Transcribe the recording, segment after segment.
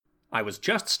I was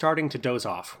just starting to doze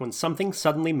off when something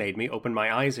suddenly made me open my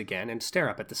eyes again and stare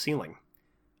up at the ceiling.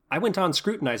 I went on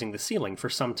scrutinizing the ceiling for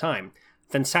some time,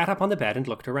 then sat up on the bed and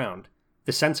looked around,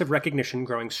 the sense of recognition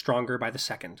growing stronger by the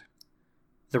second.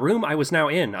 The room I was now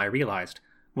in, I realized,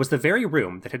 was the very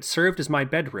room that had served as my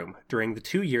bedroom during the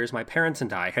 2 years my parents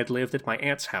and I had lived at my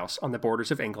aunt's house on the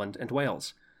borders of England and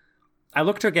Wales. I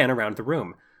looked again around the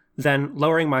room, then,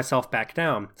 lowering myself back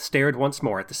down, stared once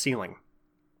more at the ceiling.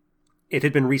 It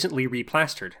had been recently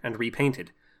replastered and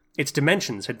repainted. Its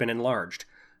dimensions had been enlarged.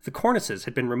 The cornices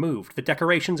had been removed. The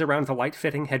decorations around the light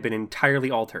fitting had been entirely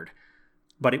altered.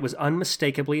 But it was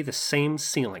unmistakably the same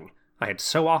ceiling I had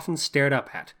so often stared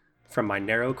up at from my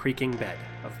narrow creaking bed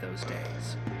of those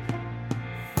days.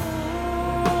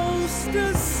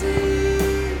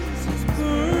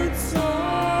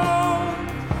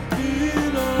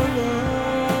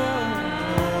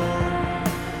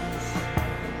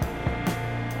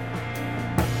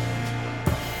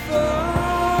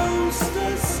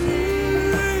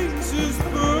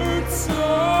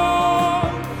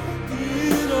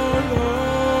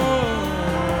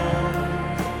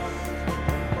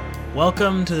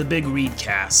 Welcome to the Big Read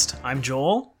Cast. I'm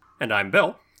Joel. And I'm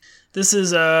Bill. This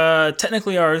is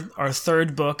technically our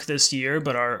third book this year,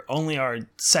 but only our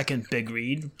second big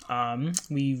read.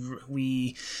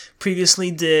 We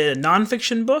previously did a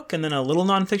nonfiction book and then a little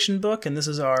nonfiction book, and this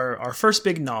is our first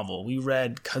big novel. We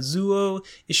read Kazuo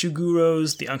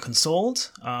Ishiguro's The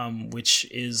Unconsoled, which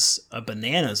is a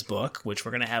bananas book, which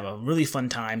we're going to have a really fun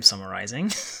time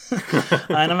summarizing.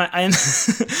 And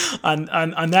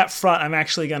on that front, I'm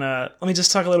actually going to... Let me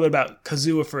just talk a little bit about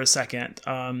Kazuo for a second.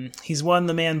 He's won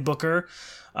the Man Booker.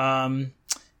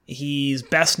 He's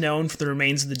best known for The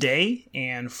Remains of the Day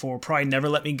and for probably Never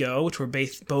Let Me Go, which were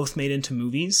both made into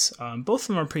movies. Both of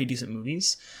them are pretty decent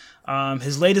movies.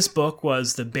 His latest book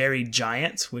was The Buried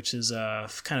Giant, which is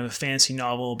kind of a fantasy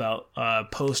novel about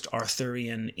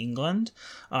post-Arthurian England.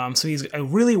 So he's a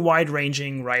really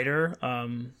wide-ranging writer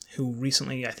who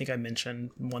recently, I think I mentioned,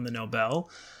 won the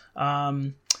Nobel.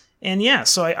 And yeah,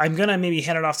 so I'm going to maybe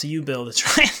hand it off to you, Bill, to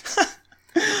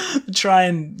try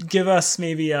and give us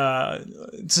maybe to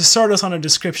start us on a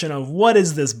description of what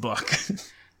is this book.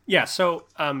 Yeah, so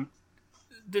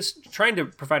this trying to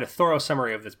provide a thorough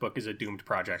summary of this book is a doomed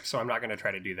project, so I'm not going to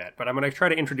try to do that. But I'm going to try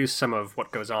to introduce some of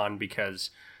what goes on because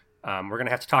we're going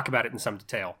to have to talk about it in some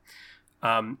detail.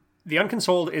 The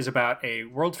Unconsoled is about a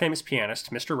world-famous pianist,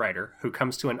 Mr. Ryder, who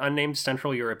comes to an unnamed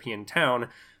Central European town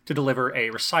to deliver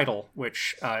a recital,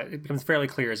 which it becomes fairly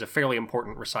clear is a fairly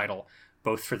important recital,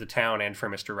 both for the town and for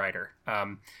Mr. Ryder.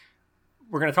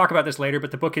 We're going to talk about this later,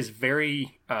 but the book is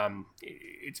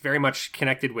it's very much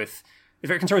connected with, it's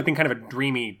very concerned with being kind of a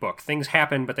dreamy book. Things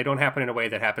happen, but they don't happen in a way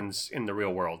that happens in the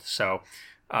real world. So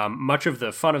much of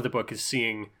the fun of the book is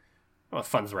seeing, well,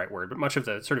 fun's the right word, but much of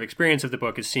the sort of experience of the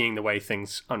book is seeing the way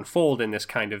things unfold in this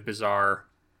kind of bizarre,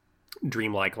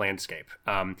 dreamlike landscape.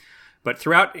 But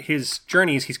throughout his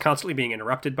journeys, he's constantly being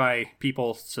interrupted by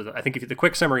people. So I think the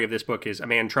quick summary of this book is a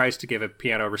man tries to give a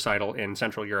piano recital in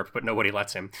Central Europe, but nobody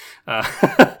lets him.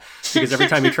 Because every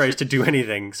time he tries to do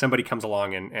anything, somebody comes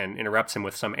along and interrupts him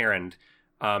with some errand.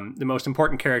 The most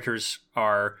important characters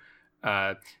are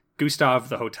Gustav,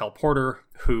 the hotel porter,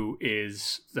 who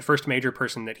is the first major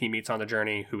person that he meets on the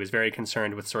journey, who is very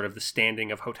concerned with sort of the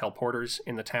standing of hotel porters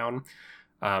in the town.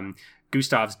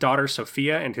 Gustav's daughter,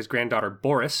 Sophia, and his granddaughter,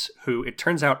 Boris, who it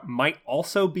turns out might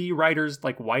also be Ryder's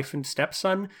wife and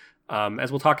stepson.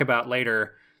 As we'll talk about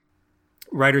later,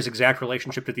 Ryder's exact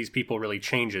relationship to these people really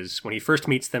changes. When he first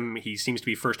meets them, he seems to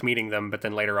be first meeting them, but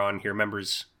then later on, he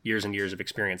remembers years and years of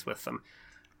experience with them.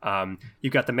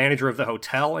 You've got the manager of the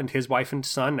hotel and his wife and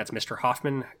son. That's Mr.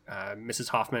 Hoffman, Mrs.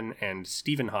 Hoffman, and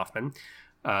Stephen Hoffman.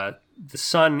 The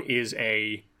son is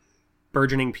a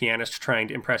burgeoning pianist trying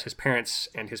to impress his parents,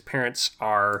 and his parents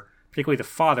are, particularly the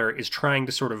father, is trying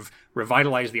to sort of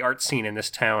revitalize the art scene in this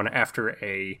town after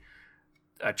a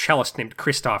cellist named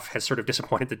Christoph has sort of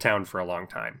disappointed the town for a long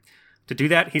time. To do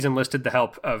that, he's enlisted the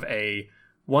help of a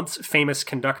once famous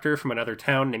conductor from another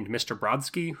town named Mr.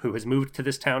 Brodsky, who has moved to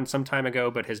this town some time ago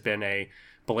but has been a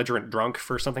belligerent drunk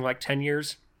for something like 10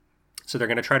 years. So they're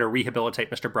going to try to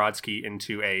rehabilitate Mr. Brodsky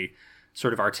into a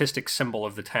sort of artistic symbol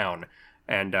of the town.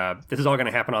 And this is all going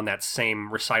to happen on that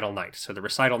same recital night. So the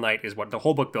recital night is what the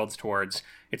whole book builds towards.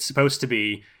 It's supposed to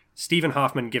be Stephen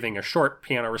Hoffman giving a short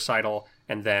piano recital,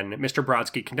 and then Mr.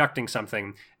 Brodsky conducting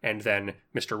something, and then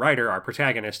Mr. Ryder, our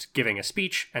protagonist, giving a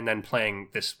speech, and then playing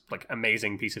this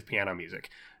amazing piece of piano music.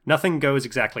 Nothing goes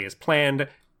exactly as planned.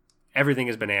 Everything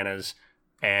is bananas,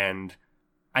 and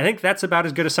I think that's about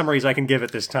as good a summary as I can give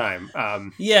at this time.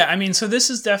 Yeah, I mean, so this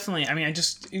is definitely, I mean, I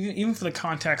just, even for the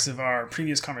context of our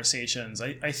previous conversations,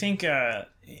 I think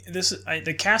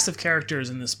the cast of characters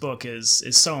in this book is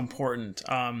so important.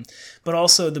 But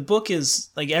also the book is,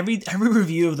 like, every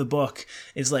review of the book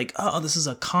is like, oh, this is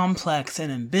a complex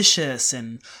and ambitious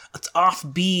and it's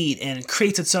offbeat and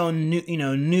creates its own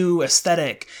new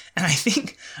aesthetic. And I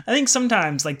think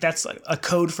sometimes, like, that's a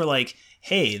code for, like,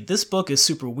 hey, this book is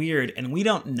super weird and we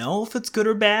don't know if it's good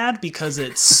or bad because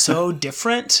it's so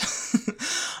different.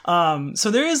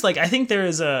 So there is, like, I think there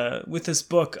is with this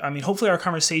book, I mean, hopefully our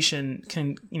conversation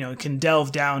can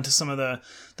delve down to some of the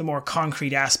more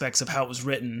concrete aspects of how it was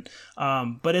written.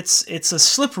 But it's a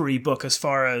slippery book as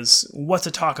far as what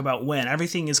to talk about when.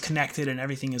 Everything is connected and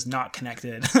everything is not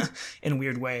connected in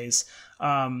weird ways.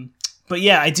 But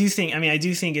yeah, I do think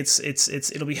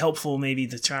it'll be helpful maybe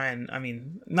to try and, I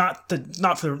mean, not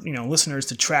for listeners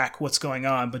to track what's going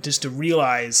on, but just to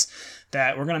realize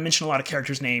that we're going to mention a lot of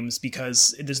characters' names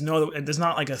because there's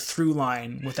not like a through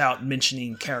line without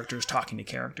mentioning characters talking to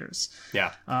characters.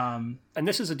 Yeah. And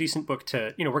this is a decent book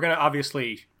to, we're going to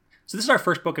obviously, so this is our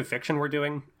first book of fiction we're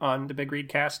doing on the Big Read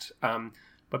Cast.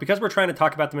 But because we're trying to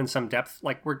talk about them in some depth,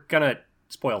 like, we're going to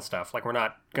spoil stuff. Like, we're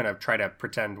not going to try to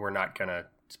pretend we're not going to,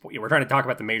 we're trying to talk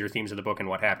about the major themes of the book and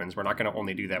what happens. We're not going to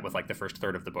only do that with, like, the first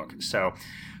third of the book. So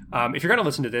if you're going to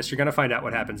listen to this, you're going to find out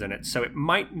what happens in it. So it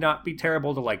might not be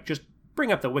terrible to, like, just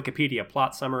bring up the Wikipedia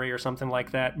plot summary or something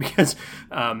like that, because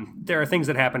there are things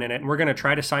that happen in it, and we're going to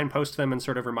try to signpost them and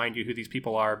sort of remind you who these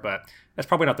people are, but that's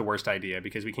probably not the worst idea,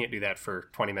 because we can't do that for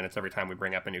 20 minutes every time we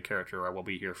bring up a new character, or we'll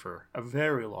be here for a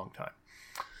very long time.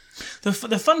 The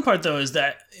fun part, though, is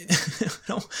that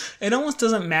it almost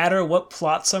doesn't matter what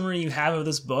plot summary you have of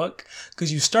this book,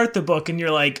 because you start the book and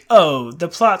you're like, oh, the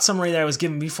plot summary that I was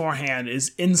given beforehand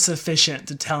is insufficient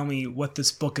to tell me what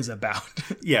this book is about.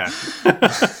 Yeah.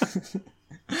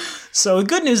 So the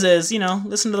good news is,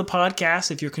 listen to the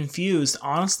podcast. If you're confused,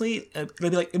 honestly, it'd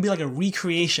be like a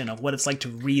recreation of what it's like to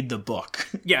read the book.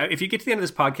 Yeah, if you get to the end of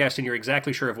this podcast and you're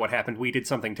exactly sure of what happened, we did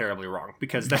something terribly wrong,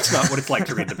 because that's not what it's like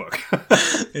to read the book.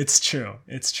 It's true.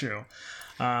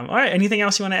 All right, anything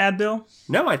else you want to add, Bill?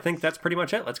 No, I think that's pretty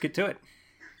much it. Let's get to it.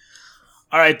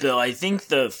 All right, Bill, I think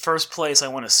the first place I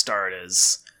want to start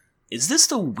is this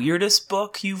the weirdest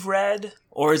book you've read,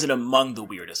 or is it among the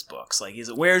weirdest books? Like,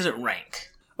 where does it rank?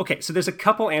 Okay, so there's a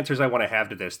couple answers I want to have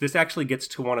to this. This actually gets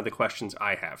to one of the questions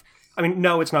I have. I mean,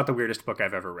 no, it's not the weirdest book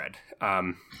I've ever read.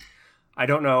 I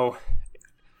don't know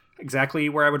exactly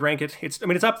where I would rank it.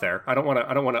 It's up there. I don't want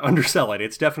to undersell it.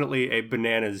 It's definitely a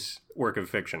bananas work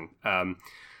of fiction.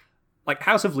 Like,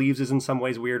 House of Leaves is in some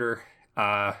ways weirder.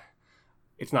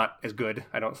 It's not as good,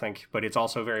 I don't think, but it's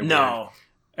also very weird.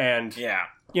 And yeah,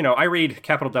 I read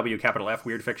capital W, capital F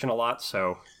weird fiction a lot,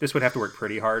 so this would have to work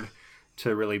pretty hard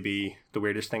to really be the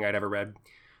weirdest thing I'd ever read.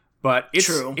 But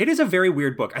it is a very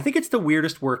weird book. I think it's the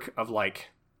weirdest work of, like,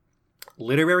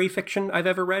 literary fiction I've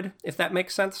ever read, if that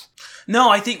makes sense.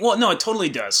 No, it totally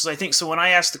does. So I think, so when I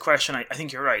asked the question, I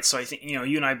think you're right. So I think, you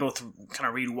and I both kind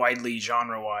of read widely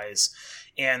genre-wise.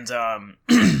 And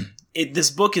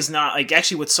this book is not, like,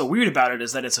 actually what's so weird about it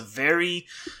is that it's a very,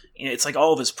 it's like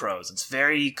all of his prose. It's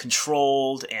very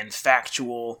controlled and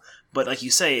factual. But like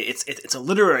you say, it's a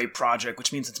literary project,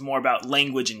 which means it's more about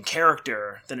language and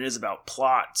character than it is about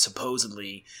plot,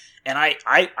 supposedly. And I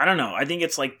don't know. I think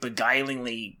it's, like,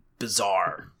 beguilingly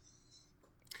bizarre.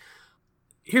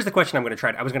 Here's the question I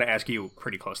was going to ask you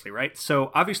pretty closely, right? So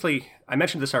obviously, I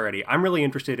mentioned this already. I'm really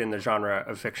interested in the genre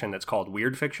of fiction that's called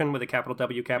weird fiction with a capital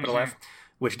W, capital F,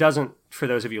 which doesn't, for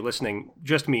those of you listening,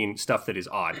 just mean stuff that is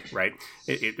odd, right?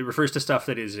 It refers to stuff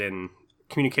that is in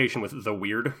communication with the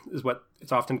weird, is what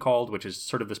it's often called, which is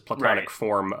sort of this platonic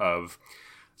form of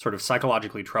sort of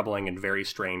psychologically troubling and very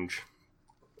strange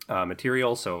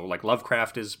material. So, like,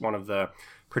 Lovecraft is one of the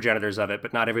progenitors of it,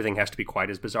 but not everything has to be quite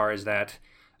as bizarre as that.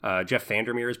 Jeff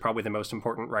Vandermeer is probably the most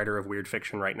important writer of weird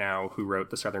fiction right now, who wrote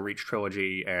the Southern Reach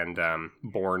trilogy and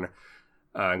Born,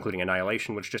 including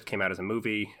Annihilation, which just came out as a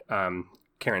movie.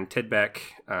 Karen Tidbeck,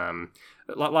 a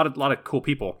lot of cool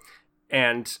people.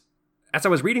 And as I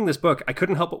was reading this book, I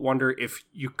couldn't help but wonder if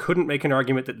you couldn't make an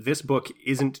argument that this book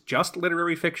isn't just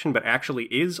literary fiction, but actually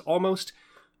is almost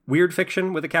weird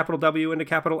fiction with a capital W and a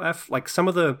capital F. Like, some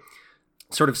of the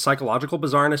sort of psychological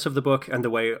bizarreness of the book and the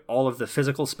way all of the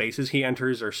physical spaces he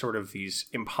enters are sort of these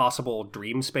impossible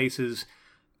dream spaces,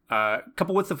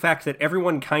 coupled with the fact that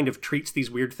everyone kind of treats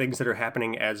these weird things that are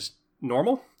happening as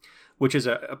normal, which is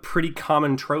a pretty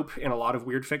common trope in a lot of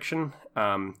weird fiction.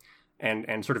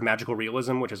 And sort of magical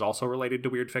realism, which is also related to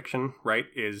weird fiction, right,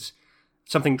 is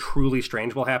something truly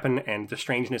strange will happen, and the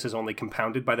strangeness is only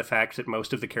compounded by the fact that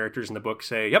most of the characters in the book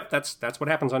say, "Yep, that's what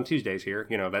happens on Tuesdays here."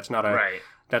 That's not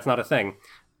a thing.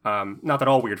 Not that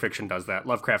all weird fiction does that.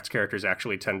 Lovecraft's characters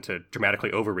actually tend to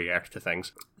dramatically overreact to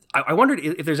things. I wondered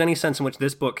if there's any sense in which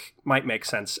this book might make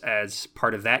sense as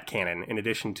part of that canon, in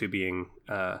addition to being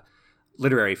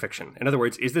literary fiction. In other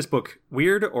words, is this book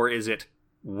weird or is it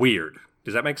weird?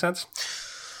 Does that make sense?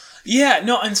 Yeah,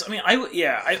 no, and so, I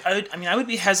would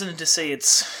be hesitant to say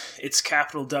it's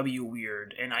capital W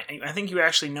weird, and I think you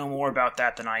actually know more about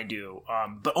that than I do.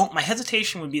 But my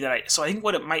hesitation would be that I think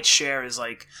what it might share is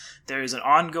like there is an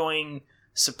ongoing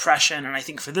suppression, and I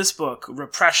think for this book,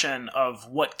 repression of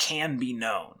what can be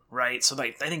known, right? So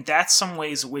like I think that's some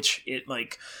ways which it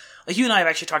like you and I have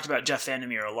actually talked about Jeff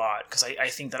Vandermeer a lot, because I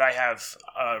think that I have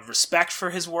respect for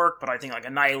his work, but I think like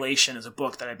Annihilation is a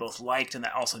book that I both liked and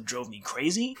that also drove me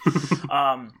crazy.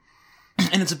 And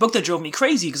it's a book that drove me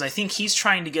crazy because I think he's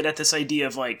trying to get at this idea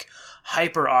of like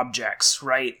hyper objects,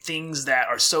 right? Things that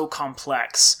are so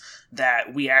complex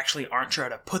that we actually aren't sure how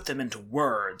to put them into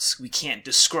words. We can't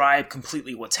describe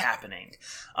completely what's happening.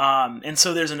 And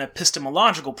so there's an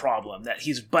epistemological problem that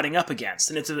he's butting up against.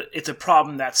 And it's a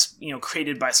problem that's,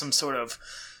 created by some sort of,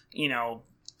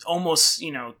 almost,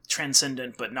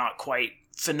 transcendent, but not quite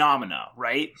phenomena,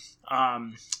 right?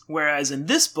 Whereas in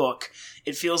this book,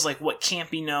 it feels like what can't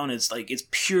be known is like, it's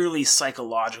purely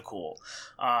psychological,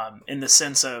 in the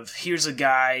sense of here's a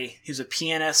guy who's a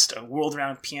pianist, a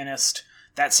world-renowned pianist,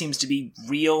 that seems to be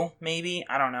real, maybe,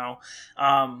 I don't know,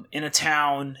 in a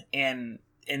town, and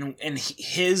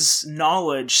his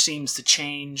knowledge seems to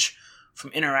change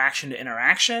from interaction to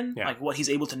interaction. Yeah. Like what he's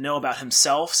able to know about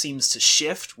himself seems to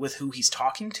shift with who he's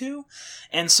talking to.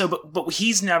 And so, but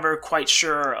he's never quite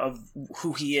sure of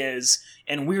who he is,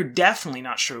 and we're definitely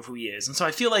not sure of who he is. And so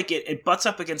I feel like it butts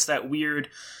up against that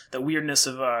weirdness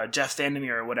of Jeff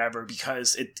Vandermeer or whatever,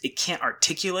 because it can't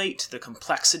articulate the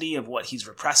complexity of what he's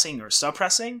repressing or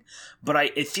suppressing.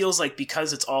 But it feels like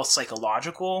because it's all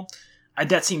psychological,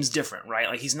 that seems different, right?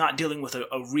 Like he's not dealing with a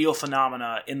real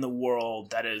phenomena in the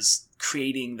world that is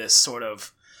creating this sort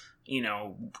of,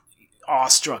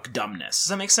 awestruck dumbness. Does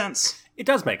that make sense? It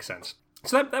does make sense.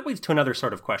 So that leads to another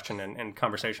sort of question and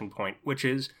conversation point, which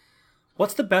is,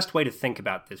 what's the best way to think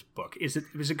about this book? Is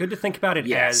it good to think about it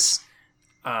as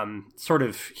sort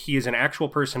of he is an actual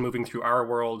person moving through our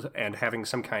world and having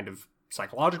some kind of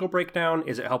psychological breakdown?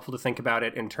 Is it helpful to think about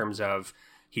it in terms of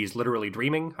he's literally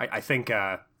dreaming? I think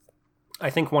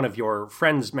one of your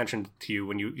friends mentioned to you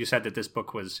when you said that this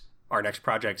book was our next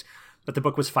project, that the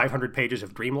book was 500 pages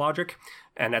of dream logic,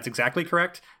 and that's exactly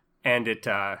correct. And it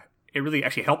really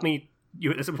actually helped me.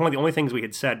 This was one of the only things we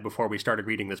had said before we started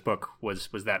reading this book was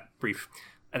that brief,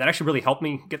 and that actually really helped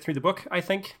me get through the book. I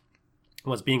think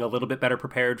was being a little bit better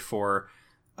prepared for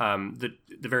the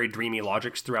very dreamy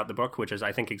logics throughout the book, which is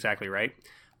I think exactly right.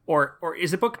 Or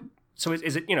is the book so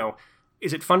is it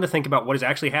Is it fun to think about what is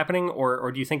actually happening,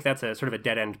 or do you think that's a sort of a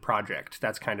dead-end project?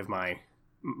 That's kind of my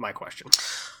question.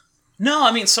 No,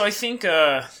 I mean, so I think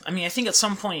at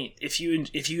some point, if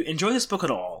you enjoy this book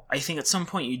at all, I think at some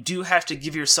point you do have to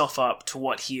give yourself up to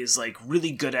what he is like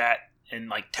really good at in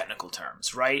like technical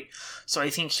terms, right? So I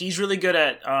think he's really good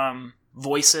at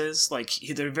voices. Like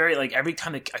they're very like every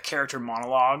time a character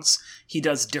monologues, he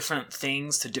does different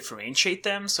things to differentiate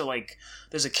them. So like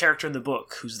there's a character in the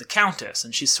book who's the Countess,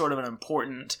 and she's sort of an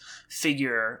important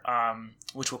figure,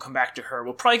 which we'll come back to her.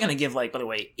 We're probably going to give, like, by the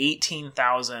way,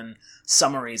 18,000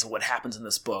 summaries of what happens in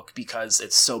this book because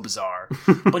it's so bizarre.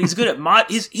 But he's good at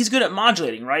he's good at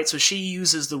modulating, right? So she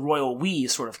uses the royal we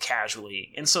sort of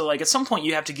casually, and so like at some point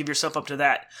you have to give yourself up to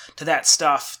that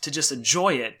stuff to just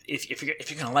enjoy it if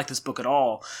you're going to like this book at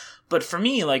all. But for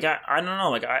me, like, I don't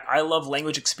know, like, I love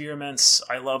language experiments,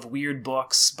 I love weird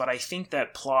books, but I think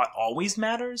that plot always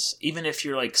matters. Even if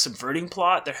you're, like, subverting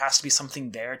plot, there has to be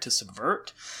something there to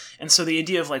subvert. And so the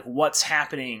idea of, like, what's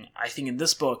happening, I think in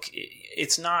this book,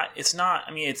 it's not,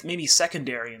 I mean, it's maybe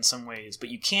secondary in some ways, but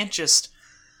you can't just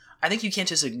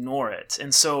ignore it.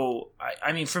 And so,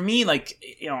 I mean, for me, like,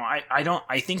 you know,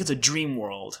 I think it's a dream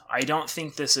world. I don't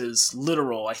think this is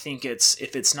literal. I think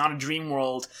if it's not a dream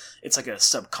world, it's like a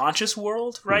subconscious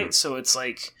world, right? Mm-hmm. So it's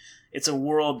like, it's a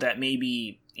world that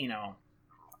maybe, you know,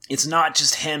 it's not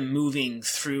just him moving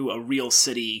through a real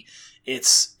city.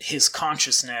 It's his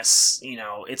consciousness, you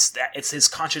know, it's his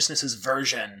consciousness's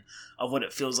version of what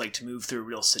it feels like to move through a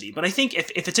real city. But I think if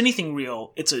it's anything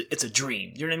real, it's a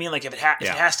dream. You know what I mean? Like if it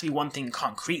has to be one thing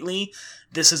concretely,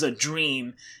 this is a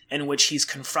dream in which he's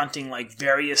confronting like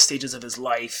various stages of his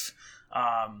life,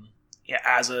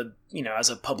 as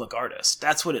a public artist.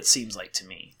 That's what it seems like to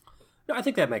me. No, I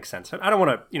think that makes sense. I don't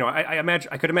want to, you know,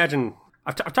 I could imagine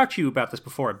I've talked to you about this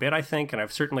before a bit, I think, and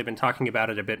I've certainly been talking about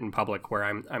it a bit in public, where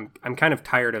I'm kind of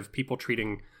tired of people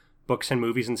treating books and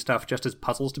movies and stuff just as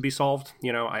puzzles to be solved.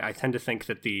 You know, I tend to think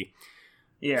that the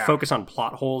focus on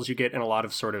plot holes you get in a lot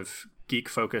of sort of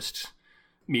geek-focused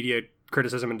media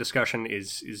criticism and discussion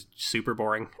is super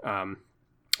boring. I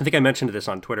think I mentioned this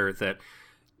on Twitter that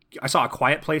I saw A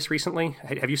Quiet Place recently.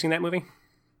 Have you seen that movie?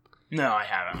 No, I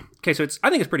haven't. Okay, so I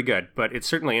think it's pretty good, but it's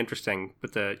certainly interesting.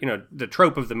 But the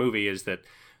trope of the movie is that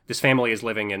this family is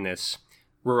living in this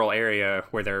rural area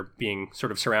where they're being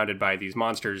sort of surrounded by these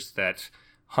monsters that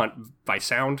hunt by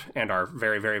sound and are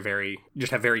very, very, very,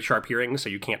 just have very sharp hearing. So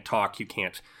you can't talk,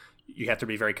 you have to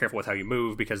be very careful with how you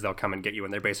move because they'll come and get you,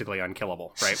 and they're basically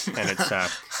unkillable, right? And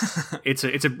it's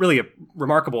a really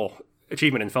remarkable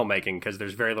achievement in filmmaking because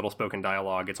there's very little spoken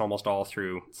dialogue. It's almost all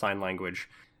through sign language.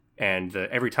 And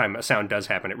every time a sound does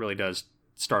happen, it really does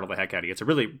startle the heck out of you. It's a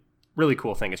really, really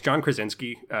cool thing. It's John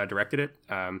Krasinski directed it.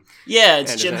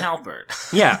 It's Jim Halpert.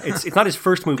 It's not his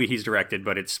first movie he's directed,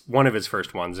 but it's one of his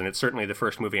first ones, and it's certainly the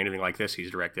first movie anything like this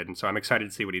he's directed. And so I'm excited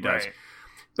to see what he does. Right.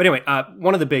 But anyway,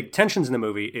 one of the big tensions in the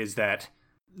movie is that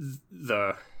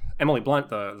the Emily Blunt,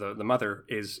 the mother,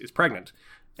 is pregnant,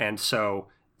 and so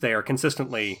they are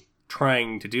consistently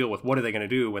trying to deal with what are they going to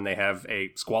do when they have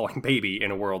a squalling baby in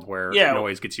a world where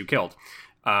noise gets you killed.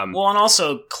 And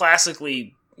also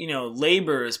classically,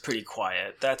 labor is pretty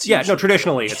quiet. That's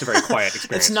traditionally it's a very quiet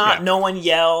experience. It's not. No one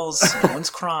yells. No one's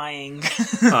crying.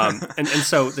 And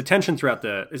so the tension throughout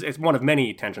it's one of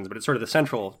many tensions, but it's sort of the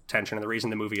central tension, and the reason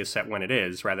the movie is set when it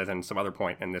is, rather than some other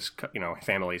point in this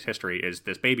family's history, is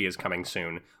this baby is coming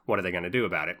soon. What are they going to do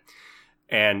about it?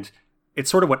 And it's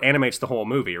sort of what animates the whole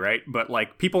movie, right? But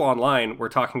like people online were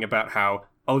talking about how,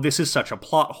 oh, this is such a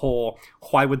plot hole.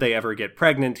 Why would they ever get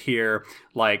pregnant here?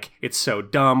 Like, it's so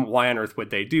dumb. Why on earth would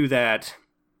they do that?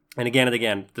 And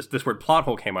again, this word plot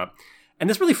hole came up. And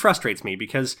this really frustrates me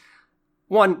because,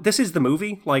 one, this is the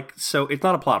movie. Like, so it's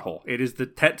not a plot hole. It is the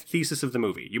thesis of the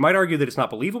movie. You might argue that it's not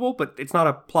believable, but it's not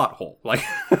a plot hole. Like,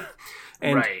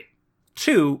 and right.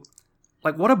 Two,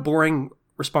 like, what a boring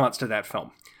response to that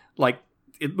film. Like,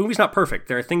 the movie's not perfect.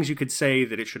 There are things you could say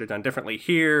that it should have done differently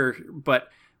here, but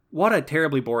what a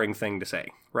terribly boring thing to say,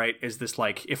 right? Is this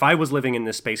like, if I was living in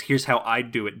this space, here's how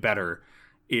I'd do it better,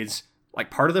 is like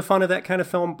part of the fun of that kind of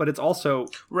film, but it's also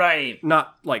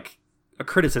not like a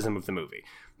criticism of the movie,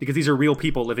 because these are real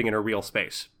people living in a real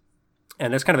space.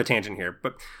 And that's kind of a tangent here,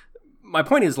 but my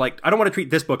point is, like, I don't want to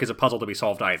treat this book as a puzzle to be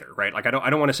solved either, right? Like, I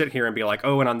don't want to sit here and be like,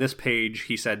 oh, and on this page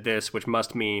he said this, which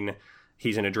must mean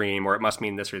he's in a dream, or it must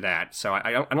mean this or that. So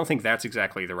I don't think that's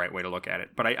exactly the right way to look at it.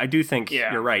 But I do think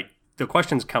you're right. The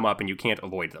questions come up and you can't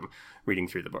avoid them reading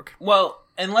through the book. Well,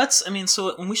 and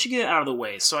so we should get it out of the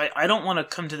way. So I don't want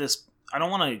to come to this, I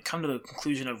don't want to come to the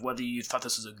conclusion of whether you thought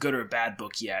this was a good or bad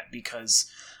book yet,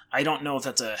 because I don't know if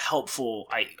that's a helpful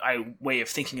way of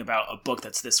thinking about a book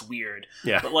that's this weird.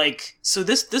 Yeah. But so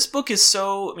this book is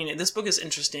this book is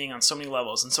interesting on so many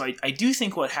levels. And so I do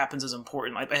think what happens is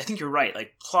important. I think you're right.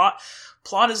 Like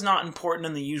plot is not important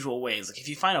in the usual ways. Like if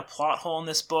you find a plot hole in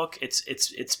this book,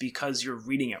 it's because you're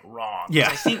reading it wrong. Yeah.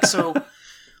 I think so.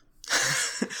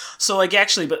 So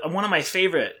actually, but one of my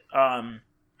favorite,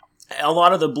 a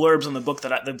lot of the blurbs on the book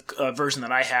the version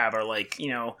that I have are like,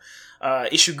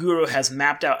 Ishiguro has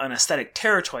mapped out an aesthetic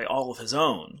territory all of his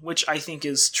own, which I think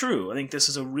is true. I think this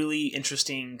is a really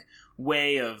interesting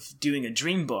way of doing a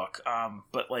dream book.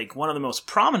 But like one of the most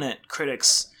prominent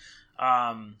critics,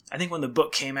 I think when the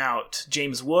book came out,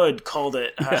 James Wood called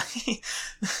it.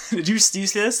 Did you see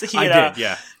this? I did.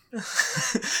 Yeah.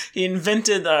 He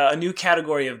invented a new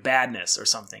category of badness or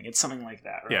something. It's something like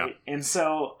that, right? Yeah. And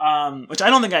so, which I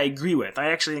don't think I agree with.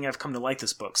 I actually think I've come to like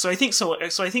this book. So I think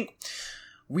I think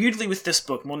weirdly with this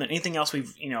book, more than anything else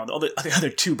we've, the other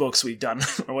two books we've done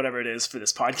or whatever it is for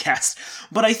this podcast.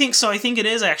 But I think it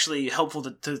is actually helpful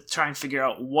to try and figure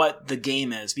out what the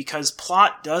game is, because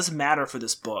plot does matter for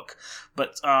this book.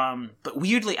 But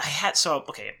weirdly, I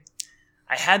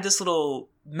had this little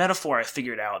metaphor I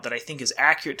figured out that I think is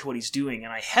accurate to what he's doing,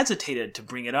 and I hesitated to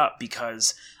bring it up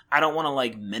because I don't want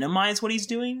to minimize what he's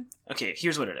doing. Okay,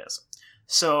 here's what it is.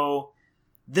 So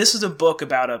this is a book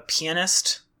about a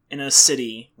pianist in a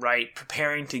city, right,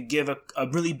 preparing to give a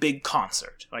really big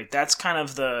concert. Like that's kind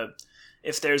of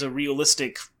if there's a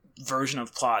realistic version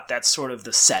of plot, that's sort of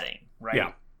the setting, right?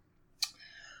 Yeah.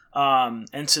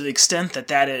 And to the extent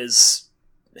that is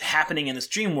happening in this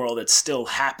dream world, it's still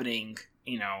happening,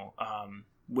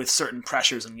 with certain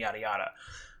pressures and yada yada.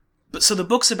 But so the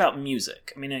book's about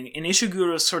music. I mean, and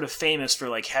Ishiguro is sort of famous for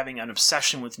having an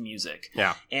obsession with music.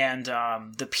 Yeah. And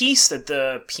the piece that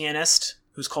the pianist,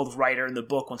 who's called Writer in the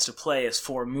book, wants to play is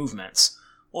 4 movements.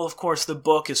 Well, of course, the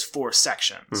book is 4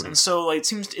 sections. Mm-hmm. And so like,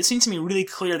 it seems to me really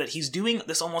clear that he's doing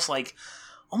this almost like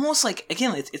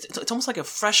again, it's almost like a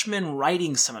freshman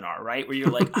writing seminar, right? Where you're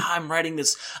like, I'm writing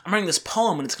this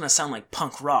poem and it's going to sound like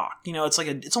punk rock. You know, it's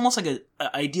almost like an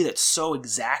idea that's so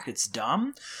exact it's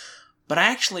dumb. But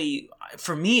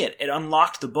for me, it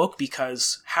unlocked the book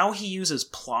because how he uses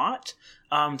plot,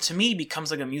 to me,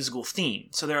 becomes like a musical theme.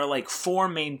 So there are like 4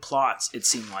 main plots, it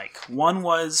seemed like. One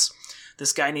was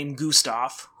this guy named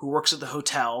Gustav, who works at the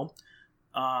hotel,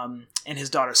 and his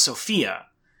daughter Sophia.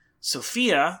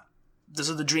 Sophia, this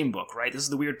is the dream book, right? This is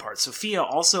the weird part. Sophia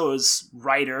also is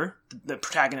Ryder, the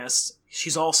protagonist.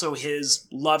 She's also his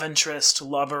love interest,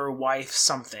 lover, wife,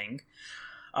 something.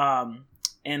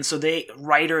 And so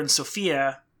Ryder and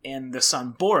Sophia and their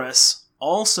son Boris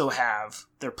also have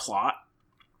their plot.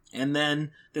 And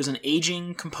then there's an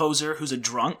aging composer who's a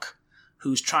drunk,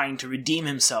 who's trying to redeem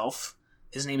himself.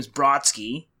 His name's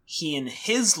Brodsky. He and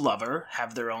his lover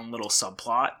have their own little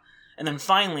subplot. And then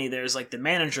finally, there's like the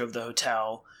manager of the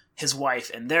hotel, his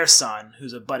wife, and their son,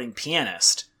 who's a budding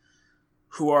pianist,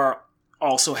 who are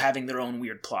also having their own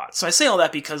weird plot. So I say all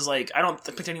that because, like, I don't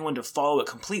expect anyone to follow it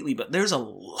completely, but there's a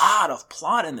lot of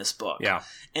plot in this book. Yeah.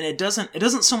 And it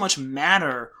doesn't so much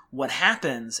matter what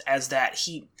happens as that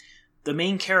the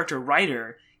main character,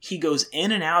 Ryder, he goes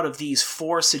in and out of these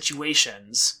 4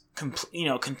 situations,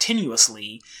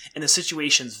 continuously, and the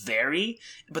situations vary,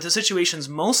 but the situations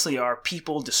mostly are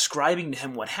people describing to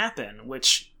him what happened,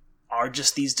 which are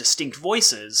just these distinct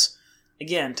voices.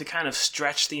 Again, to kind of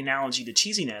stretch the analogy to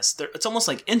cheesiness, it's almost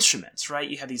like instruments, right?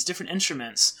 You have these different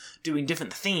instruments doing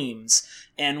different themes,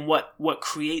 and what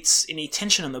creates any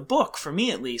tension in the book, for me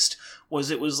at least,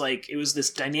 was it was this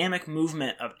dynamic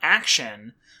movement of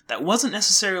action that wasn't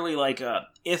necessarily like a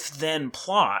if-then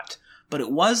plot, but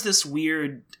it was this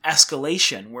weird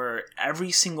escalation where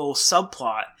every single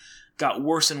subplot got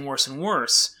worse and worse and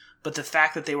worse, but the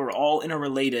fact that they were all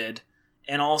interrelated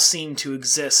and all seemed to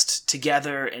exist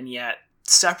together and yet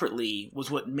separately was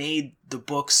what made the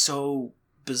book so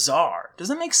bizarre. Does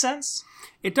that make sense?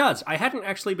 It does. I hadn't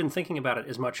actually been thinking about it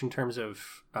as much in terms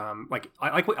of I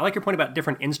like your point about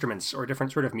different instruments or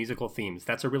different sort of musical themes.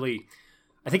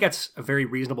 I think that's a very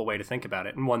reasonable way to think about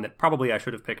it, and one that probably I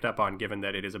should have picked up on given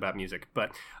that it is about music.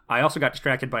 But I also got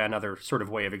distracted by another sort of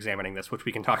way of examining this, which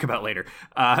we can talk about later.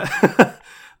 All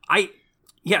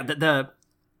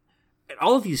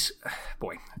of these,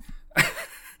 boy,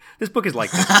 this book is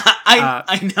like this.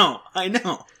 I know. I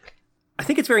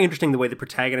think it's very interesting the way the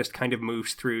protagonist kind of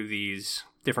moves through these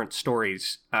different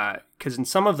stories, because in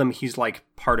some of them he's like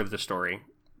part of the story,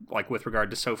 like with regard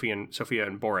to Sophia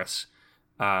and Boris.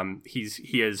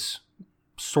 He is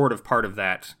sort of part of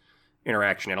that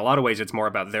interaction. In a lot of ways, it's more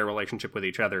about their relationship with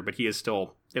each other, but he is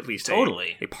still at least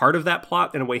a part of that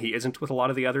plot in a way he isn't with a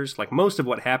lot of the others. Like most of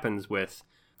what happens with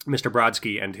Mr.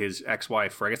 Brodsky and his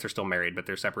ex-wife, or I guess they're still married, but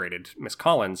they're separated, Miss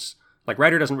Collins, like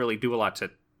Ryder doesn't really do a lot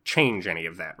to change any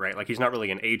of that, right? Like he's not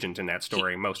really an agent in that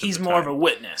story most of the time. He's more of a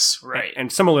witness, right?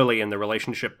 And similarly in the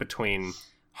relationship between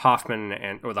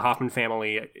Hoffman or the Hoffman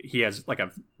family, he has like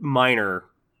a minor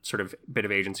sort of bit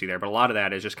of agency there, but a lot of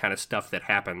that is just kind of stuff that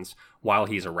happens while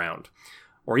he's around,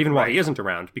 or even while he isn't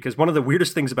around, because one of the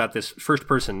weirdest things about this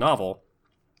first-person novel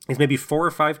is maybe 4 or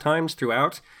 5 times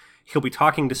throughout, he'll be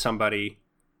talking to somebody,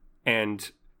 and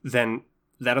then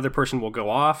that other person will go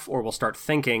off or will start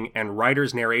thinking, and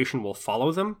Ryder's narration will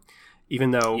follow them, even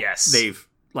though they've,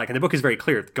 like, and the book is very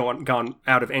clear, gone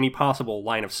out of any possible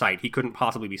line of sight. He couldn't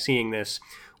possibly be seeing this,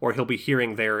 or he'll be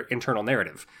hearing their internal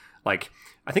narrative. Like,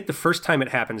 I think the first time it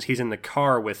happens, he's in the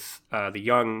car with the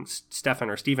young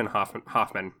Stephen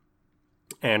Hoffman,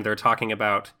 and they're talking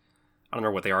about, I don't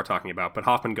know what they are talking about, but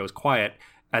Hoffman goes quiet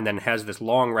and then has this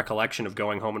long recollection of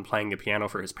going home and playing the piano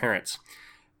for his parents.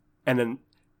 And then,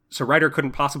 so Ryder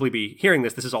couldn't possibly be hearing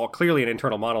this. This is all clearly an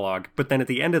internal monologue. But then at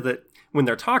the end of when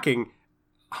they're talking,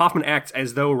 Hoffman acts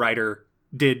as though Ryder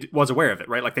was aware of it,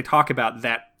 right? Like they talk about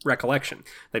that recollection.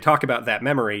 They talk about that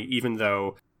memory, even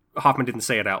though Hoffman didn't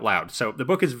say it out loud. So the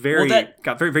book is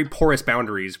got very, very porous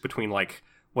boundaries between like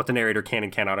what the narrator can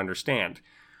and cannot understand.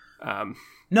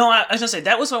 No, I was going to say,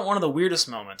 that was one of the weirdest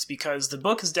moments, because the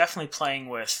book is definitely playing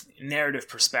with narrative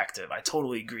perspective. I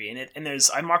totally agree. And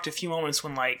I marked a few moments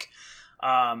when, like,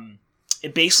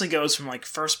 it basically goes from, like,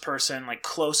 first person, like,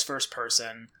 close first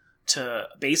person, to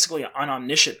basically an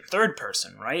omniscient third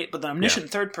person, right? But the omniscient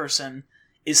third person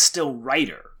is still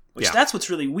Ryder. Which that's what's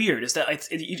really weird, is that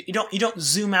you don't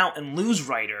zoom out and lose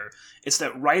Ryder. It's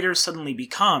that Ryder suddenly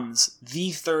becomes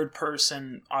the third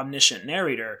person omniscient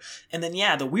narrator. And then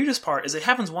the weirdest part is it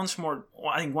happens once or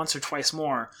twice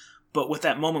more, But with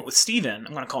that moment with Steven,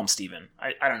 I'm going to call him Steven.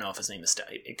 I don't know if his name is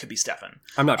it could be Stefan.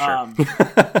 I'm not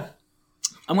sure.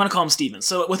 I'm going to call him Steven.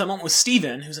 So with that moment with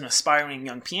Steven, who's an aspiring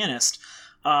young pianist,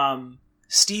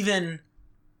 Steven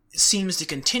seems to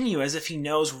continue as if he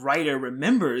knows Ryder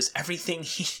remembers everything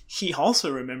he also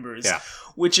remembers. Yeah.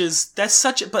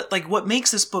 But like what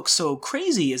makes this book so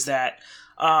crazy is that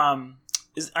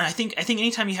I think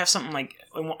anytime you have something like,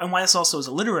 and why this also is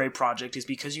a literary project is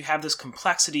because you have this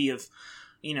complexity of,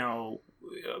 not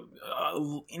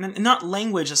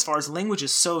language as far as language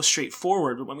is so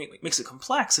straightforward, but what makes it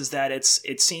complex is that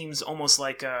it seems almost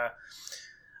like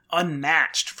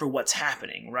unmatched for what's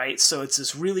happening, right? So it's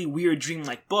this really weird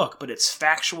dreamlike book, but it's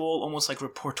factual, almost like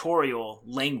reportorial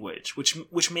language,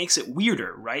 which makes it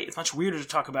weirder, right? It's much weirder to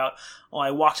talk about,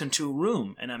 I walked into a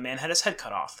room and a man had his head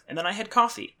cut off, and then I had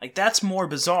coffee. Like, that's more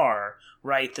bizarre,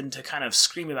 right, than to kind of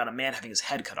scream about a man having his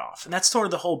head cut off. And that's sort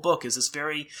of the whole book, is this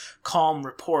very calm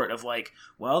report of like,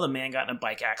 well, the man got in a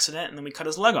bike accident, and then we cut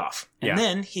his leg off. And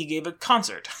then he gave a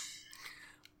concert.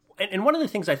 And one of the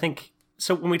things I think...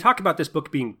 So when we talk about this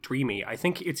book being dreamy, I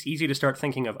think it's easy to start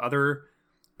thinking of other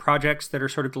projects that are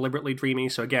sort of deliberately dreamy.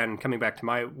 So again, coming back to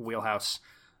my wheelhouse,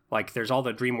 like there's all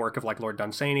the dream work of like Lord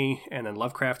Dunsany and then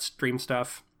Lovecraft's dream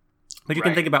stuff. But you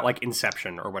can think about like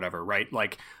Inception or whatever, right?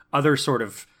 Like other sort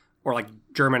of, or like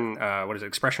German,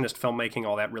 expressionist filmmaking,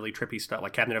 all that really trippy stuff,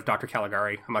 like Cabinet of Dr.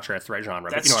 Caligari. I'm not sure that's the right genre,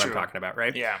 but you know what I'm talking about,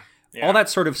 right? Yeah. All that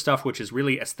sort of stuff, which is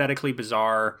really aesthetically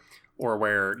bizarre, or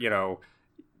where,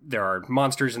 there are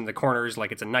monsters in the corners,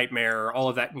 like it's a nightmare, all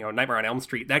of that, Nightmare on Elm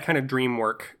Street, that kind of dream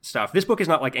work stuff. This book is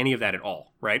not like any of that at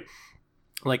all, right?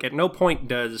 Like at no point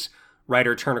does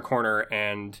Ryder turn a corner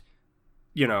and,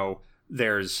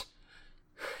 there's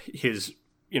his,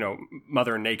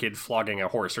 mother naked flogging a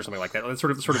horse or something like that. That's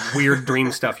sort of weird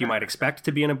dream stuff you might expect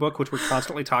to be in a book, which we're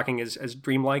constantly talking as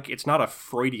dreamlike. It's not a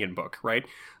Freudian book, right?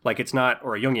 Like it's not,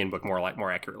 or a Jungian book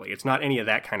more accurately. It's not any of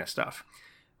that kind of stuff.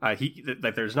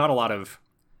 There's not a lot of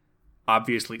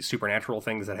obviously supernatural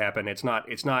things that happen. It's not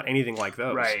anything like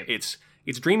those. Right. It's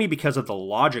dreamy because of the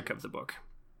logic of the book.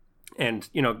 And,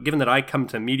 given that I come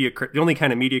to the only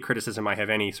kind of media criticism I have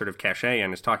any sort of cachet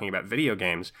in is talking about video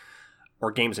games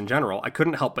or games in general, I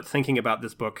couldn't help but thinking about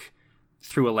this book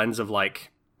through a lens of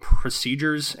like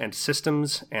procedures and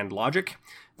systems and logic,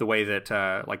 the way that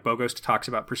like Bogost talks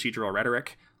about procedural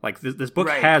rhetoric. Like this book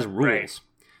has rules.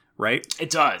 Right? It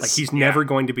does. Like he's never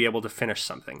going to be able to finish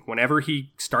something. Whenever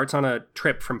he starts on a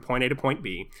trip from point A to point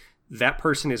B, that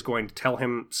person is going to tell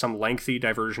him some lengthy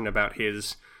diversion about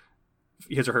his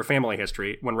or her family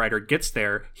history. When Ryder gets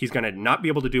there, he's going to not be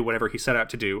able to do whatever he set out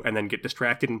to do and then get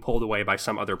distracted and pulled away by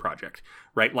some other project.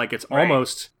 Right? Like it's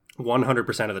almost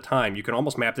 100% of the time. You can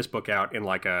almost map this book out in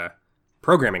like a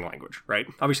programming language, right?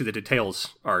 Obviously the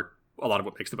details are a lot of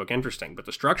what makes the book interesting, but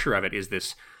the structure of it is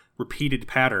this repeated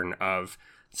pattern of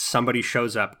somebody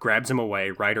shows up, grabs him away,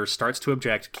 Ryder starts to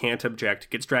object, can't object,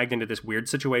 gets dragged into this weird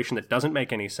situation that doesn't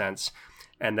make any sense,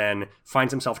 and then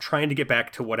finds himself trying to get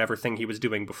back to whatever thing he was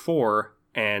doing before,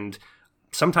 and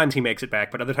sometimes he makes it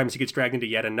back, but other times he gets dragged into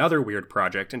yet another weird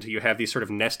project until you have these sort of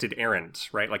nested errands,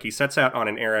 right? Like he sets out on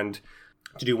an errand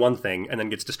to do one thing, and then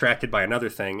gets distracted by another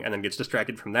thing, and then gets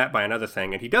distracted from that by another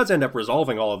thing, and he does end up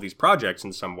resolving all of these projects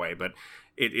in some way, but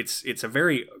it's a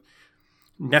very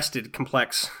nested,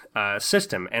 complex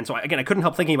system. And so, again, I couldn't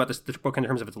help thinking about this book in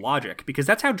terms of its logic, because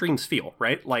that's how dreams feel,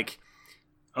 right? Like,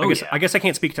 I guess I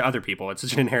can't speak to other people. It's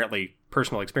such an inherently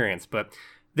personal experience. But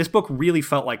this book really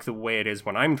felt like the way it is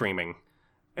when I'm dreaming,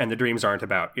 and the dreams aren't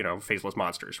about, faceless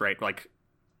monsters, right? Like,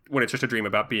 when it's just a dream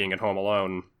about being at home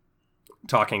alone,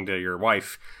 talking to your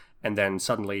wife, and then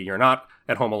suddenly you're not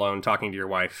at home alone talking to your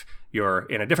wife, you're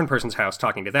in a different person's house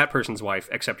talking to that person's wife,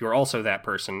 except you're also that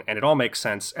person, and it all makes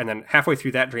sense, and then halfway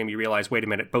through that dream you realize, wait a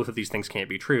minute, both of these things can't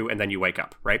be true, and then you wake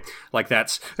up, right? Like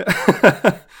that's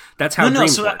how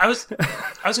dreams work. I was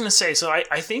going to say, so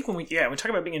I think when we talk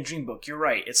about being a dream book, you're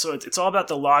right. It's all about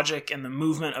the logic and the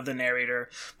movement of the narrator,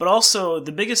 but also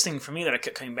the biggest thing for me that I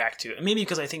kept coming back to, and maybe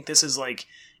because I think this is like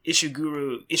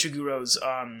Ishiguro's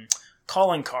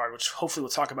calling card, which hopefully we'll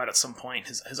talk about at some point,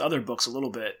 his other books a little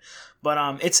bit, but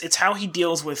it's how he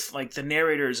deals with like the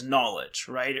narrator's knowledge,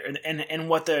 right? And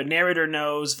what the narrator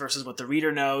knows versus what the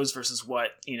reader knows versus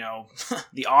what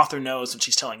the author knows, when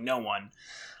she's telling no one.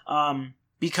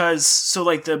 Because so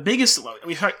like the biggest,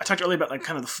 I talked earlier about like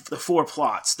kind of the four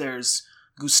plots. There's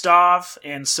Gustav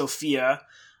and Sophia,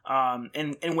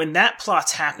 and when that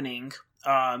plot's happening,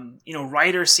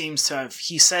 Ryder seems to have,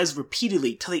 he says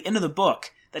repeatedly till the end of the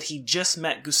book that he just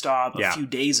met Gustav a few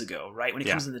days ago, right? When he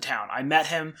comes into town. I met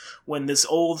him when this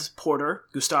old porter,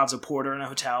 Gustav's a porter in a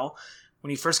hotel,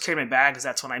 when he first carried my bag, because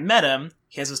that's when I met him.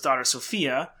 He has his daughter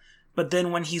Sophia. But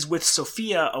then when he's with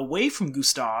Sophia away from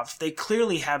Gustav, they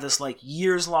clearly have this like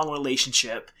years-long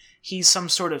relationship. He's some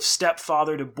sort of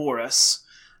stepfather to Boris.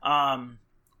 And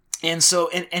so,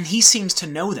 and he seems to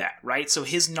know that, right? So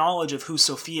his knowledge of who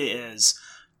Sophia is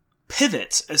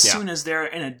pivots as soon as they're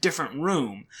in a different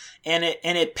room, and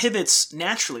it pivots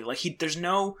naturally. Like there's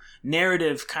no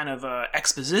narrative kind of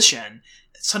exposition.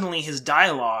 Suddenly, his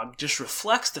dialogue just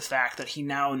reflects the fact that he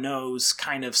now knows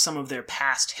kind of some of their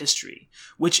past history,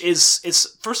 which is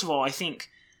first of all, I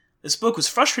think this book was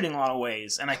frustrating in a lot of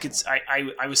ways, and I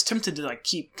was tempted to like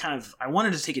keep kind of, I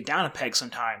wanted to take it down a peg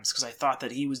sometimes because I thought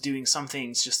that he was doing some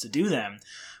things just to do them,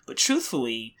 but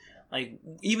truthfully, like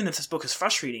even if this book is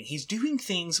frustrating, he's doing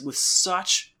things with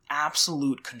such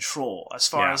absolute control as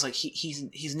far as like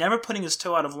he's never putting his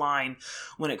toe out of line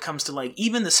when it comes to like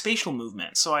even the spatial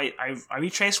movement. So I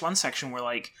retraced one section where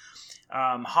like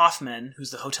Hoffman,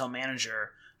 who's the hotel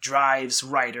manager, drives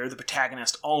Ryder, the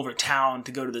protagonist, all over town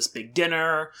to go to this big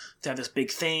dinner, to have this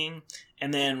big thing.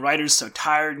 And then Ryder's so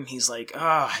tired and he's like,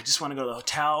 I just want to go to the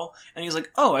hotel. And he's like,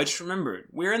 I just remembered.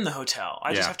 We're in the hotel.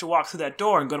 I just have to walk through that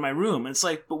door and go to my room. And it's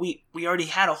like, but we already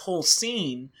had a whole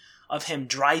scene of him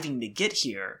driving to get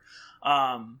here.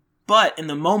 But in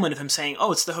the moment of him saying,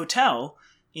 it's the hotel,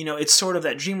 it's sort of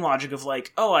that dream logic of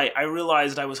like, I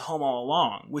realized I was home all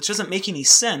along, which doesn't make any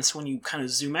sense when you kind of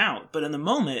zoom out. But in the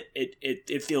moment,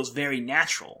 it feels very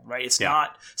natural, right? It's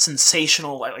not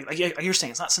sensational. Like you're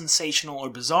saying, it's not sensational or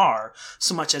bizarre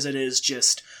so much as it is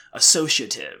just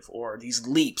associative or these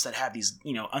leaps that have these,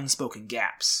 unspoken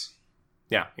gaps.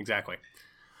 Yeah, exactly.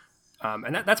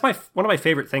 And that's one of my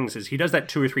favorite things is he does that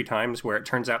 2 or 3 times where it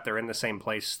turns out they're in the same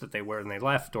place that they were when they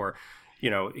left, or,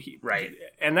 right.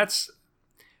 And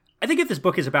I think if this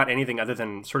book is about anything other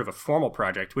than sort of a formal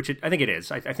project, which I think it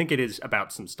is, I think it is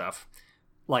about some stuff.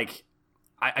 Like,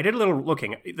 I did a little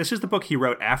looking. This is the book he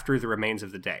wrote after The Remains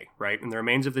of the Day, right? And The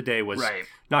Remains of the Day was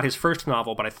not his first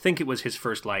novel, but I think it was his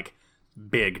first, like,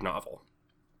 big novel.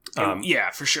 Yeah,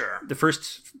 for sure. The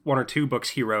first 1 or 2 books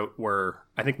he wrote were,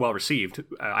 I think, well received.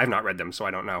 I've not read them, so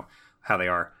I don't know how they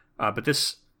are. But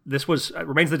this was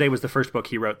Remains of the Day was the first book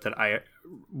he wrote that I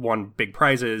won big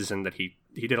prizes and that he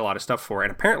did a lot of stuff for.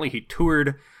 And apparently he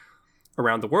toured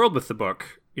around the world with the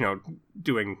book,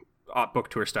 doing book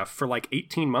tour stuff for like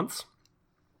 18 months.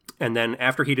 And then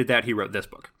after he did that, he wrote this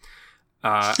book.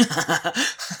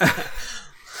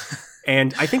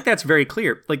 And I think that's very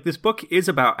clear. Like, this book is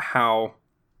about how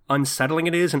unsettling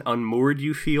it is and unmoored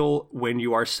you feel when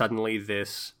you are suddenly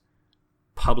this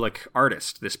public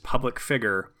artist, this public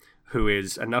figure who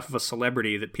is enough of a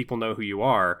celebrity that people know who you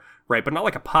are, right? But not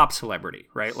like a pop celebrity,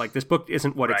 right? Like, this book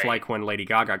isn't what it's like when Lady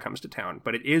Gaga comes to town,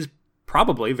 but it is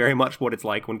probably very much what it's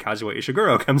like when Kazuo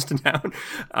Ishiguro comes to town.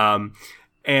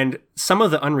 And some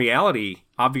of the unreality,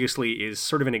 obviously, is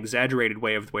sort of an exaggerated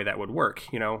way of the way that would work.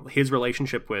 His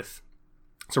relationship with...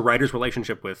 So Ryder's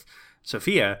relationship with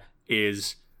Sophia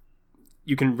is...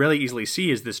 you can really easily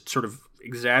see is this sort of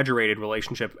exaggerated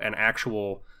relationship an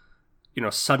actual,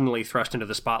 suddenly thrust into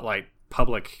the spotlight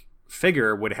public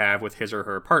figure would have with his or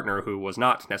her partner who was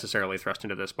not necessarily thrust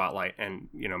into the spotlight. And,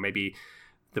 maybe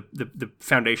the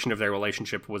foundation of their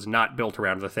relationship was not built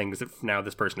around the things that now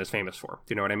this person is famous for.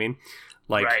 Do you know what I mean?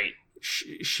 Like,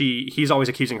 he's always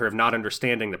accusing her of not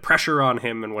understanding the pressure on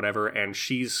him and whatever, and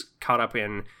she's caught up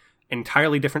in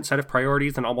entirely different set of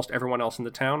priorities than almost everyone else in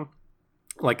the town.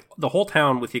 Like, the whole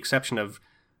town, with the exception of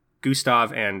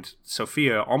Gustav and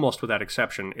Sophia, almost without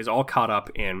exception, is all caught up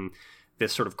in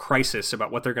this sort of crisis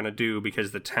about what they're going to do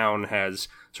because the town has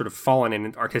sort of fallen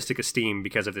in artistic esteem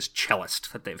because of this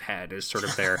cellist that they've had as sort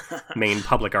of their main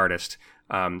public artist,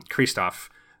 Christoph,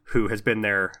 who has been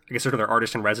their, I guess, sort of their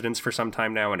artist in residence for some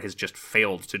time now and has just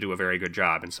failed to do a very good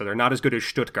job. And so they're not as good as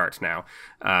Stuttgart now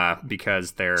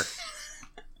because this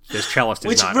cellist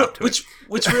is not up to it.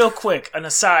 Which, real quick, an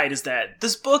aside, is that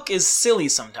this book is silly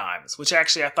sometimes, which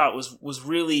actually I thought was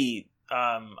really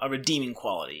a redeeming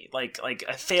quality. Like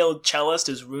a failed cellist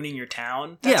is ruining your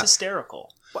town. That's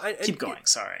hysterical. Well, Keep going,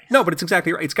 sorry. No, but it's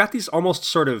exactly right. It's got these almost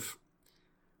sort of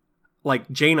like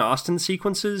Jane Austen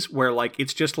sequences where like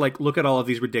it's just like, look at all of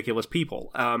these ridiculous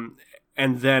people.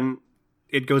 And then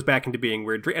it goes back into being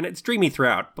weird. And it's dreamy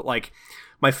throughout, but like...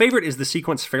 my favorite is the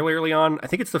sequence fairly early on. I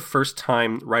think it's the first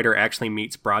time Ryder actually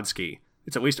meets Brodsky.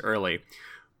 It's at least early.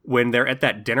 When they're at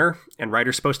that dinner, and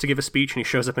Ryder's supposed to give a speech, and he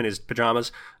shows up in his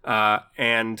pajamas.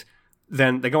 And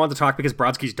then they go on to talk because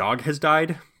Brodsky's dog has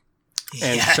died.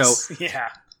 And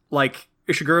like,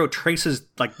 Ishiguro traces,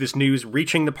 like, this news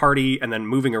reaching the party, and then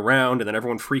moving around, and then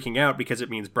everyone freaking out because it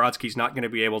means Brodsky's not going to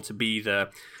be able to be the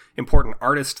important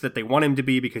artist that they want him to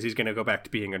be because he's going to go back to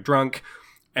being a drunk.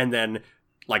 And then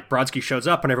like Brodsky shows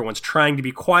up and everyone's trying to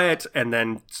be quiet, and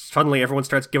then suddenly everyone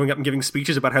starts giving up and giving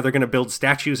speeches about how they're going to build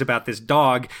statues about this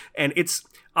dog, and it's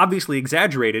obviously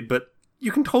exaggerated, but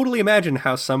you can totally imagine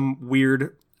how some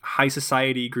weird high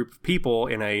society group of people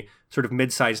in a sort of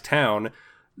mid-sized town,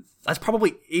 that's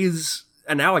probably is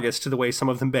analogous to the way some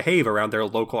of them behave around their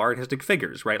local artistic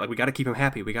figures, right? Like, we got to keep them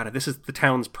happy. This is the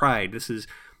town's pride. This is,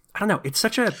 I don't know. It's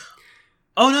such a...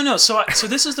 Oh, no. So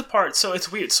this is the part. So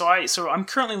it's weird. So I'm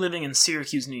currently living in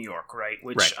Syracuse, New York, right?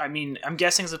 Which, right. I mean, I'm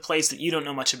guessing is a place that you don't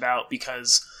know much about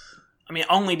because, I mean,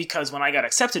 only because when I got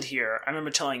accepted here, I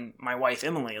remember telling my wife,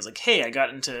 Emily, I was like, hey, I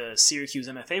got into Syracuse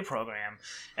MFA program.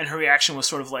 And her reaction was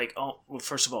sort of like, oh, well,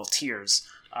 first of all, tears.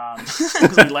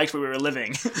 Because we liked where we were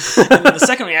living. And then the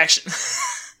second reaction,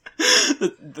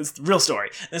 the real story.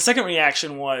 And the second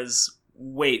reaction was,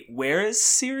 wait, where is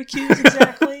Syracuse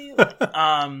exactly?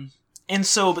 And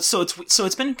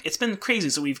it's been crazy.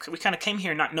 So we kind of came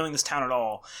here not knowing this town at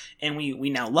all, and we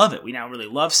now love it. We now really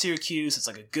love Syracuse. It's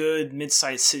like a good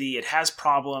mid-sized city. It has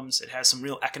problems. It has some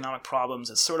real economic problems.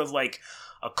 It's sort of like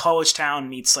a college town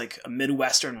meets like a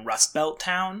Midwestern Rust Belt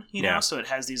town, you know. Yeah. So it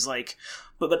has these like.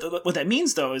 But what that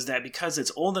means, though, is that because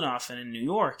it's old enough and in New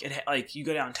York, like you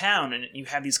go downtown and you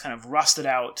have these kind of rusted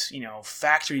out, you know,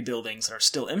 factory buildings that are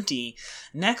still empty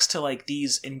next to like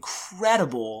these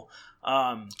incredible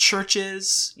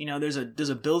churches. You know, there's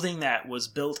a building that was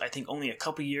built, I think, only a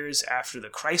couple years after the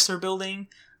Chrysler Building.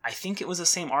 I think it was the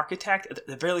same architect. At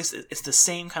the very least, it's the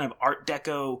same kind of Art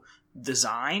Deco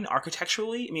design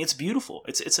architecturally. I mean, it's beautiful.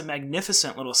 It's a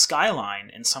magnificent little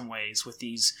skyline in some ways with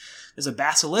these. There's a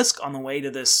basilisk on the way to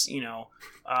this, you know,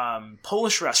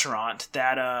 Polish restaurant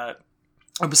that a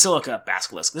basilica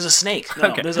basilisk. There's a snake.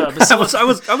 No, okay. There's a basilisk. I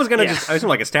was gonna just. I was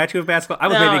like a statue of basilisk. I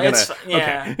was maybe gonna.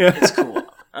 Yeah, okay. It's cool.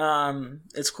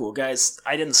 It's cool, guys.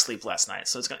 I didn't sleep last night,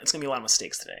 so it's gonna be a lot of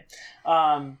mistakes today.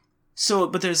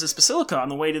 But there's this basilica on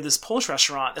the way to this Polish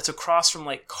restaurant that's across from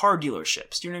like car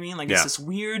dealerships. Do you know what I mean? Like it's this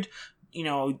weird, you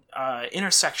know,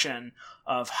 intersection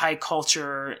of high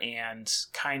culture and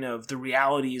kind of the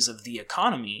realities of the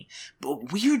economy.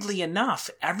 But weirdly enough,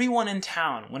 everyone in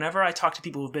town, whenever I talk to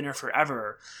people who've been here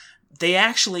forever,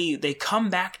 they come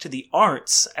back to the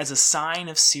arts as a sign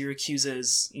of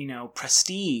Syracuse's, you know,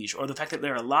 prestige or the fact that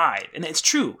they're alive. And it's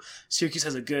true. Syracuse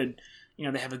has a good, you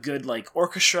know, they have a good like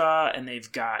orchestra and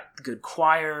they've got good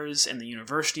choirs, and the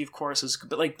university, of course, is.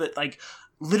 But like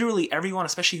literally everyone,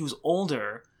 especially who's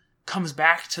older, comes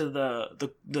back to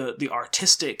the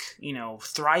artistic, you know,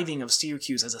 thriving of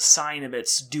Syracuse as a sign of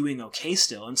its doing okay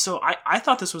still. And so I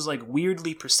thought this was like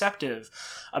weirdly perceptive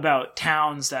about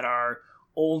towns that are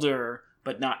older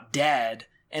but not dead,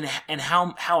 and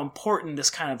how important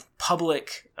this kind of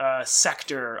public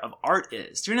sector of art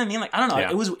is. Do you know what I mean? Like, I don't know.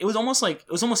 Yeah. It was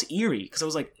almost eerie because I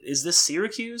was like, is this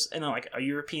Syracuse in like a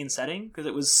European setting? Because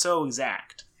it was so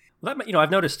exact. Well, you know,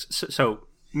 I've noticed. So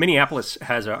Minneapolis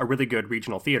has a really good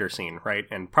regional theater scene, right?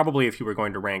 And probably if you were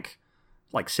going to rank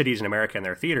like cities in America and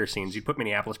their theater scenes, you'd put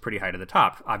Minneapolis pretty high to the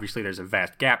top. Obviously, there's a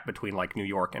vast gap between like New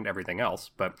York and everything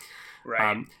else, but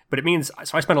right. But it means,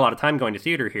 so I spend a lot of time going to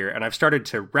theater here, and I've started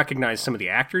to recognize some of the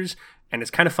actors, and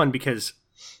it's kind of fun because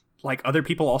like other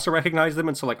people also recognize them,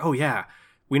 and so like, oh yeah,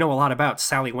 we know a lot about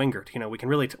Sally Wingert. You know, we can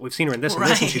really we've seen her in this and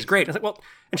this, and she's great. And it's like, well,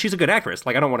 and she's a good actress.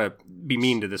 Like, I don't want to be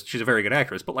mean to this. She's a very good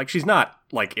actress, but like, she's not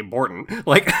like important.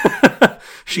 Like,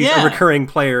 she's a recurring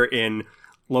player in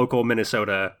local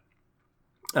Minnesota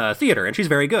theater, and she's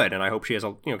very good, and I hope she has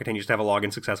continues to have a long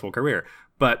and successful career.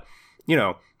 But you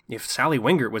know, if Sally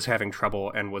Wingert was having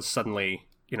trouble and was suddenly,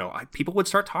 you know, people would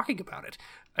start talking about it,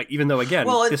 even though again,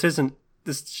 this isn't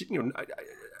this. You know,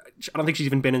 I don't think she's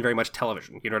even been in very much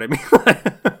television. You know what I mean?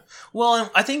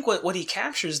 Well, I think what he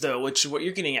captures, though, which what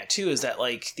you're getting at too, is that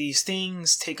like these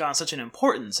things take on such an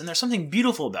importance, and there's something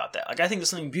beautiful about that. Like, I think there's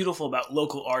something beautiful about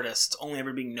local artists only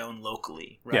ever being known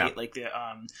locally, right? Yeah. Like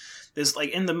there's like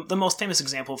in the most famous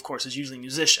example, of course, is usually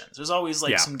musicians. There's always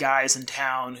like some guys in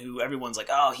town who everyone's like,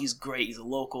 oh, he's great, he's a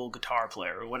local guitar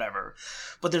player or whatever.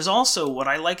 But there's also what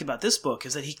I like about this book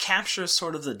is that he captures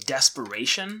sort of the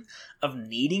desperation of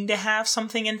needing to have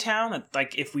something in town. That,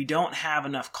 like, if we don't have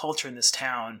enough culture in this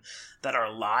town, that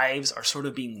our lives are sort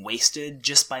of being wasted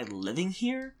just by living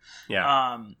here.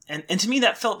 Yeah. And to me,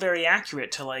 that felt very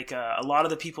accurate to like a lot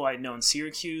of the people I know in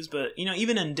Syracuse, but you know,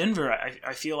 even in Denver,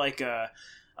 I feel like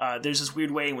there's this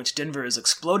weird way in which Denver is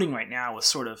exploding right now with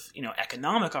sort of, you know,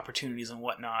 economic opportunities and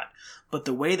whatnot. But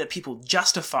the way that people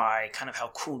justify kind of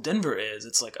how cool Denver is,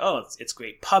 it's like, oh, it's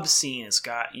great pub scene. It's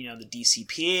got, you know, the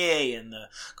DCPA and the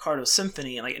Cardo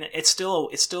Symphony, and like, and it's still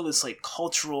this like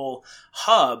cultural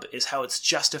hub is how it's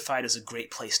justified as a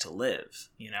great place to live.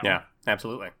 You know? Yeah,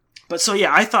 absolutely. But so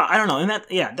yeah, I thought, I don't know, and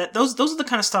those are the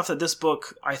kind of stuff that this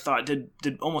book I thought did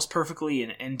almost perfectly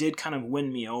and did kind of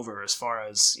win me over as far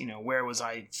as, where was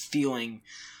I feeling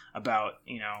about,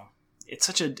 it's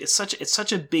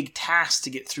such a big task to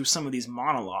get through some of these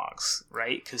monologues,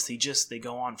 right? Because they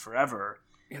go on forever.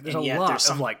 Yeah, there's a lot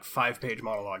of 5-page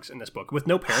monologues in this book with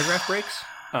no paragraph breaks,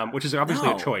 which is obviously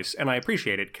a choice, and I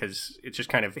appreciate it because it's just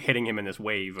kind of hitting him in this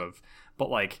wave of, but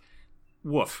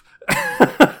woof.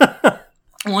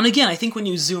 Well, and again, I think when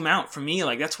you zoom out, for me,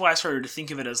 that's why I started to think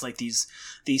of it as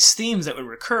these themes that would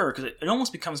recur, because it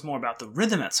almost becomes more about the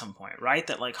rhythm at some point, right?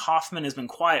 That Hoffman has been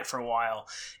quiet for a while,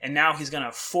 and now he's going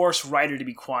to force Ryder to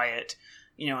be quiet,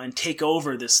 and take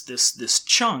over this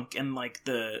chunk, and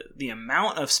the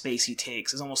amount of space he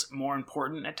takes is almost more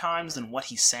important at times than what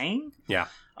he's saying. Yeah.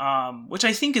 Which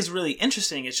I think is really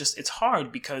interesting. It's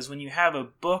hard because when you have a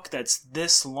book that's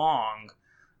this long,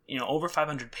 over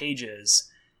 500 pages.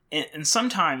 And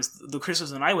sometimes the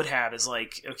criticism I would have is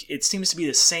it seems to be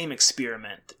the same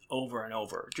experiment over and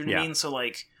over. Do you know what I mean? So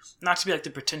not to be the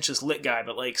pretentious lit guy,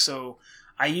 but so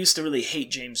I used to really hate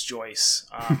James Joyce.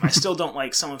 I still don't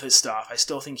like some of his stuff. I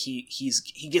still think he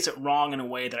gets it wrong in a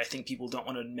way that I think people don't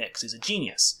want to admit, because he's a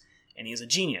genius, and he is a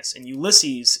genius. And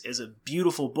Ulysses is a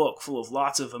beautiful book full of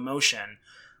lots of emotion,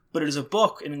 but it is a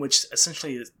book in which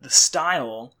essentially the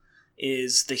style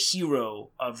is the hero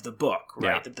of the book,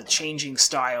 right? Yeah. That the changing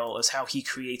style is how he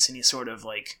creates any sort of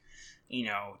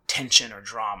tension or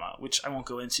drama, which I won't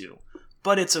go into.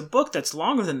 But it's a book that's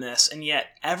longer than this, and yet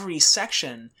every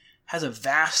section has a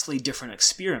vastly different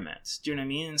experiment. Do you know what I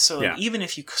mean? And so even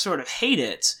if you sort of hate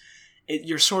it,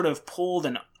 you're sort of pulled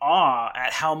in awe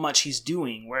at how much he's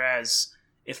doing. Whereas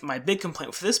if my big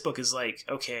complaint for this book is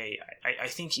okay, I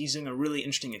think he's doing a really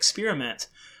interesting experiment,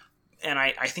 and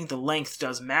I think the length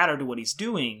does matter to what he's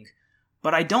doing,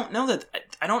 but I don't know that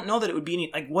it would be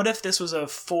any, what if this was a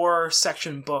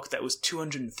 4-section book that was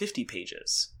 250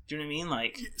 pages? Do you know what I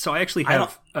mean? So I actually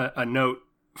have a note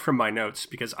from my notes,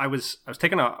 because I was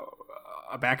taken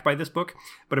aback by this book,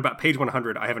 but about page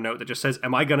 100 I have a note that just says,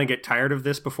 "Am I going to get tired of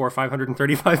this before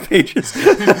 535 pages?"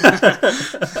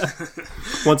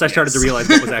 Once I started to realize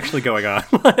what was actually going on.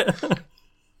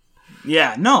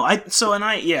 Yeah, no, I did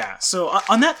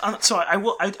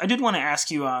want to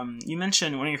ask you, you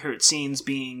mentioned one of your favorite scenes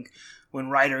being when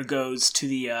Ryder goes to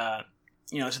the,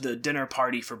 to the dinner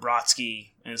party for Brodsky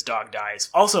and his dog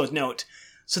dies. Also, note,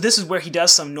 so this is where he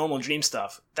does some normal dream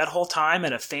stuff. That whole time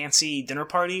at a fancy dinner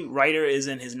party, Ryder is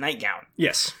in his nightgown.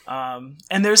 Yes. And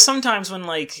there's sometimes when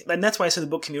and that's why I said the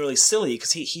book can be really silly,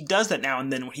 because he does that now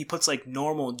and then when he puts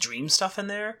normal dream stuff in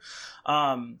there.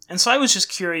 And so I was just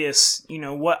curious, do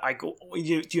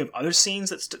you have other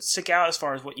scenes that stick out as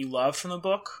far as what you love from the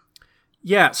book?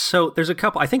 Yeah, so there's a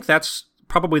couple. I think that's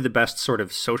probably the best sort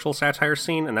of social satire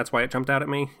scene, and that's why it jumped out at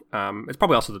me. It's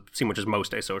probably also the scene which is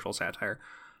most a social satire.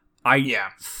 I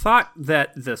thought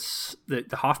that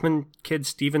the Hoffman kid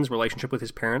Steven's relationship with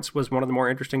his parents was one of the more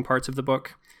interesting parts of the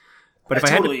book. But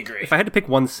I totally agree. If I had to pick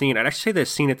one scene, I'd actually say the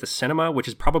scene at the cinema, which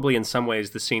is probably in some ways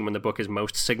the scene when the book is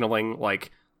most signaling,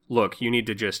 look, you need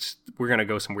to we're going to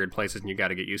go some weird places and you got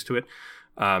to get used to it.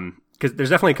 Because there's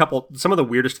definitely some of the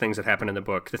weirdest things that happen in the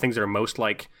book, the things that are most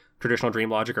like traditional dream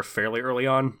logic are fairly early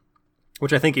on,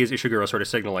 which I think is Ishiguro sort of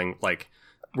signaling,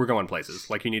 we're going places.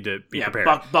 You need to be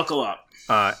prepared. Buckle up.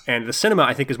 And the cinema,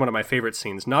 I think, is one of my favorite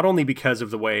scenes, not only because of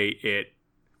the way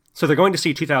so they're going to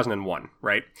see 2001,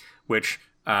 right? Which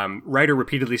Ryder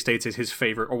repeatedly states is his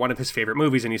favorite, or one of his favorite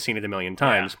movies, and he's seen it a million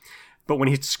times. Yeah. But when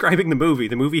he's describing the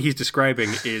movie he's describing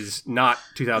is not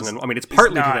 2001. I mean, it's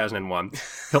partly 2001.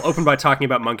 He'll open by talking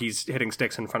about monkeys hitting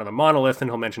sticks in front of a monolith,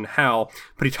 and he'll mention Hal.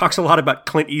 But he talks a lot about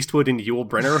Clint Eastwood and Yul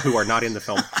Brynner, who are not in the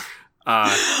film.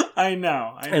 I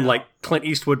know. And Clint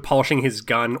Eastwood polishing his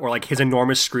gun, or his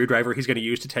enormous screwdriver he's going to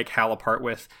use to take Hal apart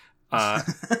with.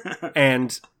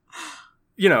 And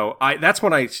that's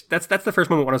the first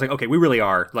moment when I was like, okay, we really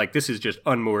are this is just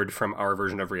unmoored from our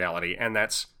version of reality, and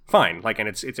that's fine. And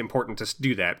it's important to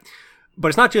do that. But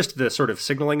it's not just the sort of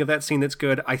signaling of that scene that's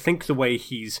good. I think the way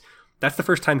that's the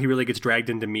first time he really gets dragged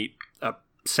in to meet a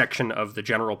section of the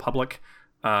general public,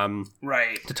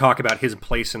 right, to talk about his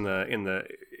place in the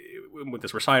with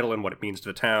this recital and what it means to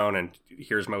the town, and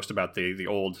hears most about the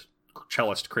old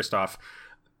cellist Christoph.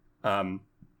 And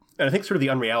I think sort of the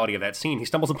unreality of that scene, he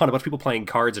stumbles upon a bunch of people playing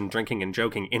cards and drinking and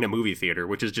joking in a movie theater,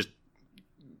 which is just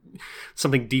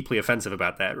something deeply offensive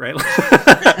about that, right?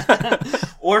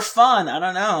 Or fun. I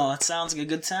don't know. It sounds like a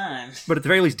good time. But at the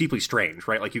very least, deeply strange,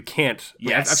 right? You can't...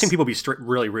 Yes. I've seen people be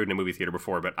really rude in a movie theater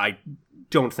before, but I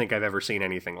don't think I've ever seen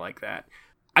anything like that.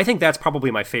 I think that's probably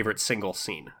my favorite single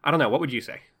scene. I don't know. What would you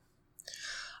say?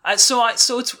 So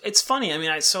it's funny. I mean,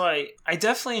 I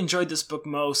definitely enjoyed this book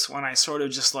most when I sort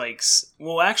of just like,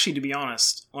 well, actually, to be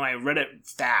honest, when I read it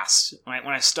fast, when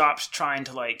I stopped trying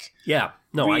to like, read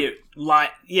it when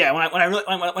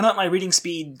I let my reading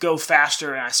speed go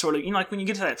faster, and I sort of, like when you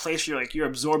get to that place where you're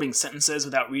absorbing sentences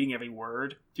without reading every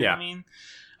word. Do you know what I mean?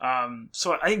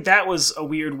 So I think that was a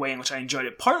weird way in which I enjoyed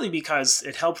it, partly because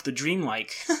it helped the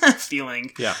dreamlike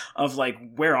feeling of like,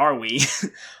 where are we?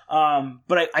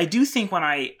 But I do think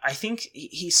I think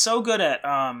he's so good at,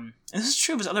 and this is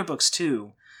true of his other books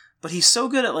too, but he's so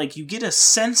good at like, you get a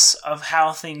sense of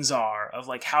how things are, of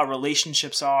like how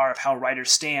relationships are, of how writer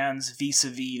stands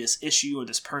vis-a-vis this issue or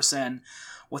this person,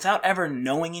 without ever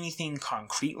knowing anything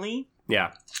concretely.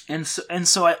 Yeah. And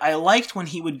so I liked when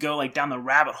he would go like down the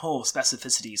rabbit hole of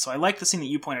specificity. So I liked the scene that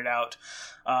you pointed out,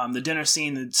 the dinner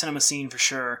scene, the cinema scene for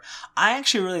sure. I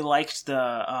actually really liked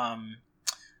I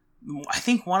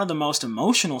think one of the most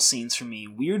emotional scenes for me,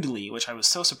 weirdly, which I was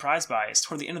so surprised by, is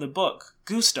toward the end of the book.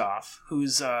 Gustav,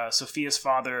 who's Sophia's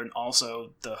father and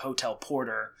also the hotel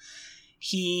porter,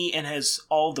 he and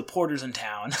all the porters in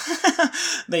town,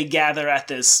 they gather at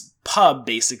this pub,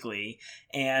 basically,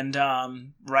 and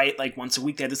like once a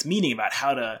week they have this meeting about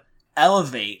how to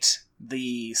elevate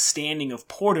the standing of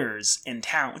porters in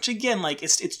town, which again, like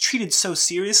it's treated so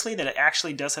seriously that it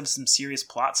actually does have some serious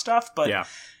plot stuff, but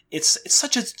it's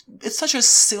such a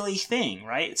silly thing,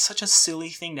 right? It's such a silly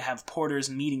thing to have porters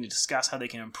meeting to discuss how they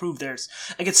can improve theirs.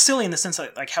 Like, it's silly in the sense of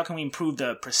like, how can we improve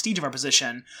the prestige of our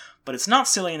position? But it's not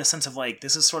silly in the sense of like,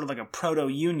 this is sort of like a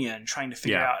proto-union trying to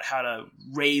figure out how to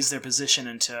raise their position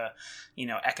into,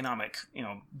 economic,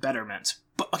 betterment.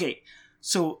 But okay,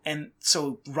 so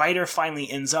Ryder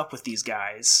finally ends up with these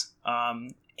guys,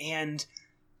 and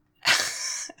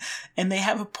and they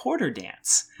have a porter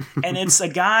dance, and it's a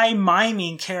guy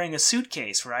miming carrying a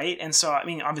suitcase, right? And so, I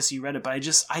mean, obviously you read it, but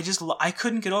I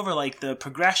couldn't get over like the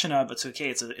progression of it's okay.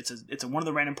 It's one of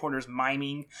the random porters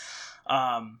miming.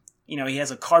 He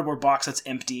has a cardboard box that's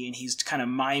empty, and he's kind of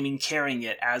miming carrying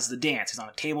it as the dance. He's on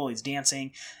a table, he's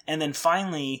dancing, and then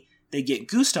finally they get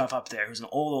Gustav up there, who's an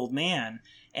old man.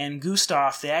 And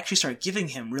Gustav, they actually start giving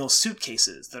him real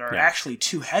suitcases that are actually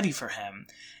too heavy for him.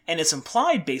 And it's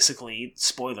implied, basically,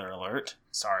 spoiler alert,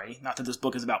 sorry, not that this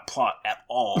book is about plot at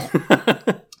all,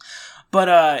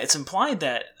 but it's implied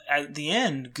that at the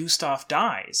end, Gustav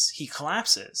dies. He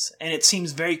collapses. And it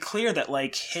seems very clear that,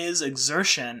 like, his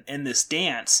exertion in this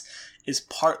dance is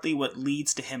partly what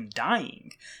leads to him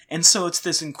dying. And so it's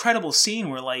this incredible scene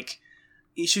where, like,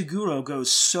 Ishiguro goes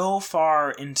so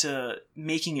far into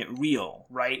making it real,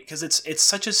 right? Because it's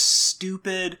such a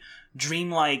stupid,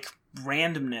 dreamlike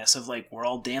randomness of like, we're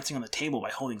all dancing on the table by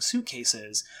holding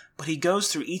suitcases, but he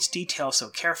goes through each detail so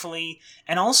carefully.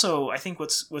 And also, I think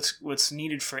what's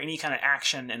needed for any kind of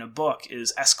action in a book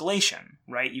is escalation,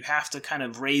 right? You have to kind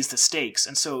of raise the stakes.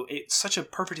 And so it's such a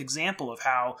perfect example of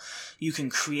how you can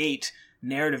create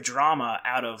narrative drama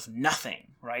out of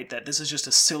nothing, right? That this is just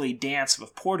a silly dance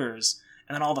of porters,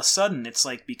 and then all of a sudden, it's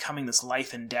like becoming this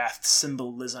life and death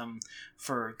symbolism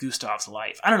for Gustav's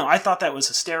life. I don't know. I thought that was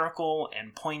hysterical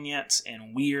and poignant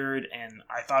and weird, and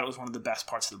I thought it was one of the best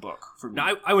parts of the book for me.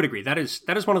 No, I would agree. That is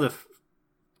one of the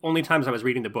only times I was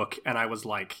reading the book, and I was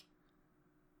like,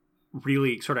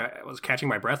 really sort of was catching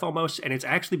my breath almost. And it's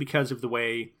actually because of the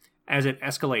way, as it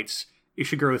escalates,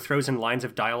 Ishiguro throws in lines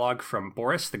of dialogue from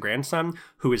Boris, the grandson,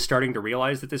 who is starting to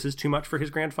realize that this is too much for his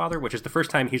grandfather, which is the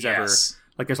first time he's ever...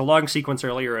 Like, there's a long sequence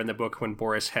earlier in the book when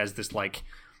Boris has this, like,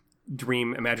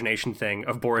 dream imagination thing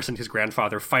of Boris and his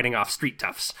grandfather fighting off street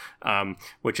toughs,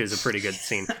 which is a pretty good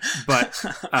scene. But,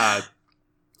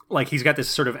 like, he's got this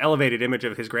sort of elevated image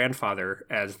of his grandfather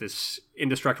as this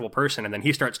indestructible person, and then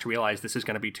he starts to realize this is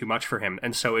going to be too much for him.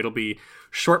 And so it'll be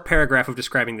short paragraph of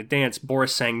describing the dance,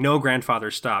 Boris saying, "No,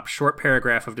 grandfather, stop." Short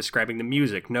paragraph of describing the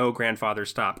music, "No, grandfather,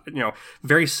 stop."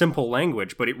 Very simple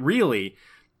language, but it really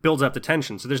builds up the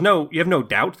tension. So you have no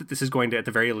doubt that this is going to, at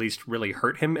the very least, really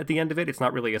hurt him at the end of it. It's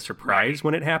not really a surprise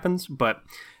when it happens, but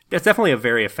that's definitely a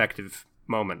very effective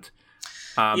moment.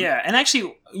 And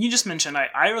actually, you just mentioned,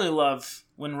 I really love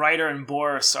when Ryder and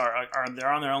Boris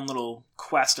they're on their own little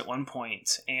quest at one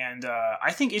point, and I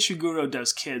think Ishiguro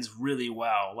does kids really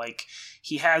well. Like,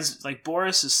 he has, like,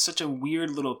 Boris is such a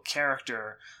weird little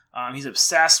character. He's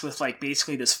obsessed with, like,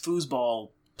 basically this foosball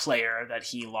player that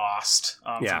he lost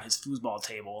from his foosball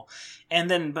table, and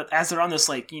then but as they're on this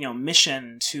like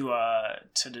mission to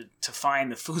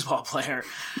find the foosball player,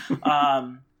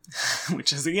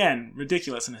 which is again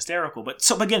ridiculous and hysterical, but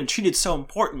again treated so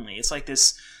importantly. It's like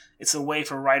this. It's a way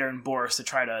for Ryder and Boris to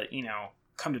try to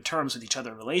come to terms with each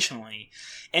other relationally,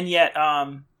 and yet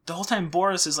the whole time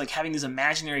Boris is like having these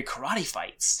imaginary karate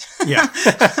fights. Yeah.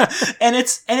 I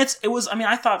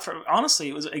thought honestly,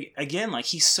 it was, again, like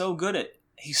he's so good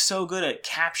at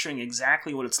capturing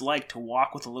exactly what it's like to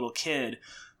walk with a little kid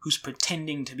who's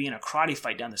pretending to be in a karate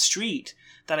fight down the street,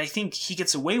 that I think he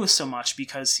gets away with so much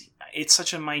because it's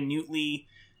such a minutely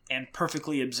and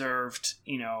perfectly observed,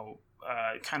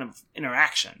 kind of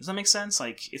interaction. Does that make sense?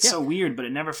 Like, it's so weird, but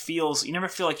you never feel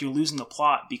like you're losing the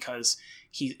plot because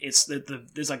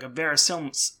there's like a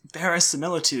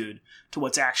verisimilitude to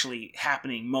what's actually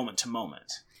happening moment to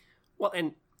moment. Well,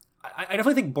 and I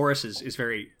definitely think Boris is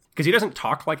very, because he doesn't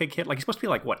talk like a kid. Like, he's supposed to be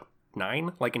like, what,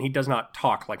 9? Like, and he does not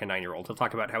talk like a 9-year-old. He'll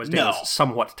talk about how his day is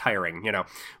somewhat tiring,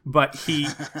 but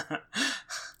he's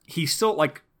still,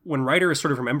 like, when Ryder is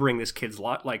sort of remembering this kid's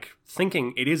lot, like,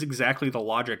 thinking it is exactly the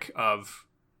logic of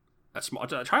a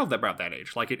child that about that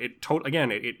age. Like, it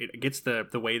gets the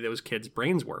way those kids'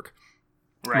 brains work.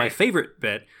 Right. My favorite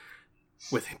bit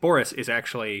with Boris is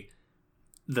actually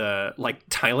the, like,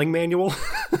 tiling manual.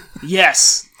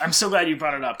 Yes. I'm so glad you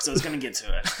brought it up because I was going to get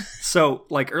to it. So,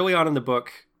 like, early on in the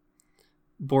book,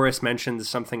 Boris mentions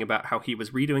something about how he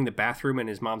was redoing the bathroom in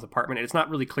his mom's apartment, and it's not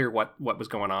really clear what was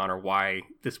going on or why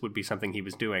this would be something he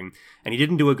was doing. And he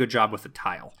didn't do a good job with the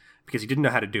tile because he didn't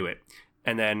know how to do it.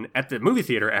 And then at the movie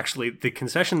theater, actually, the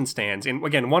concession stands, and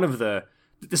again, one of the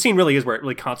scene really is where it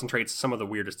really concentrates some of the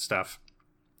weirdest stuff.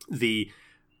 The,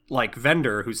 like,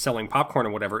 vendor who's selling popcorn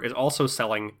or whatever is also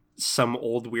selling some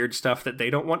old weird stuff that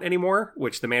they don't want anymore,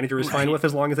 which the manager is fine with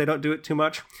as long as they don't do it too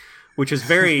much. Which is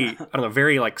very,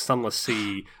 very like Sunless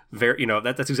Sea. Very,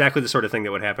 that's exactly the sort of thing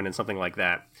that would happen in something like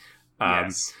that.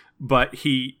 Yes. But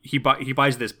he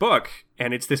buys this book,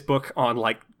 and it's this book on,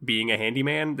 like, being a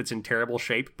handyman that's in terrible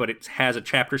shape, but it has a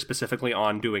chapter specifically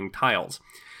on doing tiles.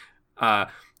 And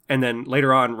then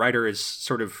later on, Ryder is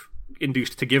sort of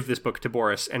induced to give this book to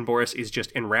Boris, and Boris is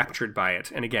just enraptured by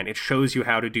it. And again, it shows you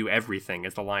how to do everything,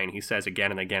 is the line he says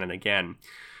again and again and again.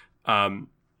 And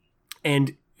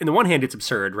on the one hand, it's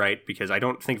absurd, right? Because I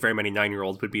don't think very many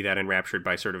 9-year-olds would be that enraptured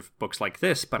by sort of books like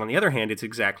this. But on the other hand, it's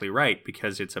exactly right,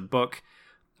 because it's a book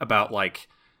about, like,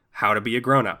 how to be a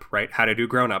grown-up, right? How to do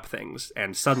grown-up things.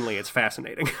 And suddenly it's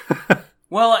fascinating.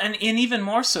 Well, and even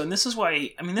more so, and this is I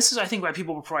think why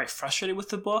people were probably frustrated with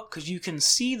the book, because you can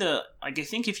see I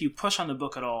think if you push on the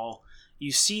book at all,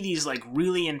 you see these, like,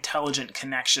 really intelligent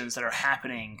connections that are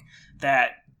happening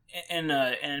that in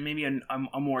maybe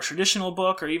a more traditional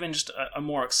book or even just a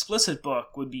more explicit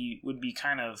book would be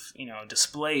kind of,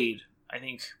 displayed, I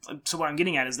think. So what I'm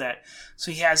getting at is that,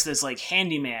 so he has this, like,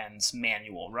 handyman's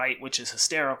manual, right, which is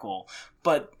hysterical,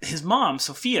 but his mom,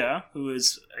 Sophia, who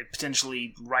is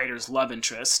potentially Ryder's love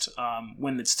interest,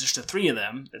 when it's just the three of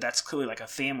them, that's clearly like a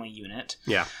family unit.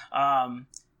 Yeah.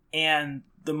 And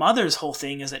the mother's whole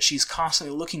thing is that she's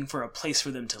constantly looking for a place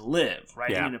for them to live, right?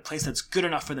 Yeah. They need a place that's good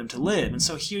enough for them to live. And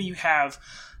so here you have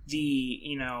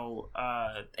the,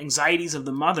 anxieties of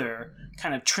the mother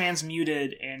kind of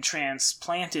transmuted and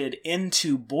transplanted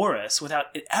into Boris without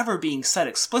it ever being said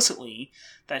explicitly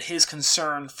that his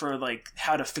concern for, like,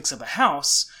 how to fix up a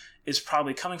house is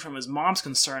probably coming from his mom's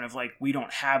concern of, like, we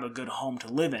don't have a good home to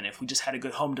live in. If we just had a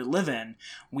good home to live in,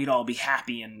 we'd all be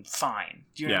happy and fine.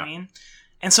 Do you know what I mean?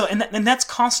 And so, and that's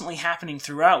constantly happening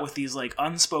throughout with these, like,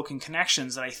 unspoken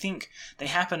connections that I think they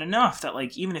happen enough that,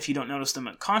 like, even if you don't notice them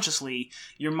consciously,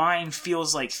 your mind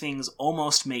feels like things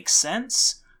almost make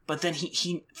sense. But then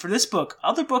he for this book,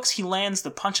 other books he lands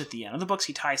the punch at the end. Other books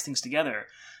he ties things together.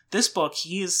 This book,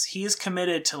 he is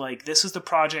committed to, like, this is the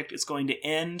project. It's going to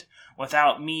end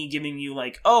without me giving you,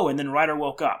 like, oh, and then Ryder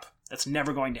woke up. That's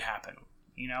never going to happen,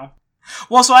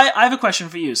 Well, so I have a question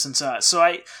for you, since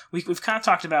we've kind of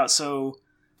talked about, so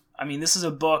I mean, this is a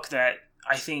book that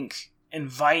I think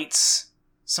invites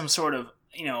some sort of,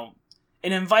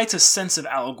 it invites a sense of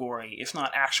allegory, if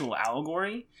not actual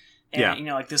allegory. And,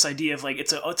 like, this idea of, like,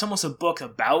 it's almost a book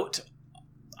about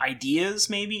ideas,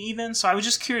 maybe even. So I was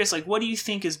just curious, like, what do you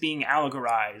think is being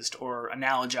allegorized or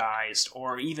analogized,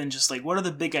 or even just, like, what are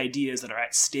the big ideas that are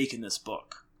at stake in this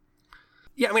book?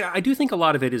 Yeah, I mean, I do think a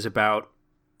lot of it is about,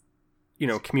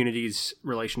 community's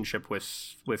relationship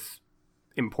with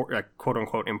quote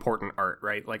unquote important art,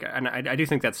 right? Like, and I do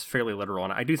think that's fairly literal,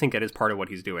 and I do think that is part of what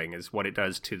he's doing, is what it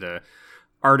does to the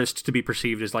artist to be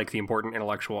perceived as, like, the important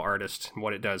intellectual artist, and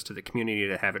what it does to the community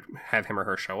to have him or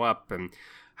her show up, and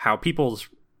how people's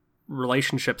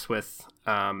relationships with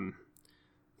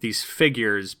these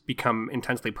figures become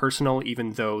intensely personal,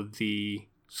 even though the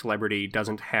celebrity does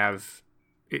not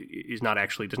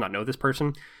know this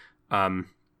person.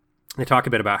 They talk a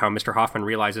bit about how Mr. Hoffman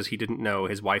realizes he didn't know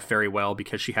his wife very well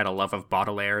because she had a love of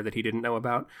Baudelaire that he didn't know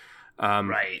about.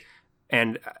 Right.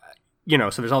 And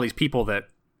so there's all these people that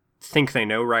think they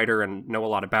know Ryder and know a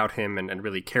lot about him and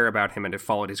really care about him and have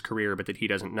followed his career, but that he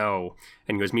doesn't know,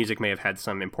 and his music may have had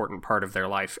some important part of their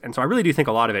life. And so I really do think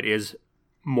a lot of it is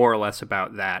more or less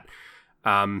about that.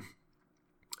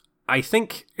 I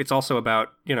think it's also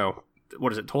about,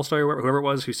 what is it, Tolstoy or whoever it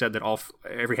was who said that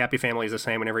every happy family is the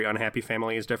same and every unhappy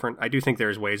family is different. I do think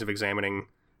there's ways of examining,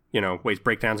 ways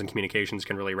breakdowns in communications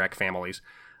can really wreck families.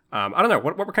 I don't know.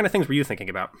 What kind of things were you thinking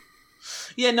about?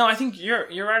 Yeah, no, I think you're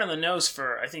right on the nose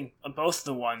for, I think, both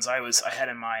the ones I had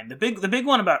in mind. The big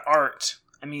one about art.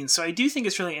 I mean, so I do think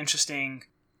it's really interesting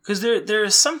because there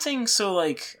is something so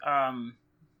like I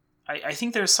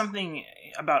think there's something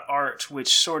about art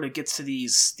which sort of gets to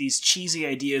these cheesy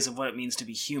ideas of what it means to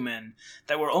be human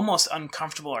that we're almost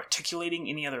uncomfortable articulating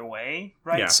any other way,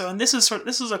 right? Yeah. So, and this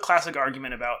is a classic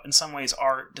argument about, in some ways,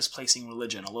 art displacing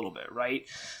religion a little bit, right?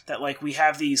 That like we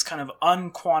have these kind of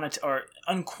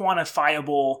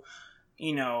unquantifiable,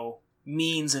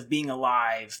 means of being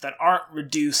alive that aren't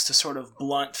reduced to sort of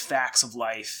blunt facts of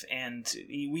life. And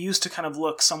we used to kind of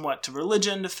look somewhat to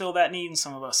religion to fill that need, and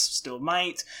some of us still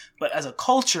might. But as a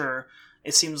culture,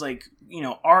 it seems like,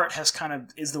 art has kind of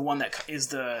is the one that is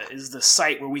the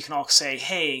site where we can all say,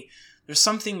 hey, there's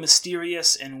something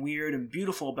mysterious and weird and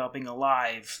beautiful about being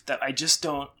alive that I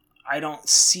don't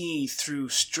see through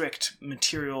strict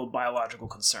material biological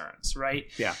concerns, right?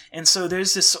 Yeah. And so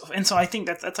there's this, and so I think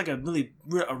that's like a really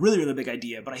big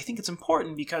idea, but I think it's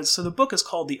important because the book is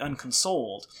called The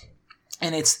Unconsoled,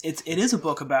 and it is a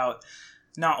book about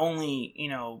not only,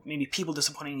 maybe people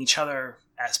disappointing each other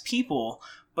as people,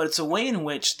 but it's a way in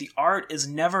which the art is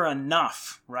never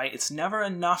enough, right? It's never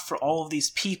enough for all of these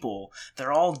people.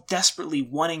 They're all desperately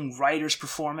wanting Ryder's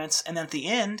performance, and then at the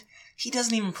end, he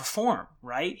doesn't even perform,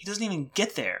 right? He doesn't even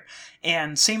get there.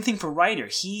 And same thing for Ryder.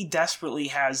 He desperately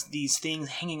has these things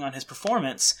hanging on his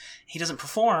performance. He doesn't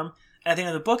perform. And at the end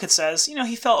of the book, it says,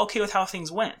 he felt okay with how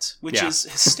things went, which is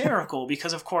hysterical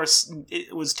because, of course,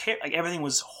 it was everything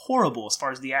was horrible as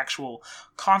far as the actual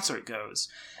concert goes.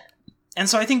 And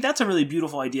so I think that's a really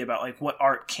beautiful idea about like what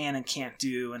art can and can't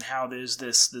do, and how there's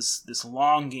this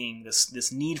longing,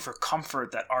 this need for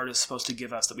comfort that art is supposed to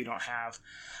give us that we don't have.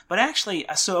 But actually,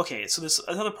 so this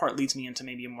other part leads me into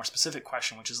maybe a more specific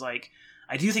question, which is like,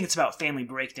 I do think it's about family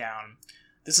breakdown.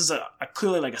 This is a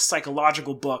clearly like a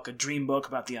psychological book, a dream book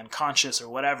about the unconscious or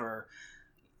whatever.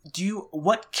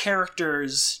 What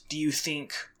characters do you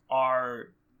think are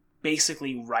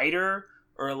basically Ryder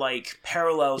or like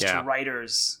parallels to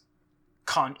Ryder's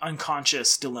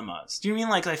unconscious dilemmas? Do you mean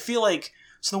like, I feel like,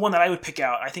 so the one that I would pick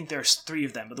out, I think there's 3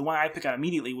 of them, but the one I pick out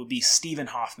immediately would be Stephen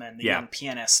Hoffman, the young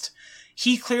pianist.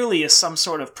 He clearly is some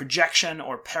sort of projection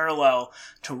or parallel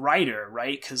to Ryder,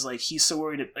 right? Because like he's so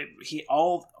worried.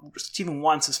 Stephen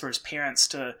wants is for his parents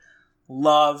to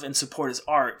love and support his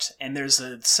art, and there's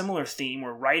a similar theme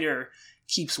where Ryder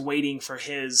keeps waiting for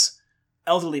his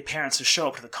elderly parents to show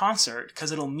up to the concert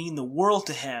because it'll mean the world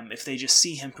to him if they just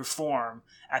see him perform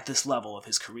at this level of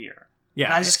his career. Yeah,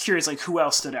 and I was just curious, like who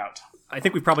else stood out? I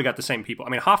think we've probably got the same people. I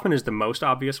mean, Hoffman is the most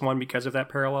obvious one because of that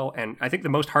parallel, and I think the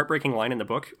most heartbreaking line in the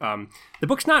book. The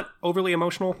book's not overly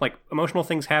emotional. Like, emotional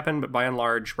things happen, but by and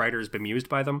large, Ryder's bemused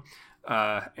by them.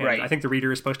 I think the reader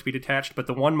is supposed to be detached, but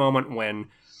the one moment when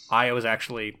I was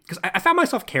actually... Because I found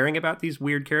myself caring about these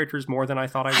weird characters more than I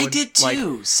thought I would. I did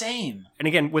too, same. And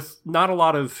again, with not a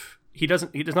lot of... He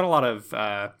doesn't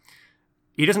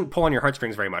pull on your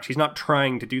heartstrings very much. He's not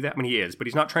trying to do that. I mean, he is, but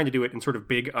he's not trying to do it in sort of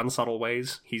big, unsubtle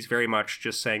ways. He's very much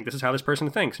just saying, this is how this person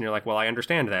thinks. And you're like, well, I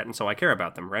understand that, and so I care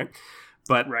about them, right?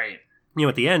 But,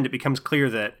 at the end, it becomes clear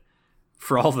that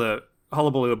for all the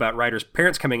hullabaloo about Ryder's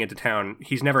parents coming into town,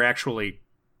 he's never actually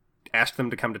asked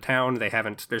them to come to town. They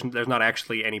haven't, there's not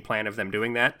actually any plan of them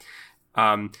doing that.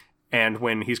 And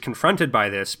when he's confronted by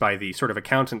the sort of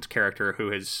accountant character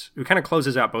who kind of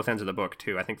closes out both ends of the book,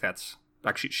 too, I think that's...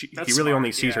 Actually, he really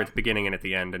only sees her at the beginning and at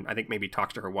the end, and I think maybe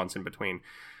talks to her once in between.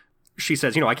 She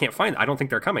says, I can't find them. I don't think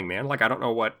they're coming, man. Like, I don't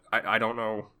know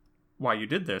why you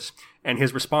did this. And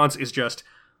his response is just,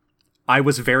 I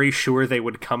was very sure they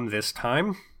would come this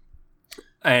time.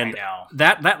 And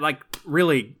that like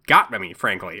really got me,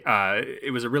 frankly.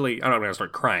 It was a really, I don't know when I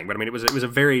start crying, but I mean, it was a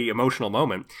very emotional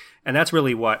moment. And that's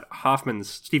really what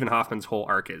Stephen Hoffman's whole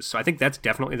arc is. So I think that's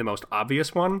definitely the most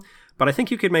obvious one. But I think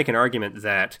you could make an argument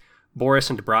that Boris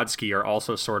and Brodsky are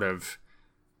also sort of,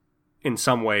 in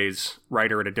some ways,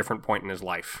 Ryder at a different point in his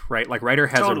life, right? Like, Ryder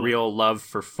has a real love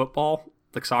for football,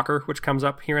 like soccer, which comes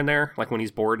up here and there. Like, when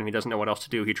he's bored and he doesn't know what else to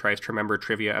do, he tries to remember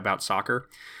trivia about soccer.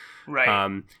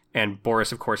 Right. And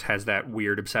Boris, of course, has that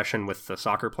weird obsession with the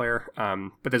soccer player.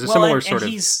 But there's a similar sort of...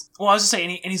 I was just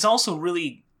saying, and he's also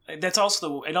really... it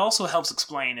also helps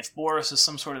explain if Boris is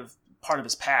some sort of part of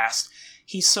his past.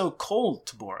 He's so cold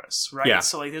to Boris, right? Yeah.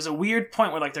 So like there's a weird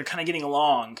point where like they're kind of getting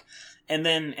along, and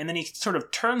then he sort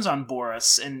of turns on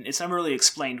Boris, and it's never really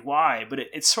explained why, but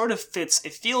it sort of fits.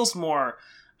 It feels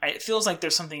like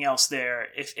there's something else there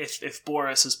if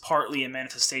Boris is partly a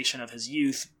manifestation of his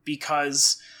youth,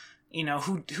 because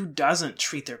who doesn't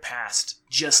treat their past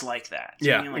just like that?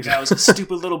 Yeah, I mean? Like exactly. I was a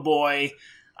stupid little boy.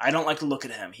 I don't like to look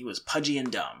at him. He was pudgy and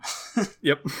dumb.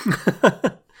 Yep.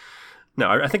 No,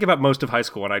 I think about most of high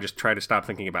school, and I just try to stop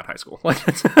thinking about high school.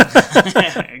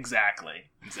 Exactly.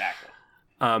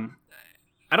 I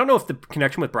don't know if the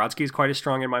connection with Brodsky is quite as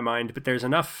strong in my mind, but there's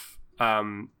enough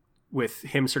with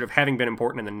him sort of having been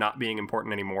important and then not being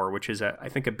important anymore, which is, I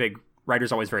think, a big...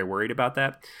 Writer's always very worried about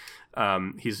that.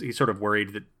 He's sort of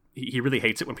worried that he really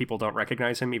hates it when people don't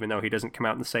recognize him, even though he doesn't come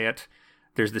out and say it.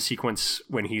 There's the sequence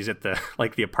when he's at the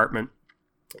apartment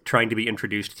trying to be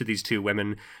introduced to these two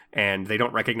women, and they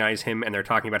don't recognize him, and they're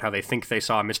talking about how they think they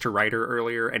saw Mr. Ryder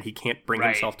earlier, and he can't bring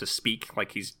himself to speak,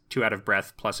 like he's too out of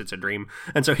breath, plus it's a dream,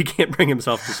 and so he can't bring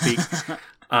himself to speak.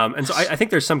 And so I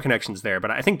think there's some connections there, but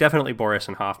I think definitely Boris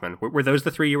and Hoffman. Were those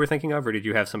the three you were thinking of, or did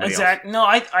you have somebody else? No,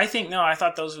 I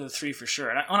thought those were the three for sure.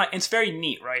 And it's very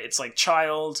neat, right? It's like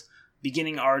child,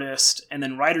 beginning artist, and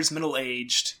then Ryder's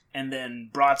middle-aged, and then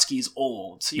Brodsky's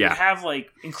old. So you'd have, like,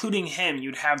 including him,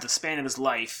 you'd have the span of his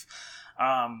life.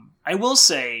 I will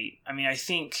say, I mean, I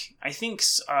think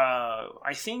Ishiguro,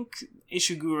 I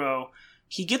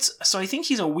think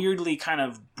he's a weirdly kind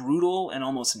of brutal and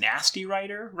almost nasty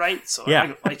writer, right? So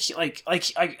yeah. like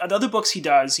the other books he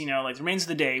does, like The Remains of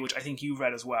the Day, which I think you've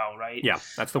read as well, right? Yeah,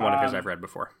 that's the one of his I've read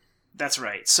before. That's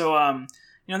right. So,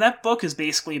 that book is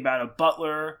basically about a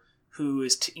butler who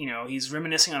is, he's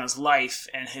reminiscing on his life,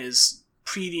 and his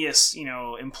previous,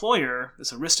 employer,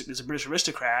 this British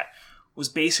aristocrat, was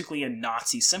basically a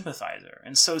Nazi sympathizer.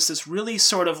 And so it's this really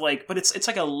sort of like, but it's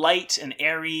like a light and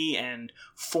airy and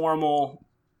formal,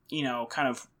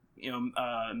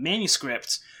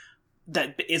 manuscript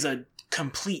that is a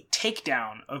complete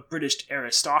takedown of British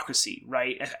aristocracy,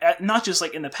 right? Not just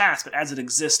like in the past, but as it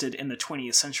existed in the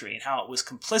 20th century, and how it was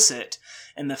complicit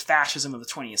in the fascism of the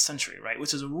 20th century, right?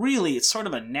 Which is it's sort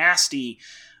of a nasty,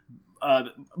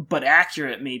 but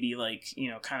accurate, maybe, like,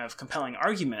 kind of compelling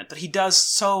argument that he does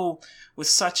so with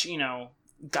such,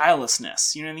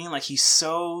 guilelessness, you know what I mean? Like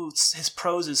his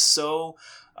prose is so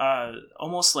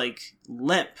almost like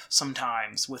limp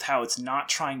sometimes with how it's not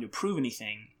trying to prove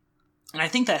anything. And I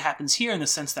think that happens here in the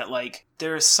sense that, like,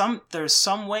 there's some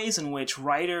ways in which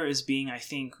Ryder is being, I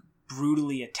think,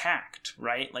 brutally attacked,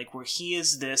 right? Like, where he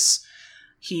is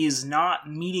not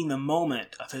meeting the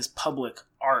moment of his public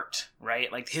art,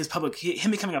 right? Like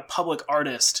him becoming a public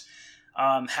artist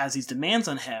has these demands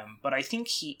on him, but I think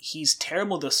he's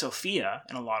terrible to Sophia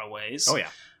in a lot of ways. Oh yeah.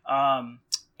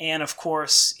 And of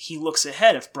course he looks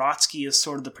ahead. If Brodsky is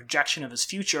sort of the projection of his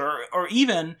future, or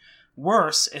even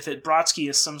worse, if Brodsky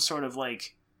is some sort of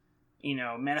like,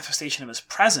 manifestation of his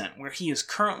present, where he is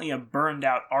currently a burned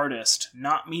out artist,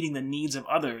 not meeting the needs of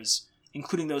others,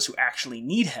 including those who actually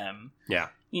need him. Yeah.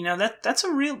 That's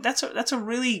a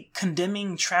really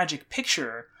condemning, tragic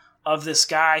picture of this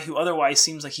guy who otherwise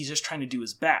seems like he's just trying to do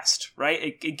his best,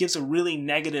 right? It gives a really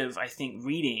negative, I think,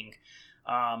 reading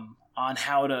on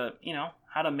how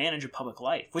to manage a public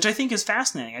life, which I think is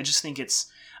fascinating.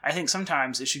 I think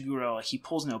sometimes Ishiguro, he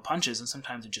pulls no punches, and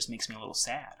sometimes it just makes me a little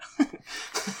sad.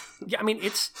 Yeah, I mean,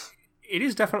 it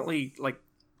is definitely, like,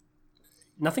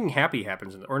 nothing happy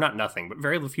happens, or not nothing, but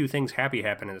very few things happy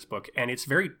happen in this book, and it's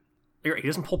very... He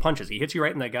doesn't pull punches. He hits you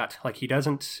right in the gut. Like, he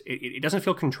doesn't... It doesn't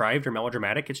feel contrived or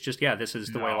melodramatic. It's just, this is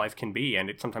the way life can be,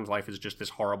 and sometimes life is just this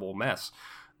horrible mess.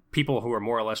 People who are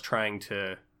more or less trying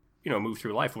to, move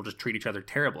through life will just treat each other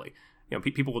terribly.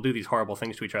 People will do these horrible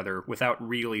things to each other without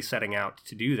really setting out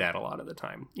to do that a lot of the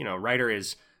time. Ryder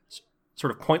is sort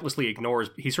of pointlessly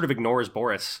ignores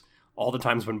Boris all the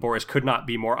times when Boris could not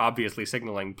be more obviously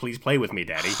signaling, "Please play with me,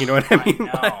 Daddy." You know what I mean?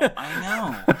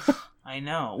 I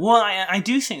know. Well, I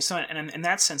do think so. And in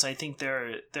that sense, I think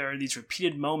there are these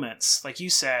repeated moments, like you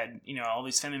said. All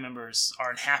these family members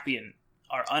are unhappy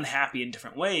in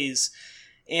different ways.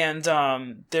 And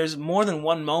there's more than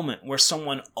one moment where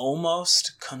someone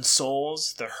almost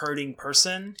consoles the hurting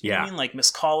person. You know what I mean? Like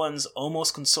Miss Collins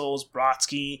almost consoles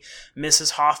Brodsky.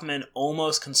 Mrs. Hoffman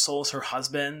almost consoles her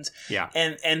husband. Yeah.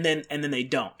 And then they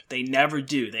don't. They never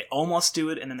do. They almost do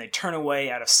it, and then they turn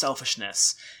away out of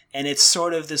selfishness. And it's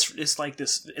sort of this. It's like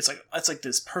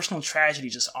this personal tragedy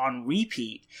just on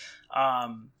repeat.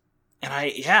 And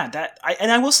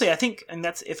I will say, I think, and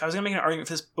that's, if I was gonna make an argument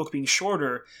for this book being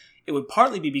shorter, it would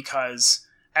partly be because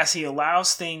as he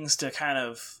allows things to kind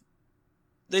of,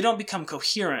 they don't become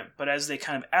coherent, but as they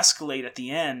kind of escalate at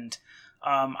the end,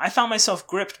 I found myself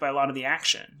gripped by a lot of the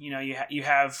action. You know, you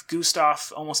have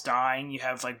Gustav almost dying, you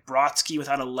have like Brodsky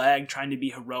without a leg trying to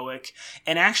be heroic,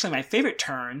 and actually my favorite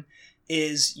turn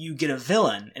is you get a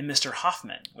villain in Mr.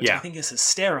 Hoffman, which I think is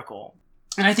hysterical.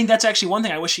 And I think that's actually one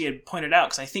thing I wish he had pointed out,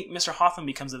 because I think Mr. Hoffman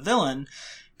becomes a villain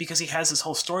because he has this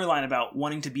whole storyline about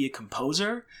wanting to be a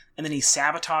composer, and then he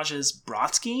sabotages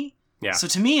Brodsky. Yeah. So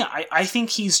to me, I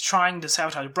think he's trying to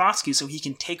sabotage Brodsky so he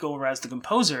can take over as the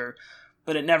composer,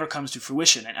 but it never comes to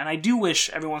fruition. And I do wish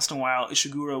every once in a while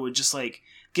Ishiguro would just like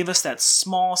give us that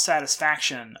small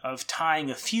satisfaction of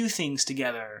tying a few things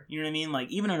together. You know what I mean? Like,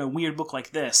 even in a weird book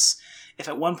like this, if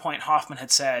at one point Hoffman had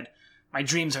said, "My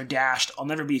dreams are dashed, I'll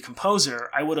never be a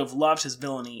composer," I would have loved his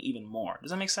villainy even more.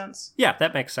 Does that make sense? Yeah,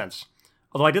 that makes sense.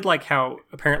 Although I did like how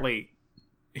apparently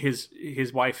his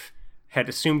wife had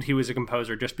assumed he was a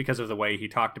composer just because of the way he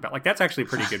talked about. Like, that's actually a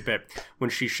pretty good bit. When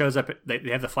she shows up, they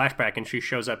have the flashback, and she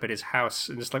shows up at his house,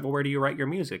 and it's like, well, where do you write your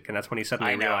music? And that's when he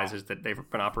suddenly realizes that they've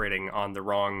been operating on the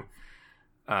wrong...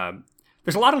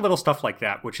 there's a lot of little stuff like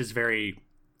that, which is very...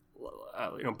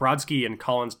 Brodsky and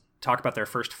Collins talk about their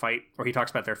first fight, or he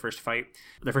talks about their first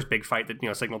big fight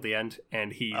that, signaled the end,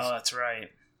 and he's... Oh, that's right.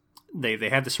 They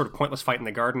had this sort of pointless fight in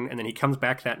the garden, and then he comes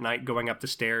back that night going up the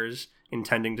stairs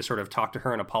intending to sort of talk to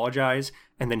her and apologize,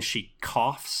 and then she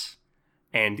coughs,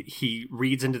 and he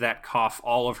reads into that cough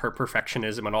all of her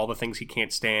perfectionism and all the things he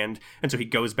can't stand, and so he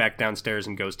goes back downstairs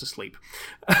and goes to sleep.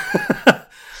 I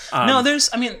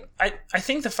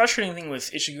think the frustrating thing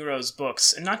with Ishiguro's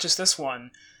books, and not just this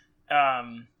one,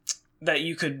 that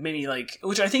you could maybe like,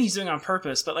 which I think he's doing on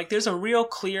purpose, but like there's a real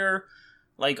clear...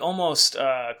 like almost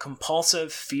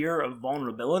compulsive fear of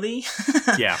vulnerability.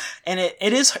 Yeah. And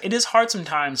it is hard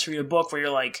sometimes to read a book where you're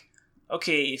like,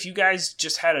 okay, if you guys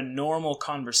just had a normal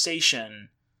conversation,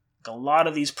 like a lot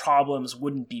of these problems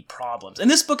wouldn't be problems.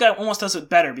 And this book almost does it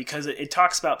better because it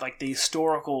talks about like the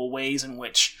historical ways in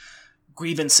which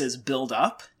grievances build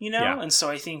up, Yeah. And so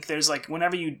I think there's like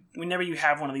whenever you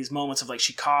have one of these moments of like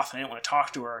she coughed and I didn't want to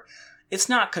talk to her, it's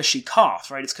not because she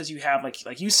coughed, right? It's because you have,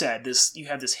 like you said, you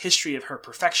have this history of her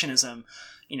perfectionism,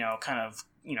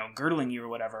 girdling you or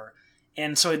whatever.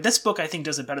 And so this book, I think,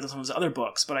 does it better than some of his other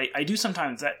books. But I do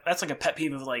sometimes, that's like a pet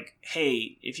peeve of like,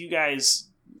 hey, if you guys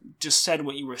just said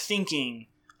what you were thinking,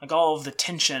 like all of the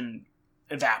tension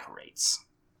evaporates.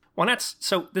 Well,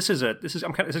 this is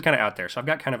kind of out there. So I've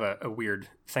got kind of a weird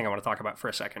thing I want to talk about for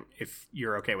a second, if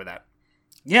you're okay with that.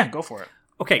 Yeah, go for it.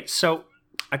 Okay, so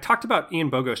I talked about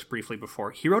Ian Bogost briefly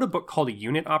before. He wrote a book called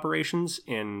Unit Operations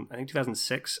in, I think,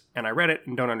 2006, and I read it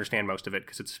and don't understand most of it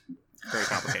because it's very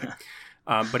complicated.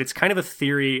 But it's kind of a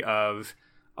theory of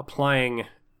applying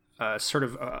sort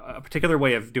of a particular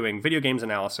way of doing video games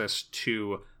analysis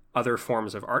to other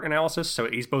forms of art analysis. So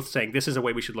he's both saying this is a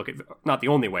way we should look at, not the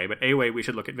only way, but a way we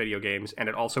should look at video games, and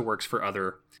it also works for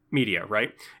other media,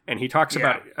 right? And he talks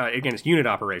about, again, it's unit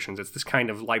operations. It's this kind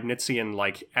of Leibnizian,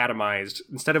 like, atomized,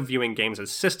 instead of viewing games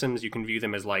as systems, you can view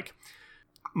them as, like,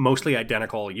 mostly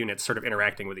identical units sort of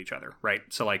interacting with each other, right?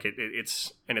 So, like,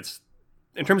 it's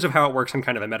in terms of how it works on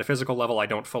kind of a metaphysical level, I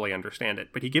don't fully understand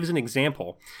it. But he gives an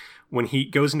example when he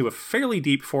goes into a fairly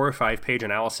deep 4 or 5 page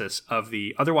analysis of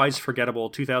the otherwise forgettable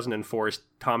 2004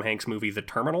 Tom Hanks movie, The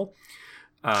Terminal,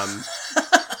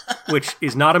 which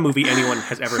is not a movie anyone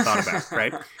has ever thought about,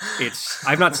 right?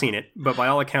 I've not seen it, but by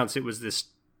all accounts, it was this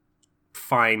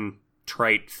fine,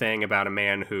 trite thing about a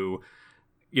man who,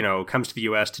 comes to the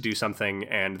U.S. to do something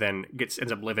and then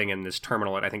ends up living in this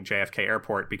terminal at, I think, JFK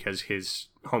Airport because his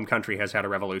home country has had a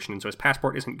revolution, and so his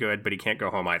passport isn't good, but he can't go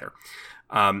home either.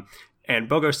 And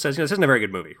Bogost says, this isn't a very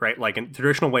good movie, right? Like, in the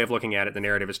traditional way of looking at it, the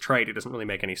narrative is trite. It doesn't really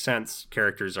make any sense.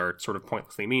 Characters are sort of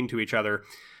pointlessly mean to each other.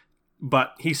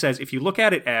 But he says, if you look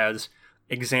at it as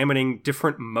examining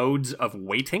different modes of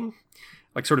waiting,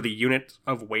 like sort of the unit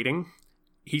of waiting,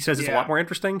 he says it's a lot more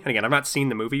interesting. And again, I've not seen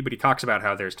the movie, but he talks about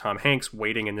how there's Tom Hanks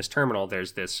waiting in this terminal.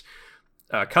 There's this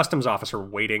customs officer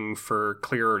waiting for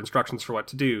clearer instructions for what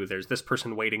to do. There's this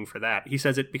person waiting for that. He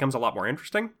says it becomes a lot more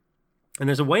interesting. And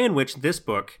there's a way in which this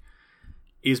book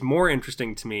is more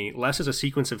interesting to me, less as a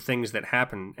sequence of things that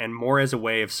happen, and more as a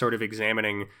way of sort of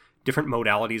examining different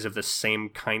modalities of the same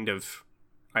kind of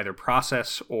either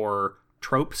process or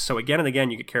tropes. So again and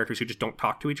again, you get characters who just don't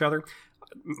talk to each other.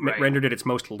 Right. Rendered at its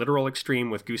most literal extreme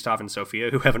with Gustav and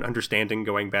Sophia, who have an understanding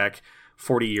going back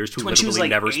 40 years to literally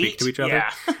never 8? Speak to each other.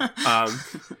 Yeah.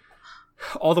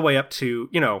 All the way up to,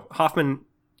 Hoffman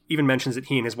even mentions that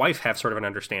he and his wife have sort of an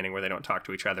understanding where they don't talk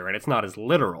to each other, and it's not as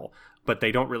literal, but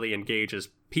they don't really engage as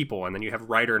people. And then you have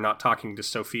Ryder not talking to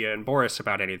Sophia and Boris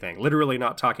about anything, literally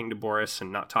not talking to Boris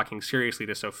and not talking seriously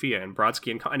to Sophia, and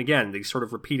Brodsky and again, these sort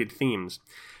of repeated themes.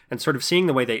 And sort of seeing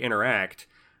the way they interact,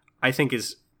 I think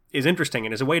is interesting,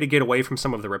 and is a way to get away from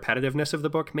some of the repetitiveness of the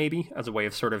book, maybe, as a way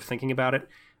of sort of thinking about it.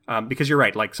 Because you're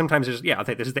right, like sometimes I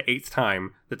think this is the 8th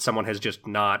time that someone has just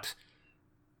not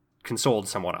consoled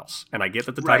someone else. And I get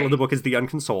that the title of the book is The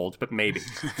Unconsoled, but maybe.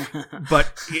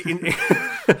 But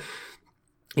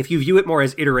if you view it more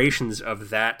as iterations of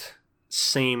that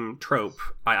same trope,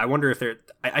 I wonder if there...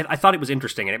 I thought it was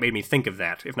interesting, and it made me think of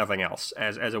that, if nothing else,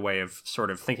 as a way of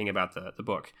sort of thinking about the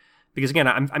book. Because again,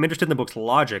 I'm interested in the book's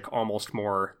logic almost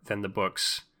more than the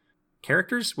book's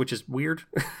characters, which is weird.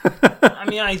 I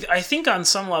mean, I think on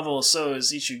some level so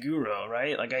is Ishiguro,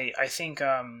 right? Like I think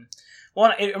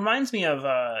well, it reminds me of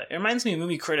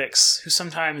movie critics who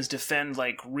sometimes defend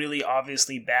like really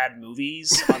obviously bad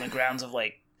movies on the grounds of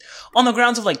like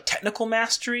technical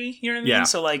mastery, you know what I mean? Yeah.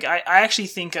 So like I actually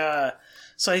think I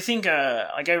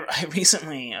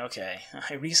recently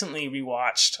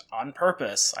rewatched on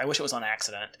purpose. I wish it was on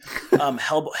accident.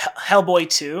 Hellboy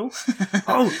 2.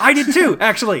 Oh, I did too,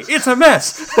 actually. It's a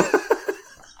mess.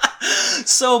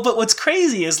 So, but what's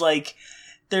crazy is like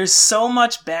there's so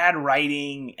much bad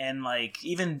writing and like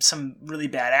even some really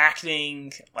bad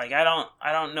acting. Like I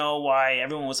don't know why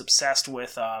everyone was obsessed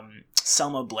with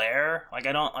Selma Blair. Like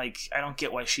I don't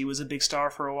get why she was a big star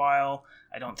for a while.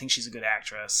 I don't think she's a good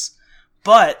actress.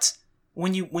 But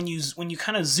when you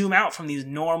kind of zoom out from these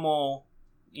normal,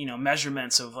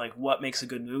 measurements of like what makes a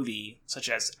good movie, such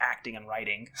as acting and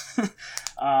writing,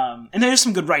 and there's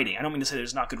some good writing. I don't mean to say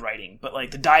there's not good writing, but like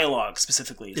the dialogue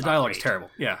specifically, the dialogue is terrible.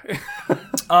 Yeah.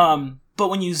 But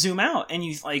when you zoom out and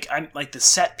you like the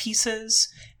set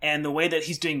pieces and the way that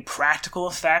he's doing practical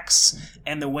effects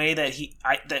and the way that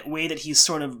he's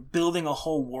sort of building a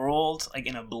whole world like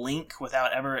in a blink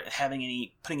without ever putting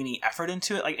any effort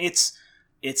into it, like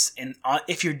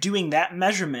if you're doing that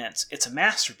measurement, it's a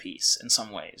masterpiece in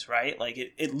some ways, right? Like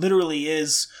it literally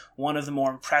is one of the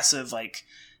more impressive like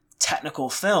technical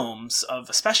films of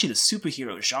especially the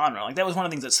superhero genre. Like that was one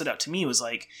of the things that stood out to me was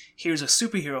like, here's a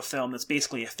superhero film that's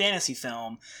basically a fantasy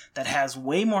film that has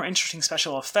way more interesting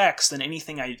special effects than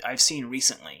anything I've seen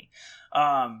recently.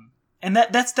 And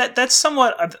that's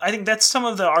somewhat, I think that's some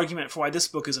of the argument for why this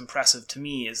book is impressive to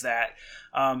me, is that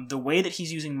the way that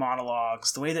he's using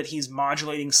monologues, the way that he's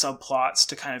modulating subplots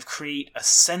to kind of create a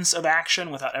sense of action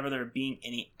without ever there being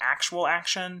any actual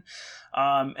action.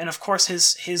 And of course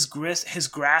his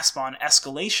grasp on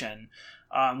escalation,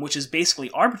 which is basically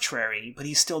arbitrary, but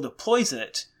he still deploys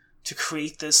it to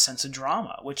create this sense of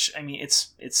drama, which, I mean,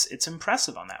 it's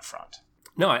impressive on that front.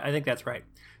 No, I think that's right.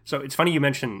 So it's funny you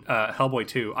mentioned Hellboy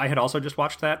 2. I had also just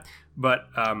watched that, but...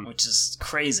 which is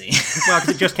crazy. Well,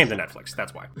 because it just came to Netflix,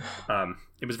 that's why.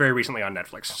 It was very recently on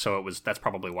Netflix, so that's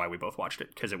probably why we both watched it,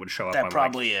 because it would show up on... That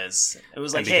probably is. It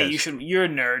was like, hey, you're a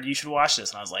nerd, you should watch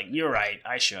this. And I was like, you're right,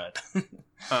 I should.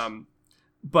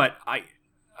 But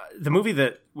the movie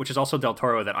which is also Del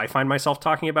Toro, that I find myself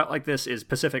talking about like this is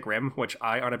Pacific Rim, which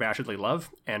I unabashedly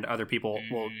love, and other people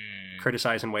will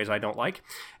criticize in ways I don't like.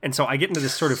 And so I get into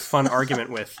this sort of fun argument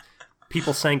with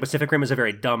people saying Pacific Rim is a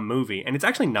very dumb movie, and it's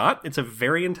actually not. It's a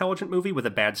very intelligent movie with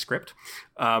a bad script.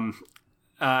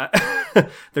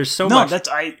 There's so much.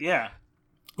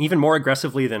 Even more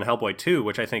aggressively than Hellboy 2,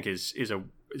 which I think is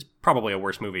probably a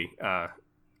worse movie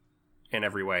in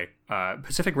every way.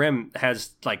 Pacific Rim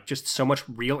has like just so much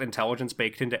real intelligence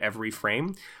baked into every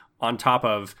frame, on top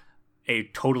of a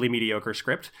totally mediocre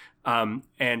script.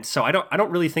 And so I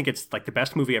don't really think it's like the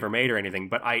best movie ever made or anything,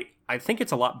 but I think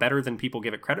it's a lot better than people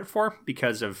give it credit for,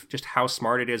 because of just how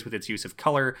smart it is with its use of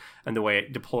color and the way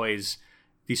it deploys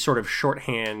these sort of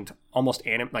shorthand, almost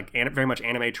very much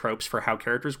anime tropes for how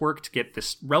characters work to get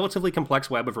this relatively complex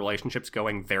web of relationships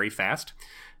going very fast,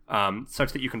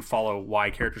 such that you can follow why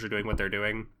characters are doing what they're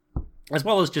doing, as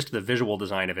well as just the visual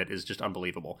design of it is just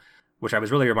unbelievable, which I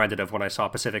was really reminded of when I saw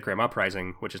Pacific Rim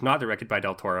Uprising, which is not directed by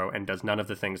Del Toro and does none of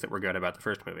the things that were good about the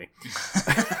first movie.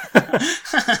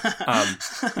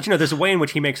 But there's a way in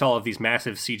which he makes all of these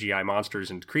massive CGI monsters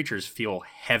and creatures feel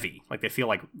heavy, like they feel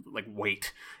like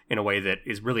weight, in a way that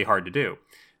is really hard to do.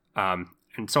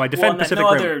 And so I defend Pacific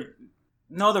Rim.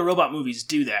 No other robot movies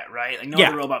do that, right? Like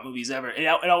other robot movies ever.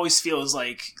 It always feels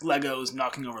like Legos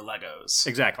knocking over Legos.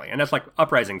 Exactly, and that's like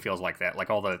Uprising feels like that. Like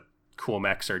all the cool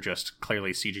mechs are just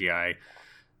clearly CGI,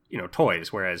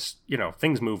 toys, whereas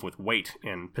things move with weight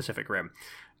in Pacific Rim.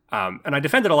 And I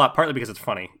defend it a lot, partly because it's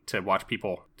funny to watch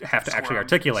people have to actually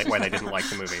articulate why they didn't like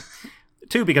the movie.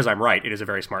 2, because I'm right. It is a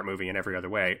very smart movie in every other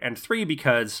way. And 3,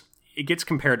 because it gets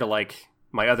compared to, like,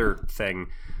 my other thing.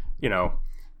 You know,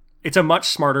 it's a much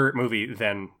smarter movie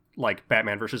than, like,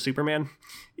 Batman versus Superman.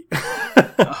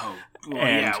 Oh, well,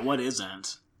 yeah, what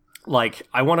isn't? Like,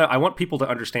 I want people to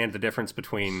understand the difference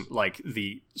between, like,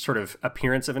 the sort of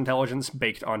appearance of intelligence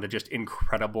baked onto just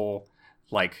incredible,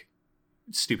 like,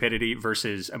 stupidity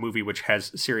versus a movie which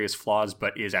has serious flaws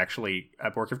but is actually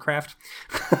a work of craft.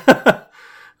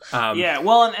 Yeah,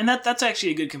 well, and that's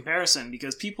actually a good comparison,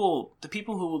 because the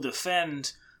people who will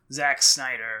defend Zack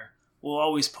Snyder will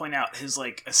always point out his,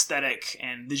 like, aesthetic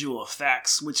and visual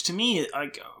effects, which to me,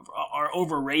 like, are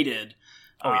overrated.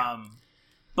 Oh, yeah.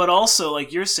 But also,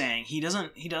 like you're saying, he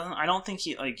doesn't, I don't think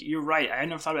like, you're right. I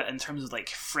never thought about it in terms of, like,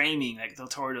 framing, like Del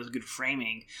Toro does good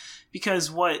framing, because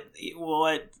what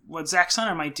Zack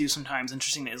Snyder might do sometimes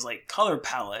interesting is, like, color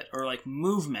palette or, like,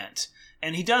 movement.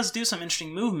 And he does do some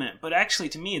interesting movement, but actually,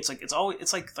 to me, it's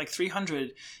like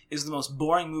 300 is the most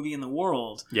boring movie in the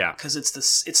world. Yeah. Because it's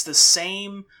the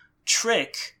same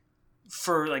trick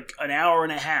for, like, an hour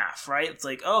and a half, right? It's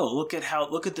like, oh, look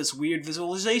at this weird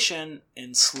visualization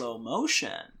in slow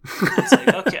motion. It's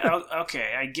like,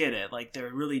 okay, I get it. Like,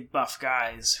 they're really buff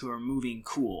guys who are moving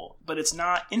cool, but it's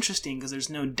not interesting because there's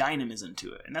no dynamism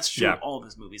to it, and that's true of all of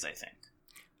his movies, I think.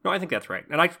 No, I think that's right,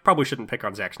 and I probably shouldn't pick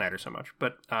on Zack Snyder so much,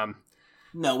 but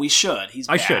no, we should. He's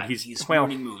bad. I should. He's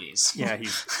ruining movies. Yeah, I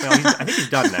think he's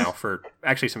done now for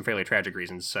actually some fairly tragic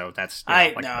reasons. So that's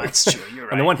it's true. You're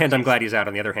right. On the one hand, I'm glad he's out.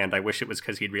 On the other hand, I wish it was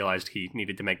because he'd realized he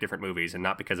needed to make different movies and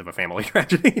not because of a family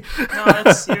tragedy. No,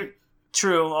 you're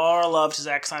true. All our love to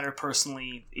Zack Snyder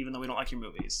personally, even though we don't like your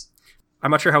movies. I'm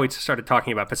not sure how we started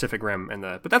talking about Pacific Rim,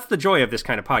 but that's the joy of this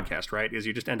kind of podcast, right? Is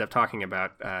you just end up talking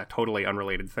about totally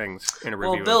unrelated things in a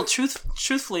review. Well, Bill,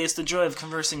 truthfully, it's the joy of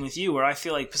conversing with you, where I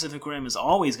feel like Pacific Rim is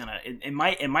always gonna. It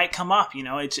might come up, you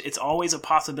know. It's always a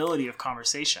possibility of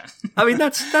conversation. I mean,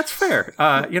 that's fair.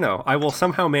 You know, I will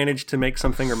somehow manage to make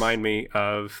something remind me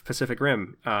of Pacific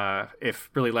Rim, if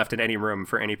really left in any room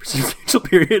for any substantial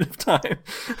period of time.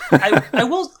 I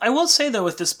will say though,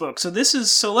 with this book,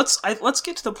 let's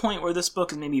get to the point where this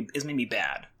book is maybe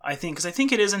bad. I think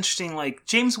it is interesting. Like,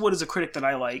 James Wood is a critic that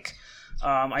I like.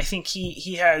 I think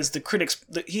he has the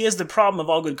problem of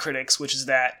all good critics, which is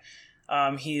that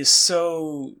he is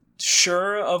so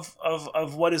sure of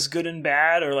what is good and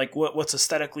bad, or like what's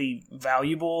aesthetically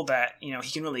valuable, that, you know,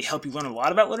 he can really help you learn a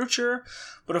lot about literature.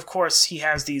 But of course, he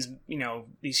has these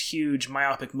huge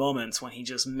myopic moments when he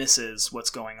just misses what's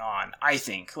going on, I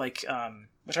think, like,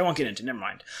 which I won't get into. Never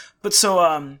mind. But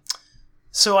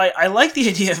So I like the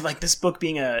idea of, like, this book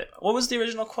being what was the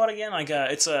original quote again? Like,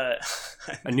 it's a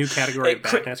new category of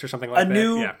badness or something like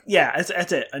that.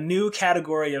 That's it. A new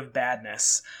category of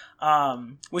badness,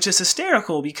 which is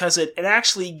hysterical because it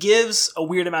actually gives a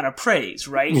weird amount of praise,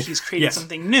 right? He's created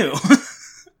something new.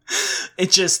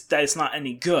 It's just that it's not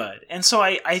any good. And so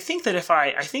I think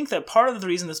that part of the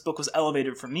reason this book was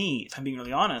elevated for me, if I'm being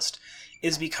really honest,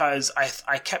 is because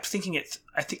I kept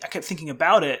thinking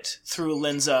about it through a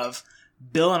lens of,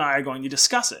 Bill and I are going to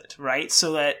discuss it, right?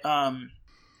 So that,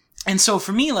 and so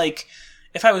for me, like,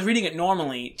 if I was reading it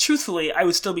normally, truthfully, I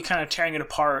would still be kind of tearing it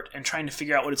apart and trying to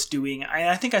figure out what it's doing.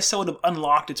 I think I still would have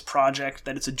unlocked its project,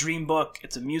 that it's a dream book,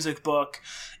 it's a music book,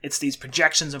 it's these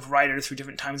projections of writer through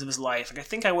different times of his life. Like, I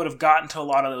think I would have gotten to a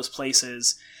lot of those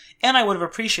places, and I would have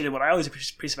appreciated what I always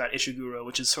appreciate about Ishiguro,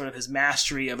 which is sort of his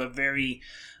mastery of a very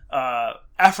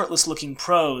effortless-looking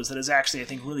prose that is actually, I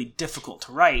think, really difficult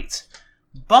to write.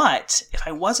 But if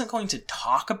I wasn't going to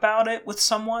talk about it with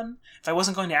someone, if I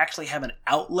wasn't going to actually have an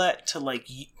outlet to, like,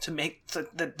 to make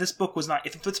that this book was not,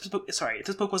 if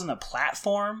this book wasn't a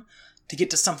platform to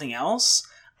get to something else,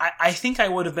 I think I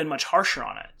would have been much harsher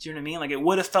on it. Do you know what I mean? Like, it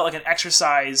would have felt like an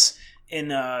exercise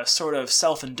in a sort of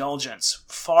self-indulgence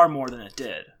far more than it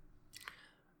did.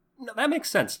 No, that makes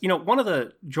sense. You know, one of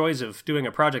the joys of doing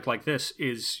a project like this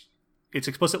is it's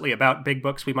explicitly about big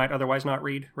books we might otherwise not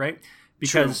read, right?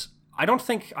 Because True. I don't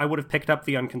think I would have picked up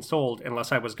the Unconsoled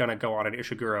unless I was going to go on an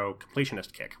Ishiguro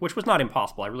completionist kick, which was not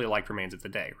impossible. I really liked Remains of the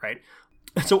Day, right?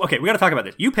 So, okay, we got to talk about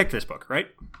this. You picked this book, right?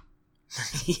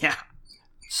 Yeah.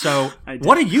 So,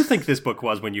 what do you think this book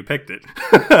was when you picked it?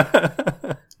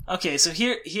 Okay, so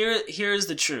here's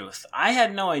the truth. I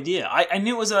had no idea. I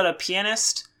knew it was about a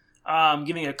pianist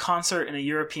giving a concert in a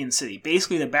European city.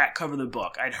 Basically, the back cover of the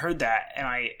book. I'd heard that, and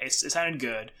it sounded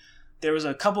good. There was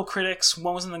a couple critics,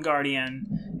 one was in The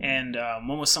Guardian, and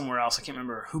one was somewhere else, I can't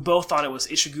remember, who both thought it was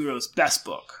Ishiguro's best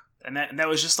book. And that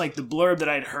was just like the blurb that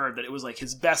I'd heard, that it was like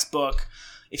his best book.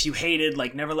 If you hated,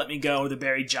 like, Never Let Me Go or The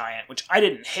Buried Giant, which I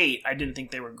didn't hate, I didn't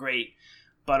think they were great.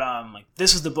 but like,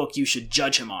 this is the book you should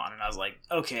judge him on. And I was like,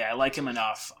 okay, I like him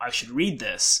enough. I should read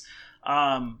this.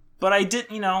 But I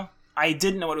didn't know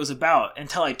what it was about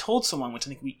until I told someone, which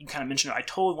I think you kind of mentioned. I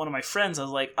told one of my friends, I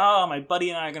was like, oh, my buddy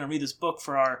and I are going to read this book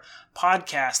for our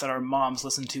podcast that our moms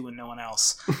listen to and no one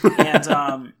else.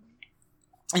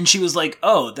 And she was like,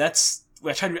 oh,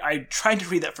 I tried to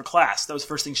read that for class. That was the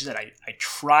first thing she said. I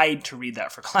tried to read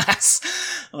that for class.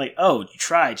 I'm like, oh, you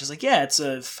tried? She's like, yeah, it's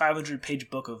a 500-page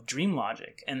book of dream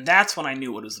logic. And that's when I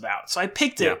knew what it was about. So I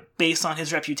picked it based on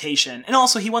his reputation. And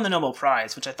also, he won the Nobel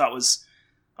Prize, which I thought was,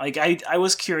 like, I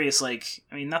was curious, like,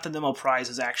 I mean, not that the Nobel Prize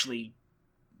is actually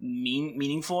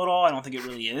meaningful at all. I don't think it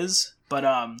really is. But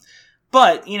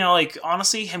like,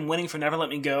 honestly, him winning for Never Let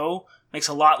Me Go makes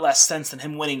a lot less sense than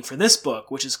him winning for this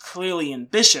book, which is clearly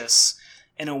ambitious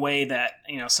in a way that,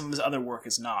 some of his other work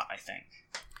is not, I think.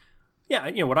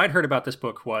 Yeah, what I'd heard about this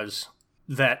book was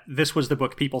that this was the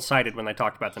book people cited when they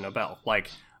talked about the Nobel.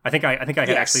 Like, I think I had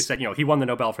actually said, he won the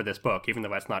Nobel for this book, even though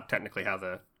that's not technically how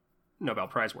the Nobel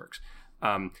Prize works.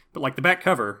 But like the back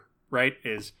cover, right,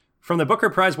 is from the Booker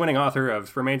Prize-winning author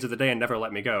of Remains of the Day and Never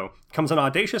Let Me Go comes an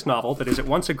audacious novel that is at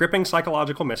once a gripping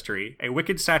psychological mystery, a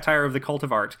wicked satire of the cult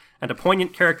of art, and a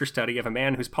poignant character study of a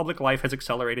man whose public life has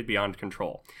accelerated beyond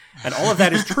control. And all of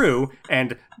that is true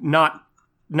and not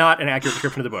an accurate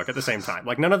description of the book at the same time.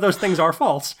 Like, none of those things are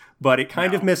false, but it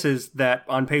kind of misses that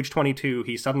on page 22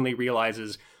 he suddenly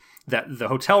realizes that the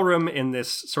hotel room in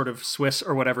this sort of Swiss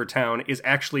or whatever town is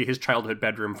actually his childhood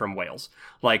bedroom from Wales.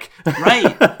 Like,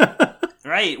 right.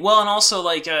 Right. Well, and also,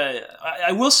 like,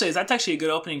 I will say that's actually a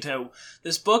good opening to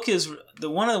this book. Is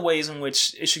one of the ways in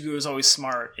which Ishiguro is always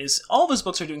smart is all of his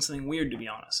books are doing something weird, to be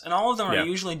honest, and all of them are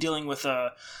usually dealing with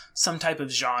some type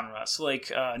of genre. So,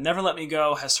 like, Never Let Me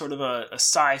Go has sort of a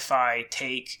sci-fi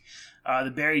take.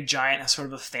 The Buried Giant has sort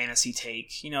of a fantasy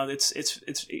take.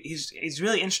 He's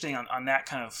really interesting on that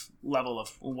kind of level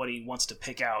of what he wants to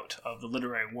pick out of the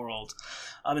literary world.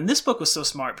 And this book was so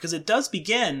smart because it does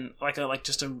begin like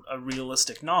just a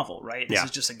realistic novel, right? This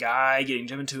is just a guy getting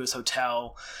driven to his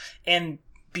hotel, and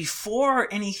before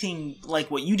anything like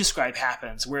what you describe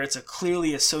happens, where it's a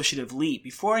clearly associative leap,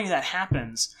 before any of that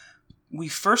happens, we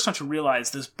first start to realize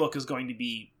this book is going to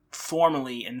be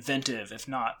formally inventive, if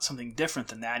not something different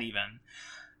than that even,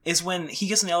 is when he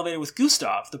gets in the elevator with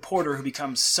Gustav, the porter who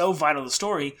becomes so vital to the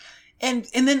story, and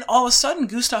then all of a sudden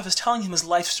Gustav is telling him his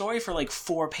life story for like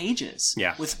 4 pages,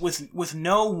 with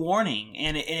no warning,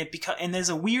 and there's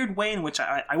a weird way in which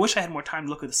I wish I had more time to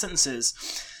look at the sentences.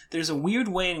 There's a weird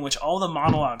way in which all the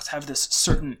monologues have this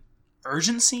certain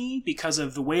urgency because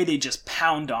of the way they just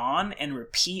pound on and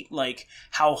repeat like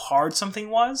how hard something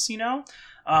was,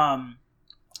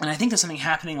 And I think there's something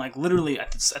happening like literally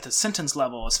at the sentence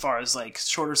level as far as like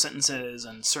shorter sentences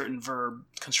and certain verb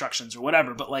constructions or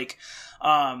whatever. But like,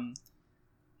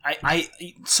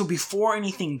 so before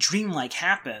anything dreamlike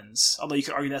happens, although you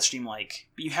could argue that's dreamlike,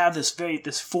 but you have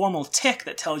this formal tick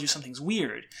that tells you something's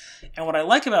weird. And what I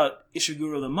like about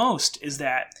Ishiguro the most is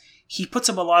that he puts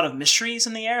up a lot of mysteries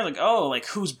in the air, like, oh, like,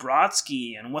 who's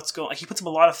Brodsky and what's going... Like, he puts up a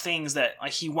lot of things that,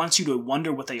 like, he wants you to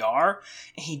wonder what they are,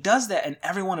 and he does that in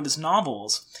every one of his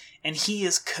novels, and he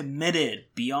is committed,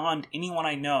 beyond anyone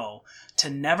I know, to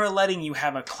never letting you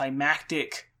have a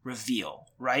climactic reveal,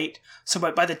 right? So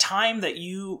by the time that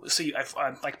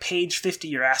like, page 50,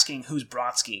 you're asking, who's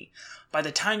Brodsky? By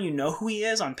the time you know who he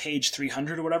is, on page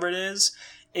 300 or whatever it is,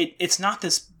 it's not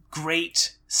this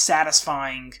great,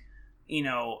 satisfying...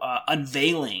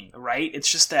 unveiling, right? It's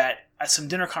just that at some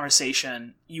dinner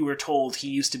conversation, you were told he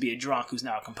used to be a drunk who's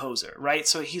now a composer, right?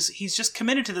 So he's just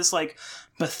committed to this like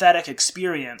pathetic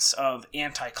experience of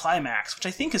anticlimax, which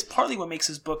I think is partly what makes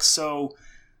his book so,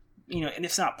 and if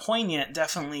it's not poignant,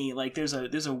 definitely like there's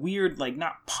a weird like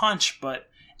not punch but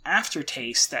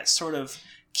aftertaste that sort of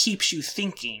keeps you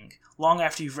thinking long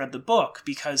after you've read the book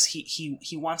because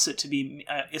he wants it to be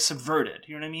subverted.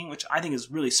 You know what I mean? Which I think is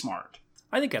really smart.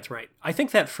 I think that's right. I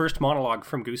think that first monologue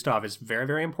from Gustav is very,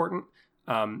 very important.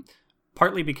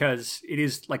 Partly because it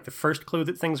is like the first clue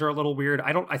that things are a little weird.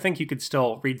 I think you could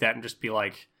still read that and just be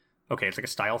like, okay, it's like a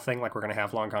style thing. Like we're going to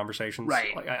have long conversations.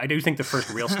 Right. Like, I do think the first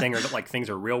real stinger that like things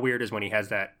are real weird is when he has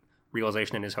that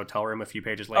realization in his hotel room a few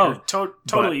pages later. Oh,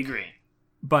 totally agree.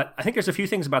 But I think there's a few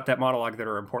things about that monologue that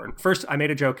are important. First, I made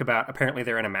a joke about apparently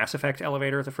they're in a Mass Effect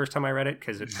elevator the first time I read it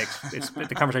because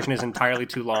the conversation is entirely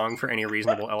too long for any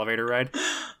reasonable elevator ride.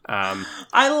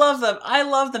 I love them. I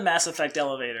love the Mass Effect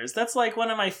elevators. That's like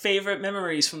one of my favorite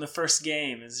memories from the first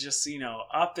game. Is just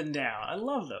up and down. I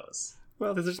love those.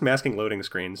 Well, they're just masking loading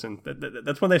screens, and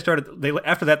that's when they started.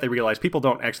 After that, they realized people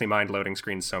don't actually mind loading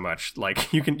screens so much.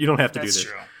 Like you don't have to do this.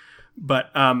 That's true.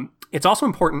 But it's also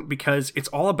important because it's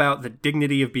all about the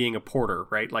dignity of being a porter,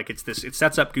 right? Like it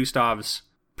sets up Gustav's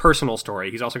personal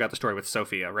story. He's also got the story with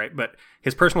Sophia, right? But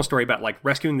his personal story about like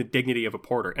rescuing the dignity of a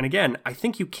porter. And again, I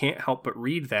think you can't help but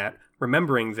read that,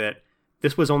 remembering that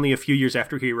this was only a few years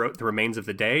after he wrote The Remains of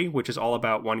the Day, which is all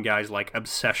about one guy's like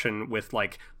obsession with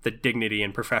like the dignity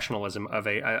and professionalism of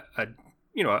a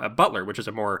butler, which is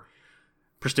a more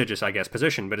prestigious, I guess,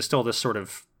 position, but it's still this sort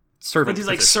of servant these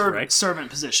position, like right? servant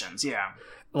positions, yeah.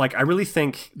 Like, I really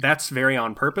think that's very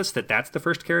on purpose, that's the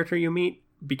first character you meet,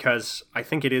 because I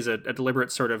think it is a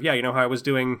deliberate sort of, you know how I was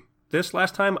doing this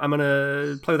last time? I'm going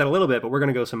to play with that a little bit, but we're going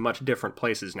to go some much different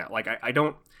places now. Like, I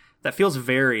don't... That feels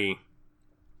very...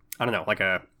 I don't know, like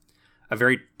a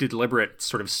very deliberate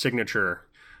sort of signature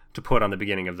to put on the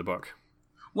beginning of the book.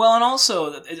 Well, and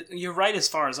also, you're right as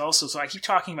far as also, so I keep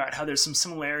talking about how there's some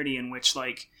similarity in which,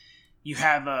 like, you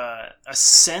have a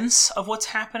sense of what's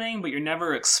happening, but you're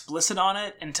never explicit on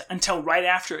it until right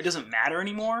after it doesn't matter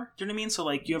anymore. Do you know what I mean? So,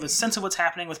 like, you have a sense of what's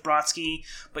happening with Brodsky,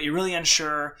 but you're really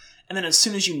unsure. And then as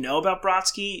soon as you know about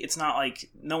Brodsky, it's not like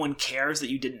no one cares that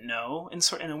you didn't know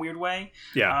in a weird way.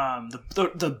 Yeah.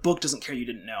 The book doesn't care you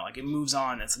didn't know. Like, it moves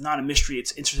on. It's not a mystery.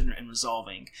 It's interested in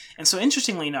resolving. And so,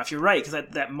 interestingly enough, you're right, because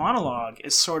that monologue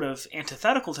is sort of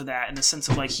antithetical to that in the sense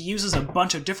of, like, he uses a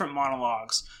bunch of different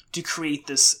monologues to create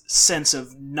this sense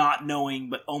of not knowing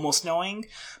but almost knowing.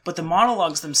 But the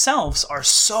monologues themselves are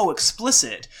so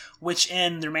explicit, which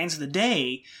in The Remains of the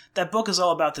Day, that book is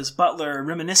all about this butler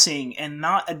reminiscing and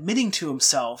not admitting to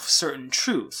himself certain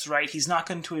truths, right? He's not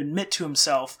going to admit to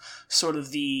himself sort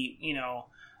of the,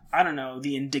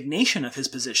 the indignation of his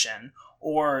position,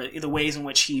 or the ways in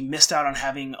which he missed out on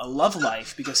having a love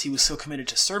life because he was so committed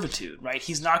to servitude, right?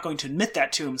 He's not going to admit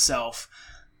that to himself,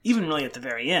 even really at the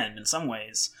very end in some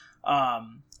ways.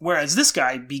 Whereas this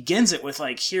guy begins it with,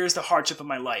 like, here's the hardship of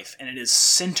my life, and it is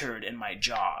centered in my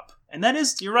job. And that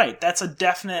is, you're right, that's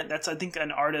I think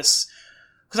an artist,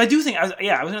 because I do think, I was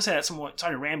going to say that somewhat,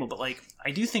 sorry to ramble, but, like, I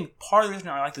do think part of the reason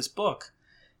I like this book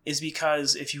is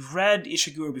because if you've read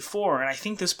Ishiguro before, and I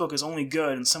think this book is only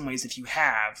good in some ways if you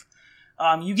have,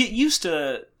 you get used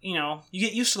to,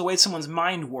 the way someone's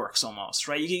mind works almost,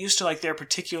 right? You get used to, like, their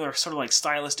particular sort of, like,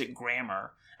 stylistic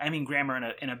grammar. I mean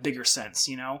grammar in a bigger sense,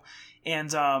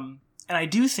 And I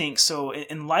do think, so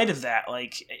in light of that,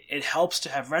 like, it helps to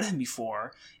have read him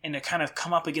before and to kind of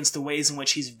come up against the ways in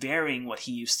which he's varying what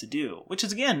he used to do, which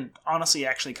is, again, honestly,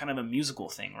 actually kind of a musical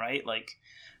thing, right? Like,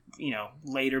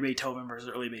 later Beethoven versus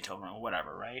early Beethoven or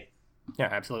whatever, right? Yeah,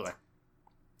 absolutely.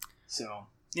 So,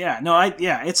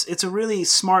 it's a really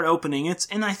smart opening.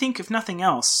 And I think, if nothing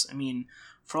else, I mean,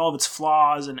 for all of its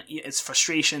flaws and its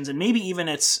frustrations and maybe even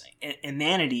its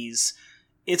inanities,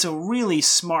 it's a really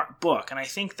smart book. And I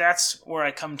think that's where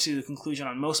I come to the conclusion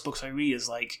on most books I read is,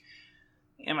 like,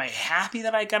 am I happy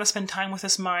that I got to spend time with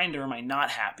this mind, or am I not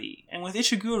happy? And with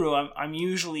Ishiguro, I'm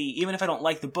usually, even if I don't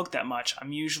like the book that much,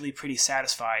 I'm usually pretty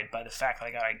satisfied by the fact that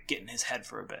I got to get in his head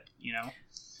for a bit,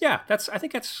 Yeah, I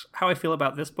think that's how I feel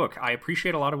about this book. I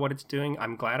appreciate a lot of what it's doing.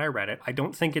 I'm glad I read it. I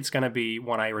don't think it's going to be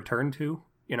one I return to.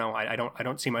 I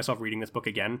don't see myself reading this book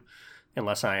again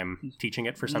unless I am teaching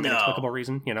it for some inexplicable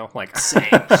reason, like Same.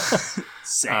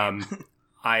 Same.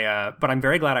 But I'm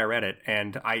very glad I read it,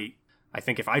 and I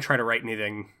think if I try to write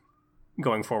anything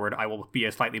going forward, I will be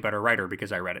a slightly better writer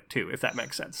because I read it too, if that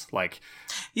makes sense. Like,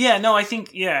 I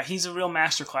think he's a real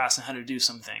masterclass in how to do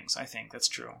some things. I think that's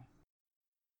true.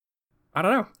 I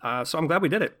don't know. So I'm glad we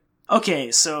did it.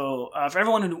 Okay, so for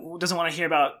everyone who doesn't want to hear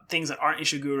about things that aren't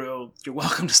Ishiguro, you're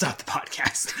welcome to stop the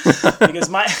podcast.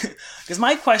 because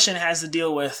my question has to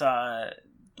deal with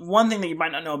one thing that you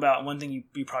might not know about, and one thing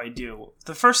you probably do.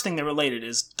 The first thing that related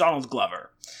is Donald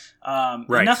Glover.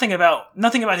 Right. Nothing about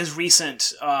his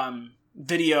recent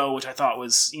video, which I thought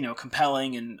was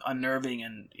compelling and unnerving,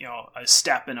 and a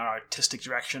step in our artistic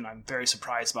direction. I'm very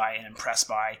surprised by and impressed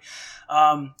by.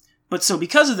 But so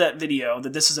because of that video, the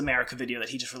This Is America video that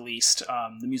he just released,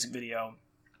 the music video,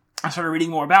 I started reading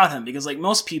more about him because, like,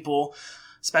 most people,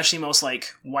 especially most,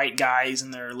 like, white guys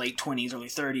in their late 20s, early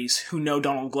 30s who know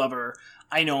Donald Glover,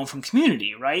 I know him from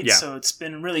Community, right? Yeah. So it's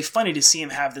been really funny to see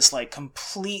him have this, like,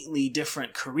 completely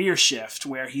different career shift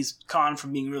where he's gone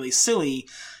from being really silly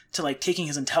to, like, taking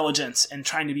his intelligence and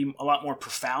trying to be a lot more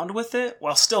profound with it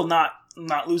while still not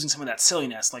losing some of that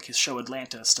silliness. Like, his show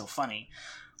Atlanta is still funny,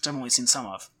 which I've only seen some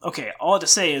of. Okay, all I have to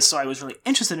say is, so I was really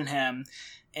interested in him,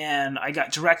 and I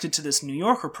got directed to this New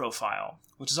Yorker profile,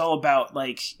 which is all about,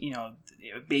 like,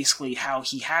 basically how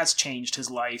he has changed his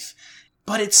life.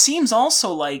 But it seems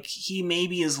also like he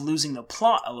maybe is losing the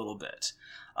plot a little bit.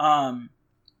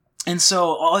 And so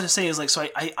all I just say is like, so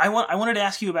I wanted to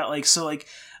ask you about like, so like,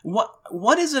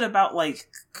 what is it about like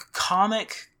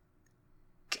comic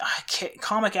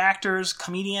actors,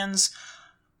 comedians?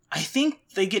 I think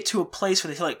they get to a place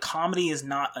where they feel like comedy is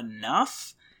not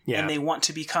enough, and they want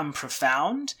to become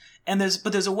profound. And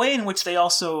there's a way in which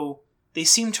they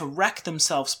seem to wreck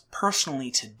themselves personally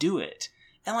to do it.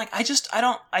 And like,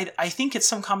 I think it's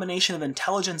some combination of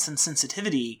intelligence and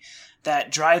sensitivity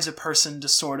that drives a person to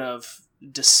sort of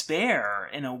despair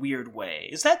in a weird way.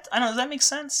 Does that make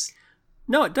sense?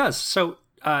 No, it does. So,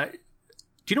 do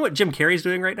you know what Jim Carrey's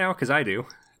doing right now? Because I do.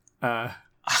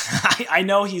 I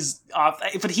know he's off,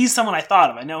 but he's someone I thought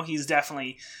of. I know he's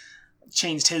definitely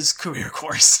changed his career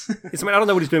course. I don't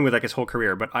know what he's doing with like his whole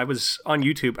career, but I was on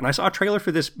YouTube and I saw a trailer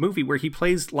for this movie where he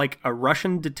plays like a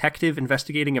Russian detective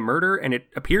investigating a murder, and it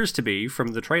appears to be, from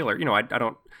the trailer, I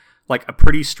don't like, a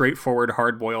pretty straightforward,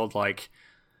 hard-boiled, like,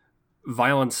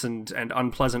 violence and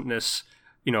unpleasantness,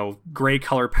 gray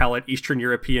color palette Eastern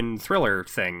European thriller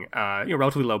thing,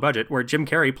 relatively low budget, where Jim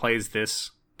Carrey plays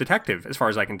this detective, as far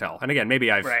as I can tell. And again,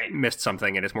 maybe I've missed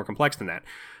something and it's more complex than that.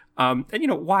 And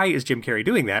why is Jim Carrey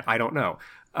doing that? I don't know.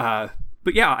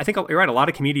 But yeah, I think you're right. A lot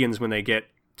of comedians, when they get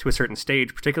to a certain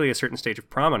stage, particularly a certain stage of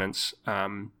prominence,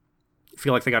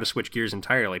 feel like they got to switch gears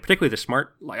entirely. Particularly the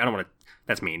smart, like, I don't want to,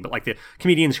 that's mean, but like the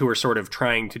comedians who are sort of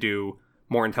trying to do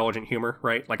more intelligent humor,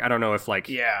 right? Like, I don't know if like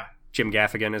Jim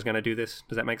Gaffigan is going to do this.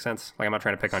 Does that make sense? Like, I'm not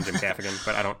trying to pick on Jim Gaffigan,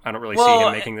 but I don't really see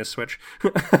him making this switch.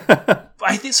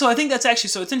 I think that's actually,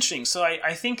 so it's interesting. So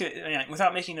I think,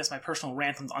 without making this my personal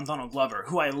rant on Donald Glover,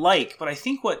 who I like, but I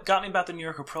think what got me about the New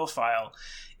Yorker profile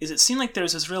is it seemed like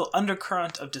there's this real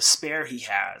undercurrent of despair he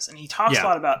has. And he talks a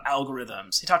lot about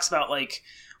algorithms. He talks about, like,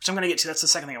 which I'm going to get to, that's the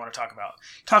second thing I want to talk about.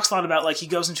 He talks a lot about, like, he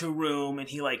goes into a room and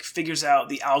he, like, figures out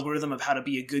the algorithm of how to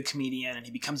be a good comedian, and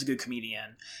he becomes a good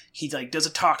comedian. He, like, does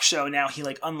a talk show, now he,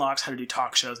 like, unlocks how to do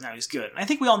talk shows, now he's good. And I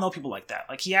think we all know people like that.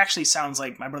 Like, he actually sounds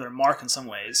like my brother Mark in some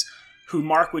ways, who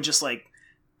Mark would just, like,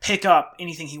 pick up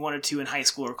anything he wanted to in high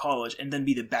school or college and then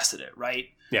be the best at it, right?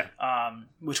 Yeah.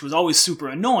 Which was always super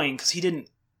annoying because he didn't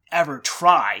ever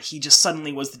try. He just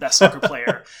suddenly was the best soccer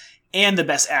player. And the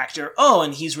best actor. Oh,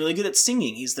 and he's really good at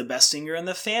singing. He's the best singer in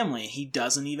the family. He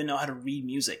doesn't even know how to read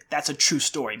music. That's a true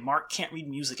story. Mark can't read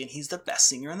music, and he's the best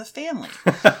singer in the family.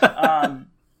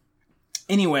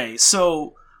 Anyway,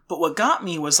 but what got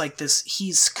me was like this,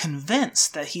 he's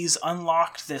convinced that he's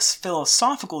unlocked this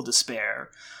philosophical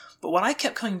despair. But what I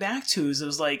kept coming back to is it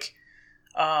was like,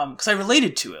 because I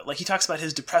related to it. Like, he talks about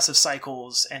his depressive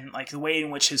cycles and like the way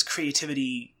in which his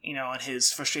creativity, and his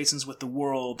frustrations with the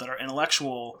world that are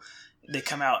intellectual, they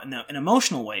come out in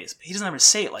emotional ways. But he doesn't ever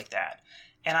say it like that.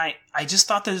 And I just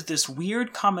thought there's this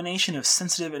weird combination of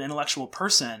sensitive and intellectual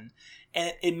person,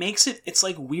 and it makes it's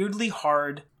like weirdly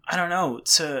hard, I don't know,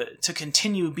 to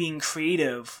continue being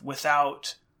creative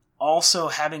without also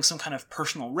having some kind of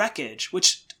personal wreckage,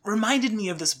 which reminded me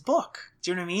of this book. Do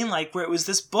you know what I mean? Like, where it was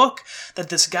this book that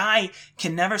this guy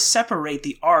can never separate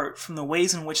the art from the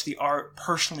ways in which the art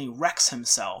personally wrecks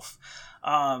himself.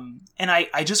 And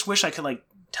I just wish I could, like,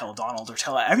 tell Donald or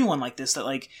tell everyone like this that,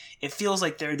 like, it feels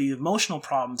like they're the emotional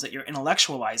problems that you're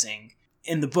intellectualizing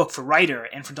in the book for Ryder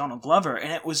and for Donald Glover.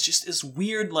 And it was just this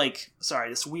weird,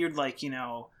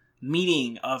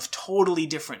 meeting of totally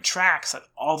different tracks that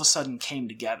all of a sudden came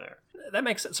together. That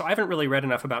makes sense. So I haven't really read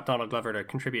enough about Donald Glover to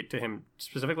contribute to him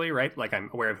specifically, right? Like, I'm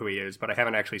aware of who he is, but I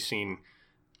haven't actually seen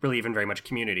really even very much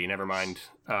Community, never mind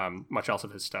much else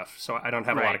of his stuff. So I don't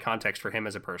have a lot of context for him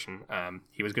as a person.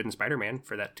 He was good in Spider-Man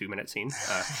for that 2-minute scene.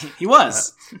 He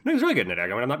was. No, he was really good in it. I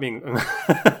mean, I'm not being...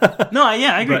 No,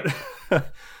 yeah, I agree.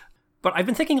 But I've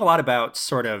been thinking a lot about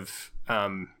sort of...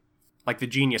 like the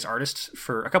genius artist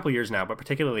for a couple of years now, but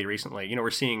particularly recently, we're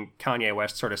seeing Kanye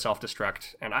West sort of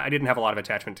self-destruct, and I didn't have a lot of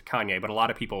attachment to Kanye, but a lot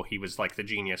of people, he was like the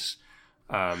genius,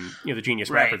 the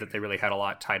genius rapper that they really had a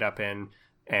lot tied up in,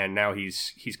 and now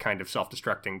he's kind of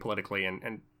self-destructing politically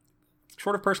and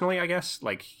sort of personally, I guess.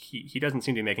 Like, he doesn't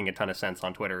seem to be making a ton of sense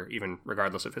on Twitter, even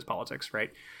regardless of his politics, right?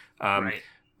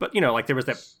 But, like there was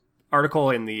that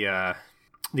article in the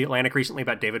Atlantic recently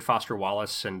about David Foster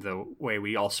Wallace and the way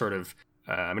we all sort of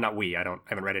I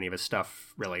haven't read any of his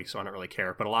stuff really, so I don't really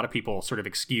care. But a lot of people sort of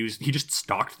he just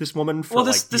stalked this woman for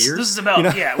years. This is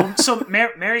about, so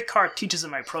Mary Carr teaches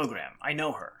in my program. I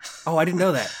know her. Oh, I didn't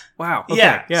know that. Wow.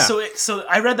 Okay. Yeah. So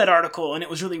I read that article and it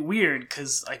was really weird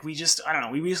because like we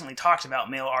recently talked about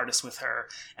male artists with her,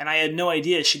 and I had no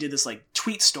idea she did this like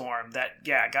tweet storm that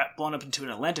got blown up into an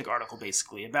Atlantic article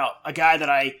basically about a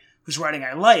guy whose writing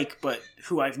I like, but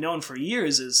who I've known for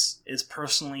years is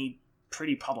personally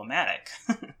pretty problematic.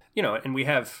 And we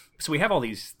have all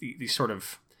these sort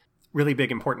of really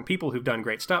big important people who've done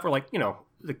great stuff, or like,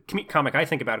 the comic I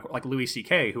think about, like Louis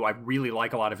C.K., who I really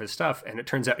like a lot of his stuff, and it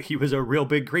turns out he was a real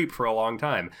big creep for a long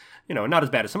time. Not as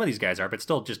bad as some of these guys are, but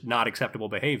still just not acceptable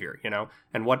behavior,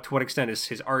 And to what extent is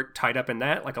his art tied up in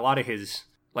that? Like a lot of his,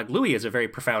 like Louis is a very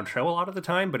profound show a lot of the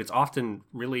time, but it's often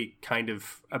really kind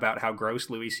of about how gross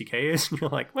Louis C.K. is. And you're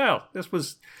like, well, this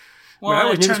was, I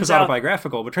always knew this was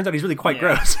autobiographical, but it turns out he's really quite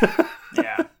gross.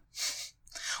 Yeah.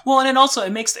 Well, and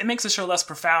it makes the show less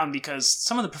profound, because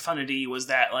some of the profundity was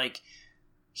that, like,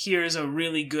 here's a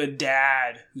really good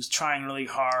dad who's trying really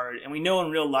hard, and we know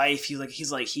in real life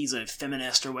he's a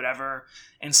feminist or whatever,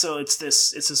 and so it's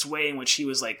this way in which he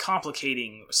was like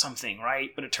complicating something, right?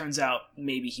 But it turns out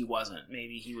maybe he wasn't.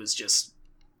 Maybe he was just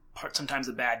sometimes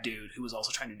a bad dude who was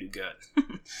also trying to do good.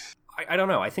 I don't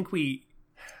know. I've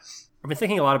been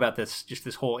thinking a lot about this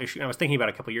whole issue. And I was thinking about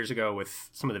it a couple years ago with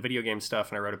some of the video game stuff,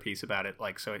 and I wrote a piece about it.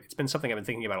 Like, so it's been something I've been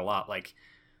thinking about a lot. Like,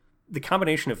 the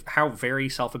combination of how very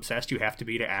self-obsessed you have to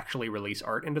be to actually release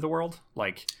art into the world.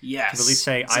 Like, yes, to really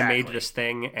say, exactly. I made this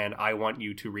thing and I want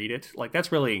you to read it. Like,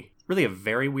 that's really, really a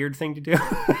very weird thing to do.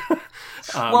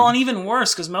 Well, and even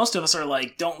worse, because most of us are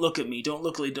like, don't look at me,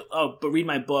 but read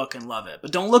my book and love it.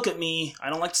 But don't look at me, I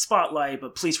don't like the spotlight,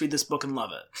 but please read this book and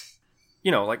love it.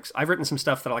 Like, I've written some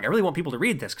stuff that I really want people to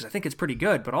read this because I think it's pretty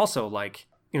good, but also, like,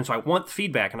 so I want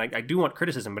feedback, and I do want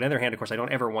criticism, but on the other hand, of course, I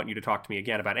don't ever want you to talk to me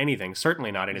again about anything,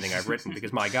 certainly not anything I've written,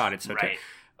 because, my God, it's so right.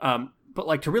 But,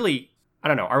 like, to really, I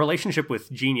don't know, our relationship with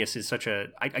genius is such a...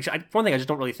 one thing I just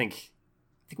don't really think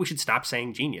we should stop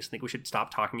saying genius. I think we should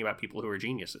stop talking about people who are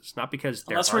geniuses. Not because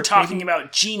they're Unless we're talking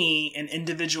about genie in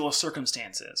individual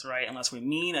circumstances, right? Unless we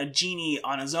mean a genie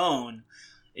on his own...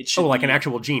 like an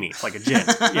actual genie, like a djinn.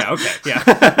 Yeah, okay,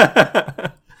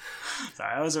 yeah.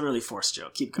 Sorry, that was a really forced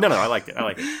joke. Keep going. No, I liked it.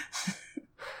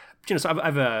 So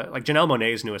I've like Janelle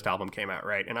Monáe's newest album came out,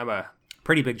 right? And I'm a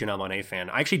pretty big Janelle Monáe fan.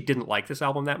 I actually didn't like this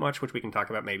album that much, which we can talk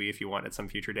about maybe if you want at some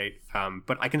future date.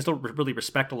 But I can still really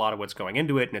respect a lot of what's going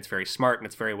into it, and it's very smart and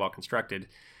it's very well constructed.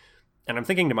 And I'm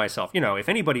thinking to myself, if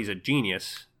anybody's a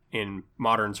genius in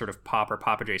modern sort of pop or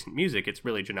pop adjacent music, it's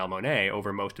really Janelle Monáe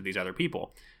over most of these other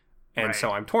people. And right.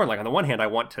 So I'm torn. Like, on the one hand, I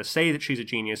want to say that she's a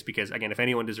genius because, again, if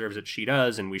anyone deserves it, she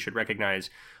does, and we should recognize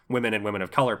women and women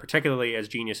of color particularly as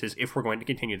geniuses if we're going to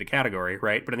continue the category,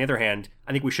 right? But on the other hand,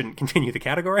 I think we shouldn't continue the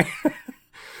category.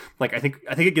 Like, I think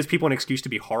it gives people an excuse to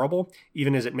be horrible,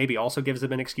 even as it maybe also gives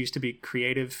them an excuse to be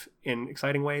creative in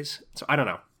exciting ways. So I don't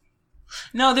know.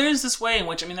 No, there is this way in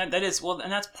which, that is, well,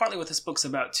 and that's partly what this book's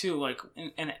about too. Like,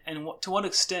 and to what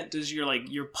extent does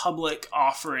your public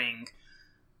offering...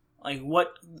 Like,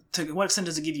 to what extent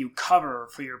does it give you cover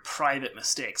for your private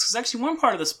mistakes? Because actually one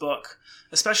part of this book,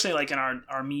 especially like in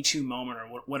our Me Too moment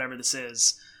or whatever this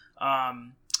is,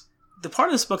 the part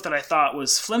of this book that I thought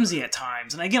was flimsy at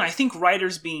times, and again, I think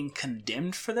writers being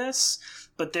condemned for this,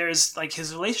 but there's like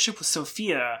his relationship with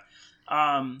Sophia,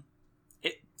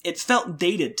 it felt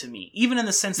dated to me, even in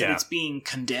the sense that it's being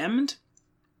condemned.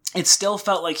 It still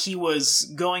felt like he was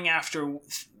going after,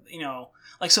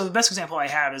 like, so the best example I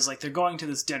have is, like, they're going to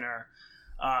this dinner,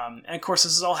 and of course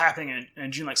this is all happening in a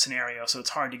dreamlike scenario, so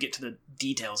it's hard to get to the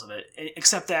details of it,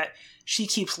 except that she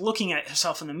keeps looking at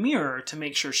herself in the mirror to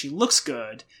make sure she looks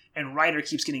good, and Ryder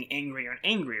keeps getting angrier and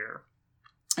angrier.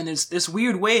 And there's this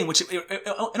weird way in which it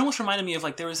almost reminded me of,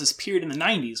 like, there was this period in the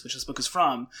 90s, which this book is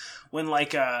from, when,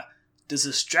 like, does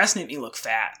this dress make me look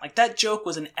fat? Like, that joke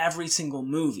was in every single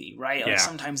movie, right? Like,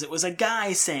 sometimes it was a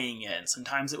guy saying it, and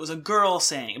sometimes it was a girl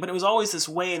saying it, but it was always this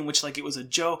way in which, like, it was a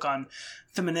joke on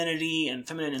femininity and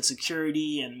feminine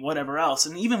insecurity and whatever else.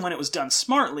 And even when it was done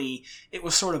smartly, it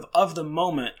was sort of the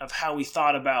moment of how we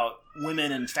thought about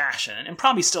women and fashion, and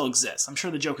probably still exists. I'm sure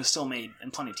the joke is still made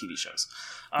in plenty of TV shows.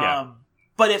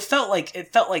 But it felt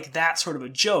like that sort of a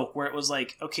joke where it was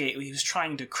like, okay, he was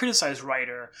trying to criticize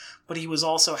Ryder, but he was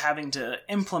also having to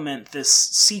implement this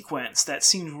sequence that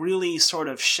seemed really sort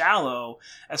of shallow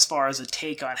as far as a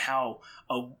take on how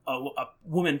a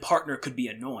woman partner could be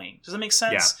annoying. Does that make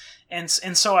sense? Yeah.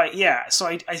 And so I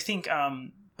think,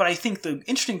 but I think the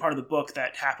interesting part of the book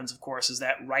that happens, of course, is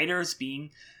that Ryder is being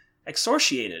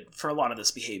extorted for a lot of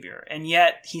this behavior, and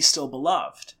yet he's still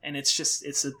beloved, and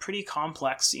it's a pretty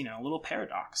complex little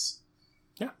paradox.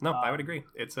 I would agree.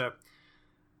 It's a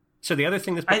so the other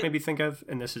thing this book made me think of,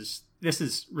 and this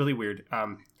is really weird,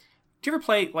 do you ever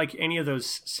play like any of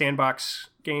those sandbox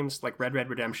games like Red Dead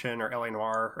Redemption or LA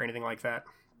Noire or anything like that?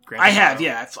 I have.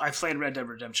 I've played Red Dead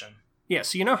Redemption. Yeah,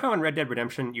 so you know how in Red Dead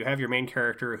Redemption you have your main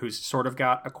character who's sort of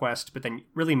got a quest, but then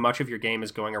really much of your game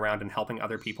is going around and helping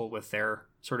other people with their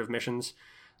sort of missions?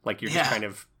 Like you're just kind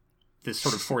of this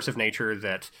sort of force of nature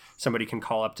that somebody can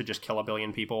call up to just kill a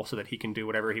billion people so that he can do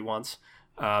whatever he wants.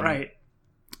 Right.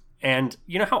 And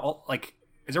you know how, like,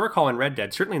 as I recall in Red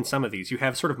Dead, certainly in some of these, you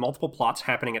have sort of multiple plots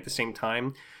happening at the same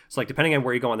time. It's like, depending on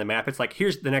where you go on the map, it's like,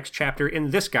 here's the next chapter in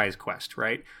this guy's quest,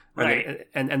 right? Right.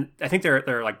 And I think there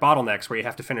are like bottlenecks where you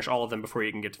have to finish all of them before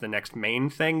you can get to the next main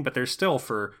thing, but there's still,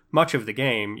 for much of the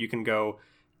game, you can go,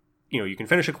 you can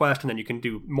finish a quest and then you can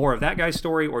do more of that guy's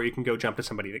story, or you can go jump to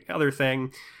somebody the other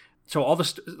thing. So all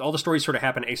the stories sort of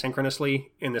happen asynchronously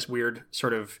in this weird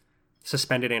sort of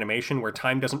suspended animation where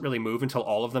time doesn't really move until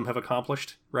all of them have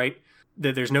accomplished, right?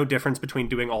 There's no difference between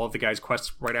doing all of the guy's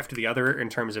quests right after the other in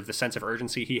terms of the sense of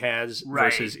urgency he has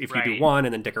versus if you do one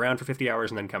and then dick around for 50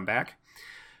 hours and then come back.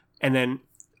 And then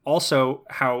also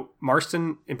how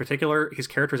Marston, in particular, his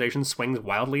characterization swings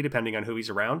wildly depending on who he's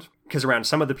around. Because around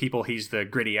some of the people, he's the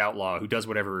gritty outlaw who does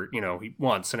whatever, he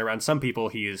wants. And around some people,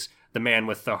 he is the man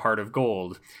with the heart of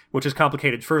gold, which is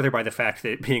complicated further by the fact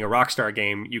that being a Rockstar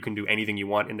game, you can do anything you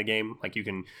want in the game. Like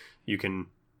you can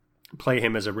play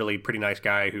him as a really pretty nice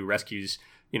guy who rescues,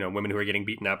 women who are getting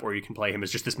beaten up, or you can play him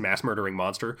as just this mass murdering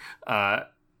monster.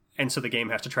 And so the game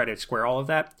has to try to square all of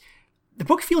that. The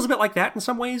book feels a bit like that in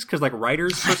some ways, because like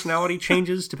Ryder's personality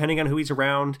changes depending on who he's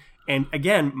around. And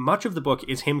again, much of the book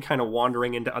is him kind of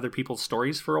wandering into other people's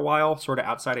stories for a while, sort of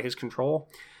outside of his control.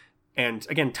 And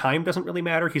again, time doesn't really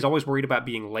matter. He's always worried about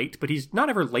being late, but he's not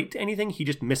ever late to anything. He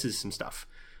just misses some stuff.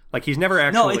 Like he's never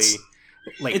actually late.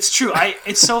 It's true.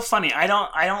 It's so funny.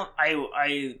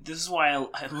 This is why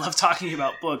I love talking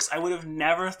about books. I would have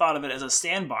never thought of it as a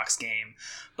sandbox game,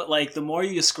 but like the more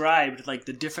you described, like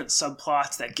the different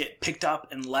subplots that get picked up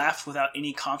and left without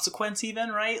any consequence even,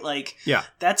 right? Like, yeah,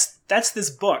 that's this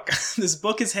book. This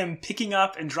book is him picking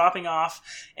up and dropping off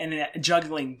and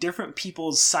juggling different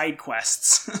people's side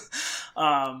quests,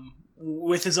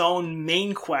 with his own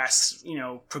main quest,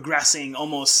 progressing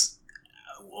almost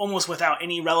without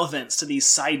any relevance to these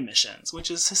side missions,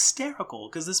 which is hysterical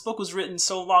because this book was written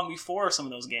so long before some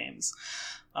of those games.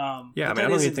 I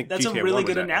don't even think that's GTA a really 1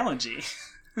 was good analogy.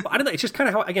 Well, I don't know. It's just kind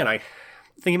of how, again,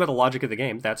 thinking about the logic of the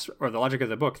game, or the logic of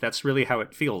the book, that's really how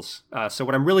it feels. So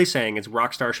what I'm really saying is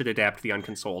Rockstar should adapt the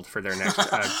Unconsoled for their next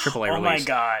AAA release. Oh my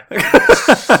god!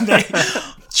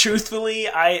 Truthfully,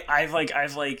 I've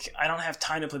I don't have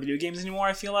time to play video games anymore.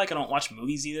 I feel like I don't watch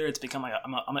movies either. It's become like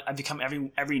I've become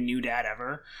every new dad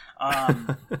ever.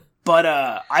 But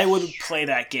I would play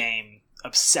that game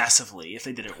obsessively if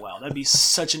they did it well. That'd be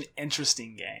such an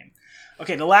interesting game.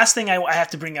 Okay, the last thing I have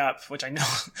to bring up, which I know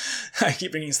I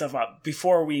keep bringing stuff up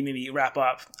before we maybe wrap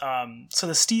up. So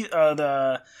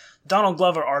the Donald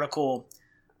Glover article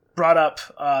brought up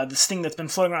this thing that's been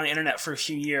floating around the internet for a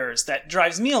few years that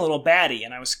drives me a little batty,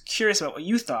 and I was curious about what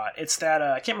you thought. It's that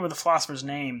I can't remember the philosopher's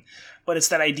name, but it's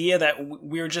that idea that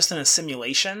we're just in a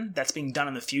simulation that's being done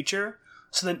in the future.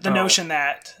 So the notion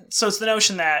that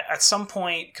at some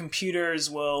point computers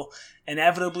will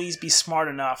inevitably be smart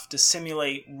enough to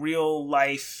simulate real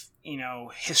life,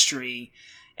 history.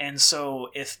 And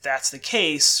so if that's the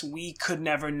case, we could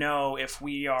never know if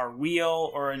we are real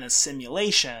or in a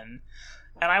simulation.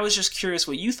 And I was just curious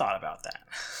what you thought about that.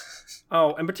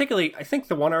 Oh, and particularly, I think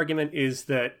the one argument is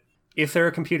that if there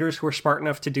are computers who are smart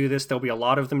enough to do this, there'll be a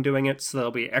lot of them doing it, so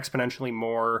there'll be exponentially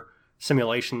more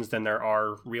simulations than there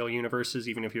are real universes,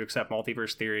 even if you accept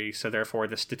multiverse theory. So therefore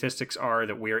the statistics are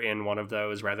that we're in one of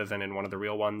those rather than in one of the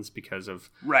real ones because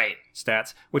of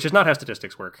stats, which is not how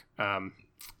statistics work.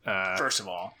 First of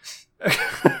all.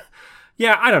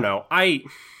 Yeah, I don't know.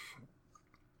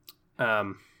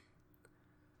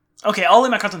 Okay, I'll lay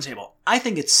my cards on the table. I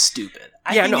think it's stupid.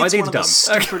 I think it's one of the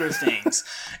stupider things.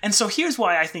 And so here's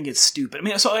why I think it's stupid. I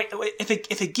mean, so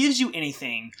if it gives you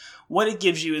anything, what it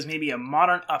gives you is maybe a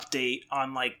modern update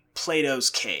on like Plato's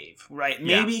cave, right?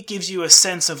 Maybe it gives you a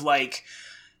sense of that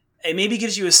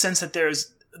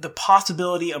there's the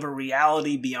possibility of a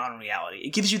reality beyond reality.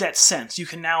 It gives you that sense. You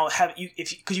can now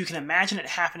because you can imagine it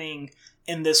happening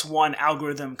in this one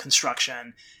algorithm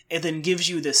construction. It then gives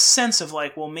you this sense of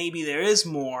like, well, maybe there is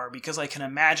more because I can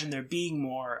imagine there being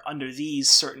more under these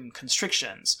certain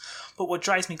constrictions. But what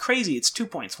drives me crazy, it's 2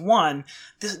 points. One,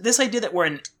 this idea that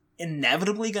we're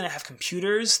inevitably going to have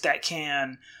computers that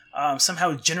can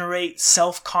somehow generate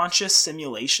self-conscious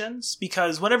simulations,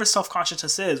 because whatever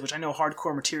self-consciousness is, which I know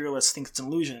hardcore materialists think it's an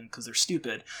illusion because they're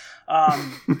stupid,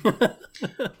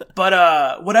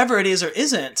 but whatever it is or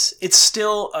isn't, it's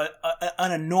still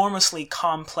an enormously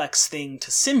complex thing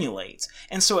to simulate.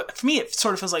 And so for me, it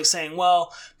sort of feels like saying,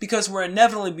 well, because we're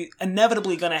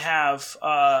inevitably going to have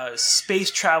space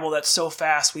travel that's so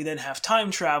fast we then have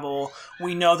time travel,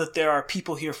 we know that there are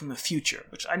people here from the future,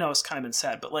 which I know has kind of been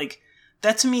said, but like,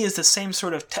 that to me is the same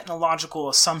sort of technological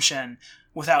assumption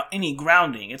without any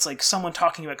grounding. It's like someone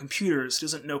talking about computers who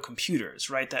doesn't know computers,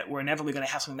 right? That we're inevitably going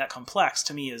to have something that complex,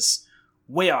 to me, is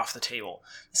way off the table.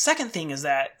 The second thing is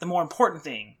that the more important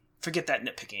thing, forget that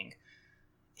nitpicking,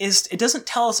 is it doesn't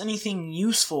tell us anything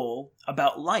useful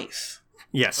about life.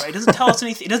 Yes. Right? It doesn't tell us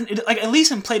anything. Like, at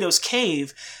least in Plato's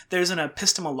Cave, there's an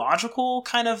epistemological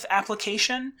kind of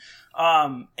application.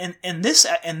 In this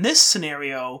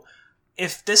scenario,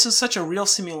 if this is such a real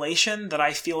simulation that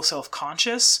I feel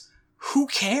self-conscious, who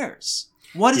cares?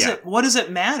 What does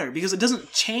it matter? Because it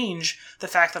doesn't change the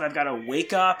fact that I've got to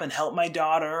wake up and help my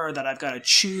daughter, or that I've got to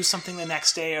choose something the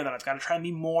next day, or that I've got to try and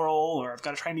be moral, or I've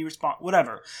got to try and be responsible,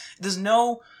 whatever. There's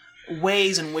no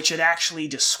ways in which it actually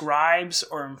describes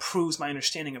or improves my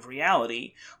understanding of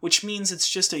reality, which means it's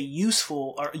just a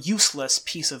useful or useless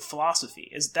piece of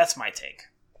philosophy. That's my take.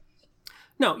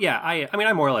 No, yeah, I mean,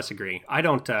 I more or less agree. I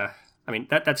don't,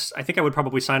 that's, I think I would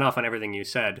probably sign off on everything you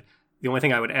said. The only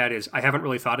thing I would add is I haven't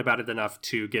really thought about it enough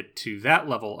to get to that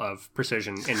level of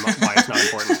precision in why it's not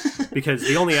important. Because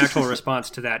the only actual response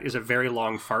to that is a very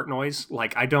long fart noise.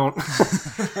 Like, I don't...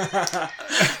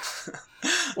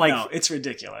 like, no, it's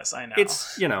ridiculous. I know.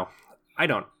 It's, I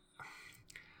don't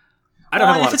have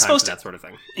a lot of time for that sort of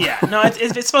thing. Yeah, no,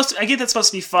 it's supposed to... I get that's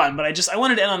supposed to be fun, but I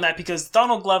wanted to end on that because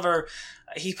Donald Glover...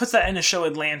 He puts that in his show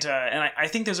Atlanta, and I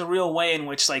think there's a real way in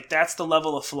which, like, that's the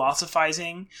level of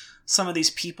philosophizing some of these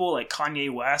people, like Kanye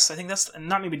West. I think that's,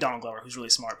 not maybe Donald Glover, who's really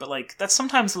smart, but, like, that's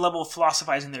sometimes the level of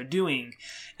philosophizing they're doing,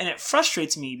 and it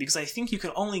frustrates me because I think you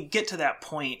can only get to that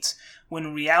point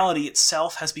when reality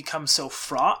itself has become so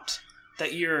fraught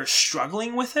that you're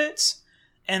struggling with it.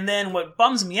 And then what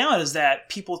bums me out is that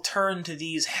people turn to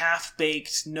these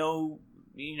half-baked, no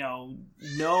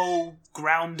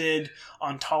grounded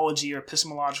ontology or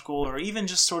epistemological or even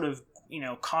just sort of,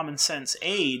 common sense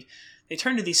aid. They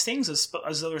turn to these things as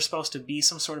though they're supposed to be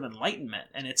some sort of enlightenment.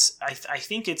 And I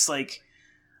think it's like,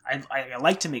 I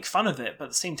like to make fun of it, but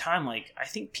at the same time, like, I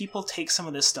think people take some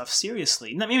of this stuff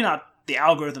seriously. Maybe not the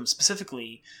algorithm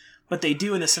specifically, but they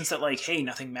do in the sense that, like, hey,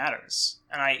 nothing matters.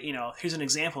 And here's an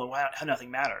example of how nothing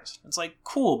matters. It's like,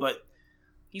 cool, but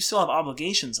you still have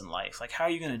obligations in life. Like, how are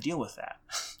you going to deal with that?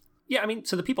 Yeah, I mean,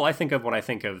 so the people I think of when I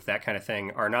think of that kind of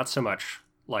thing are not so much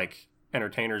like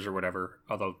entertainers or whatever,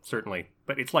 although certainly,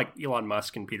 but it's like Elon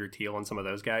Musk and Peter Thiel and some of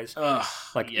those guys.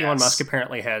 Yes. Elon Musk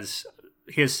apparently has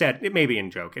said, it may be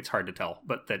in joke, it's hard to tell,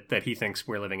 but that he thinks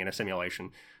we're living in a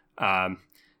simulation. And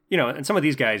some of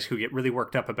these guys who get really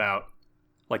worked up about,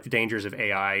 like, the dangers of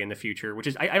AI in the future, which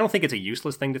is, I don't think it's a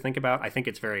useless thing to think about. I think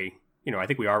it's very, I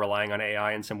think we are relying on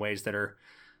AI in some ways that are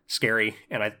scary,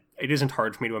 and it isn't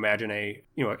hard for me to imagine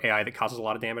AI that causes a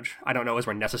lot of damage. I don't know as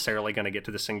we're necessarily going to get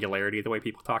to the singularity the way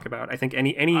people talk about. I think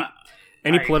any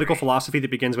political philosophy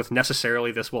that begins with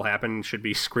necessarily this will happen should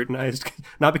be scrutinized,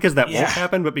 not because that won't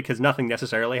happen, but because nothing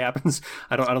necessarily happens.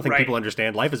 I don't think people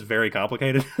understand life is very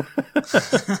complicated.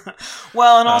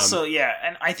 Well, and also,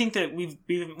 and I think that we've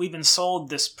been sold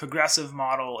this progressive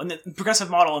model, and the progressive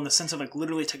model in the sense of, like,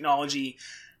 literally technology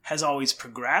has always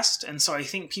progressed, and so I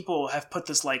think people have put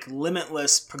this, like,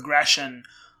 limitless progression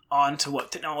onto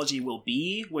what technology will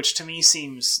be, which to me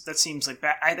seems like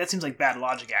bad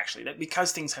logic, actually. That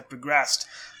because things have progressed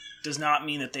does not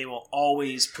mean that they will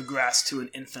always progress to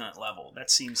an infinite level. That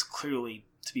seems clearly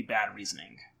to be bad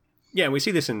reasoning. Yeah, and we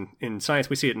see this in science.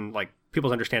 We see it in, like,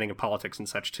 people's understanding of politics and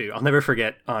such too. I'll never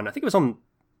forget I think it was on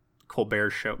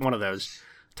Colbert's show, one of those,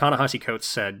 Ta-Nehisi Coates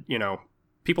said,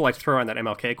 people like to throw on that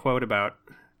MLK quote about,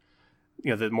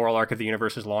 the moral arc of the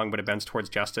universe is long, but it bends towards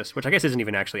justice, which I guess isn't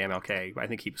even actually MLK. I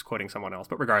think he was quoting someone else,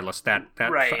 but regardless, that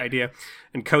right. idea.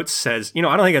 And Coates says, I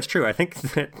don't think that's true. I think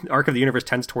that arc of the universe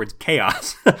tends towards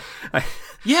chaos. I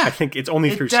think it's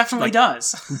only through definitely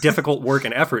does. difficult work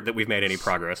and effort that we've made any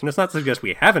progress. And it's not to suggest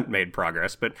we haven't made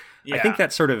progress, but I think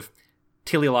that sort of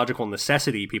teleological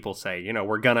necessity, people say,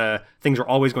 things are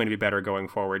always going to be better going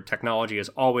forward. Technology is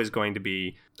always going to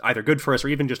be either good for us or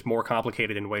even just more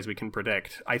complicated in ways we can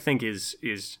predict, I think is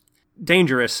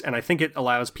dangerous. And I think it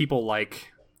allows people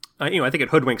like, I think it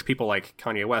hoodwinks people like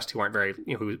Kanye West, who aren't very,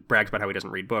 who brags about how he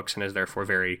doesn't read books and is therefore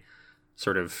very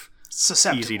sort of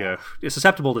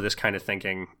susceptible to this kind of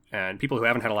thinking. And people who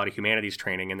haven't had a lot of humanities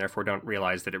training and therefore don't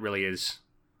realize that it really is,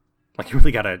 like, you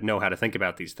really got to know how to think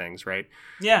about these things, right?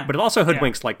 Yeah. But it also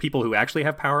hoodwinks, like, people who actually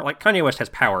have power. Like, Kanye West has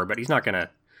power, but he's not going to...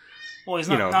 Well, he's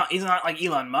not like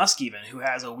Elon Musk, even, who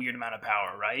has a weird amount of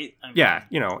power, right?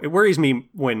 It worries me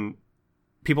when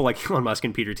people like Elon Musk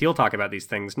and Peter Thiel talk about these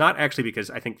things, not actually because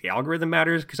I think the algorithm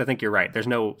matters, because I think you're right. There's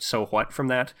no so what from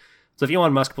that. So if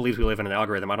Elon Musk believes we live in an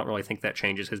algorithm, I don't really think that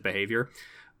changes his behavior.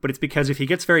 But it's because if he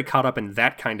gets very caught up in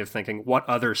that kind of thinking, what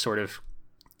other sort of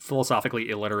philosophically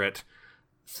illiterate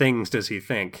things does he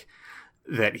think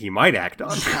that he might act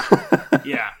on?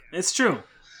 Yeah, it's true.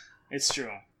 It's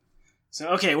true. So,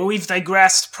 okay, well, we've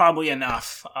digressed probably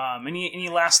enough. Any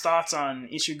last thoughts on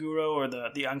Ishiguro or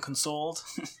the Unconsoled?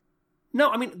 No,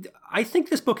 I mean, I think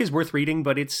this book is worth reading,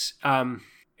 but it's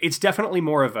definitely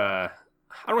more of a,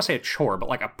 I don't want to say a chore, but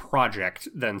like a project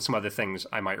than some other things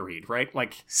I might read, right?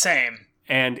 Like Same.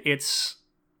 And it's,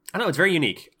 I don't know, it's very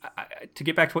unique. To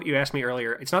get back to what you asked me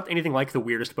earlier, it's not anything like the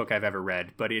weirdest book I've ever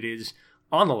read, but it is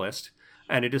on the list,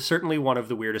 and it is certainly one of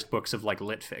the weirdest books of like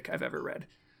litfic I've ever read.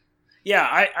 Yeah,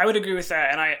 I would agree with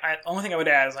that, and I only thing I would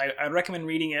add is I'd recommend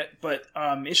reading it, but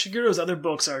Ishiguro's other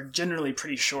books are generally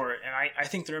pretty short, and I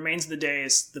think The Remains of the Day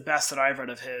is the best that I've read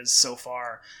of his so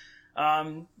far.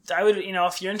 I would,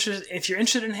 if you're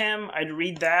interested in him, I'd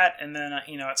read that, and then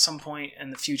at some point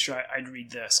in the future, I'd read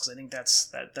this, because I think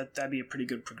that'd be a pretty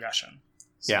good progression.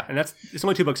 So. Yeah, and it's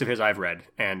only 2 books of his I've read,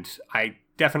 and I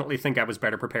definitely think I was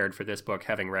better prepared for this book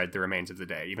having read The Remains of the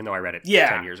Day, even though I read it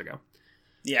 10 years ago.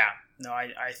 Yeah, no,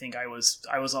 I think I was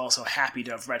also happy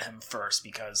to have read him first,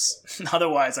 because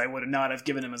otherwise I would not have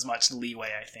given him as much leeway,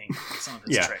 I think, with some of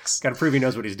his tricks. Got to prove he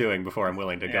knows what he's doing before I'm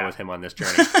willing to go with him on this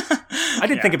journey. I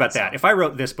did think about that. If I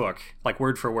wrote this book, like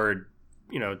word for word,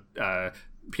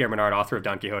 Pierre Menard, author of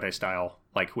Don Quixote style,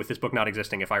 like with this book not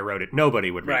existing, if I wrote it,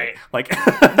 nobody would read it. Like,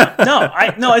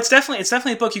 no, it's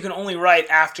definitely a book you can only write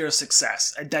after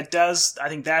success. I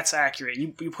think that's accurate. You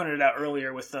pointed it out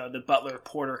earlier with the Butler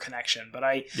Porter connection,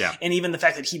 and even the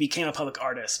fact that he became a public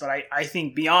artist. But I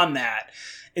think beyond that,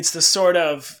 it's the sort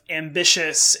of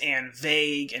ambitious and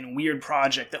vague and weird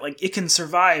project that like it can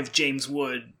survive James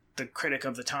Wood, the critic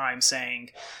of the time,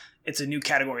 saying it's a new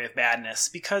category of badness,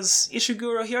 because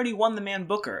Ishiguro, he already won the Man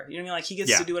Booker. You know what I mean? Like, he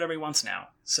gets to do whatever he wants now.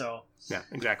 So yeah,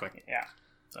 exactly. Yeah.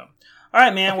 So, all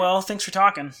right, man. Okay. Well, thanks for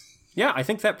talking. Yeah, I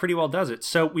think that pretty well does it.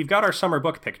 So we've got our summer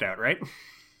book picked out, right?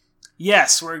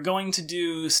 Yes, we're going to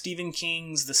do Stephen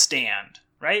King's The Stand,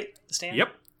 right? The Stand?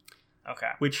 Yep.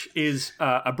 Okay. Which is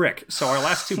a brick. So our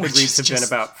last 2 big reads have been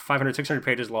about 500, 600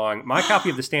 pages long. My copy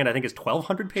of The Stand, I think, is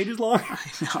 1,200 pages long.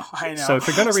 I know. So if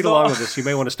you're going to read along with this, you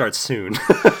may want to start soon.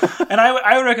 And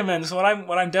I would recommend, so what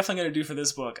I'm definitely going to do for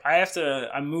this book,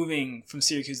 I'm moving from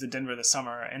Syracuse to Denver this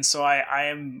summer, and so I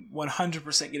am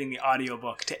 100% getting the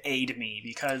audiobook to aid me,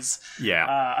 because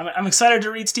I'm excited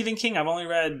to read Stephen King. I've only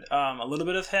read a little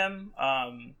bit of him,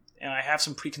 and I have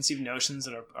some preconceived notions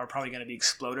that are probably going to be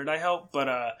exploded, I hope, but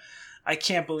I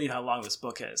can't believe how long this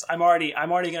book is. I'm already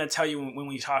going to tell you when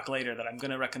we talk later that I'm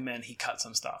going to recommend he cut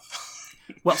some stuff.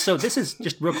 Well, so this is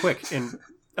just real quick. In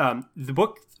the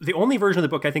book, the only version of the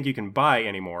book I think you can buy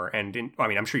anymore,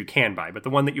 I'm sure you can buy, but the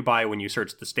one that you buy when you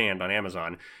search The Stand on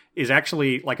Amazon is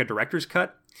actually like a director's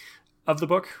cut of the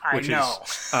book, which is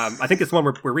I think it's the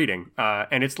one we're reading,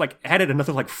 and it's like added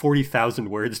another like 40,000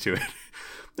 words to it.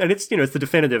 And it's it's the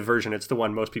definitive version. It's the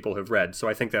one most people have read. So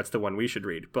I think that's the one we should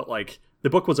read. But like the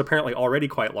book was apparently already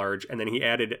quite large, and then he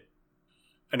added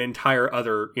an entire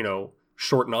other,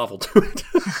 short novel to it.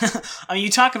 I mean, you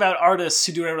talk about artists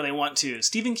who do whatever they want to.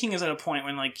 Stephen King is at a point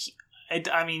when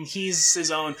he's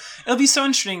his own. It'll be so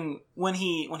interesting when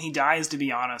he dies, to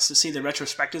be honest, to see the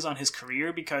retrospectives on his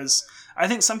career, because I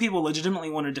think some people legitimately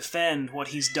want to defend what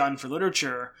he's done for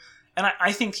literature. And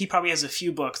I think he probably has a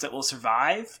few books that will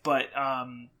survive, but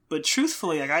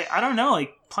truthfully, like I don't know,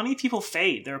 like plenty of people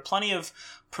fade. There are plenty of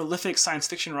prolific science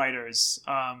fiction writers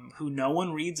who no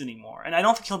one reads anymore, and I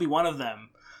don't think he'll be one of them.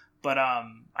 But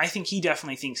I think he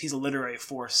definitely thinks he's a literary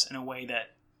force in a way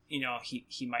that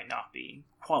he might not be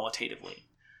qualitatively.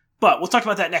 But we'll talk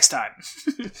about that next time.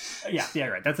 Yeah,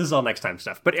 right. This is all next time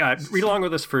stuff. But read along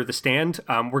with us for The Stand.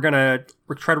 We're going to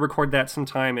try to record that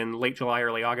sometime in late July,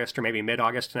 early August, or maybe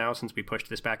mid-August now, since we pushed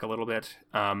this back a little bit.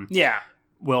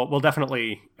 We'll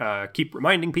definitely keep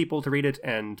reminding people to read it,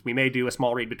 and we may do a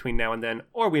small read between now and then,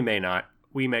 or we may not.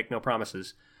 We make no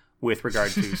promises with regard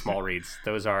to small reads.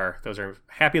 Those are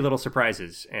happy little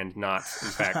surprises and not, in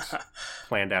fact,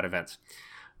 planned out events.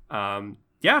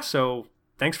 So...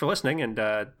 thanks for listening, and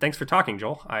thanks for talking,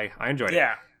 Joel. I enjoyed it.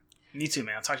 Yeah, me too,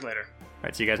 man. I'll talk to you later. All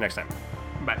right, see you guys next time.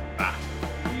 Bye.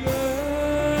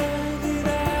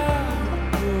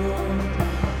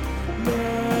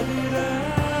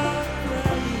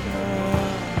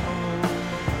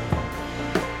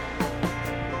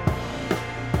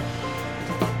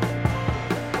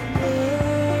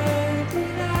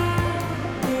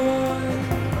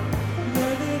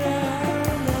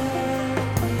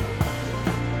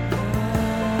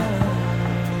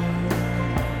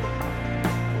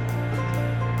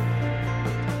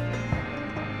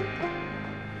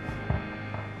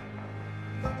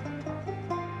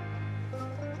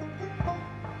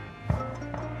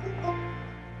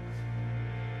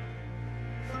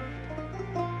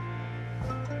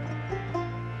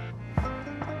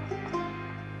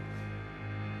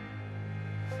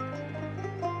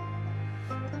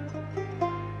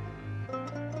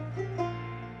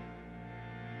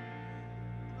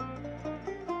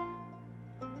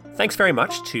 Thanks very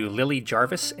much to Lily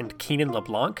Jarvis and Keenan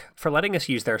LeBlanc for letting us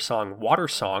use their song Water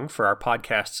Song for our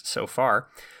podcasts so far.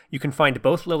 You can find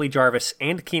both Lily Jarvis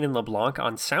and Keenan LeBlanc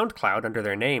on SoundCloud under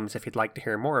their names if you'd like to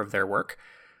hear more of their work.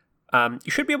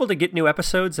 You should be able to get new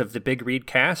episodes of the Big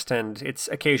Readcast and its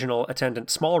occasional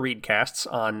attendant small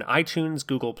readcasts on iTunes,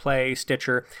 Google Play,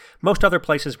 Stitcher, most other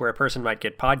places where a person might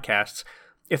get podcasts.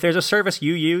 If there's a service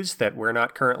you use that we're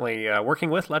not currently working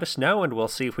with, let us know and we'll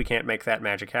see if we can't make that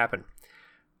magic happen.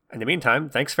 In the meantime,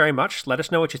 thanks very much. Let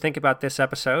us know what you think about this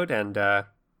episode and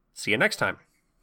see you next time.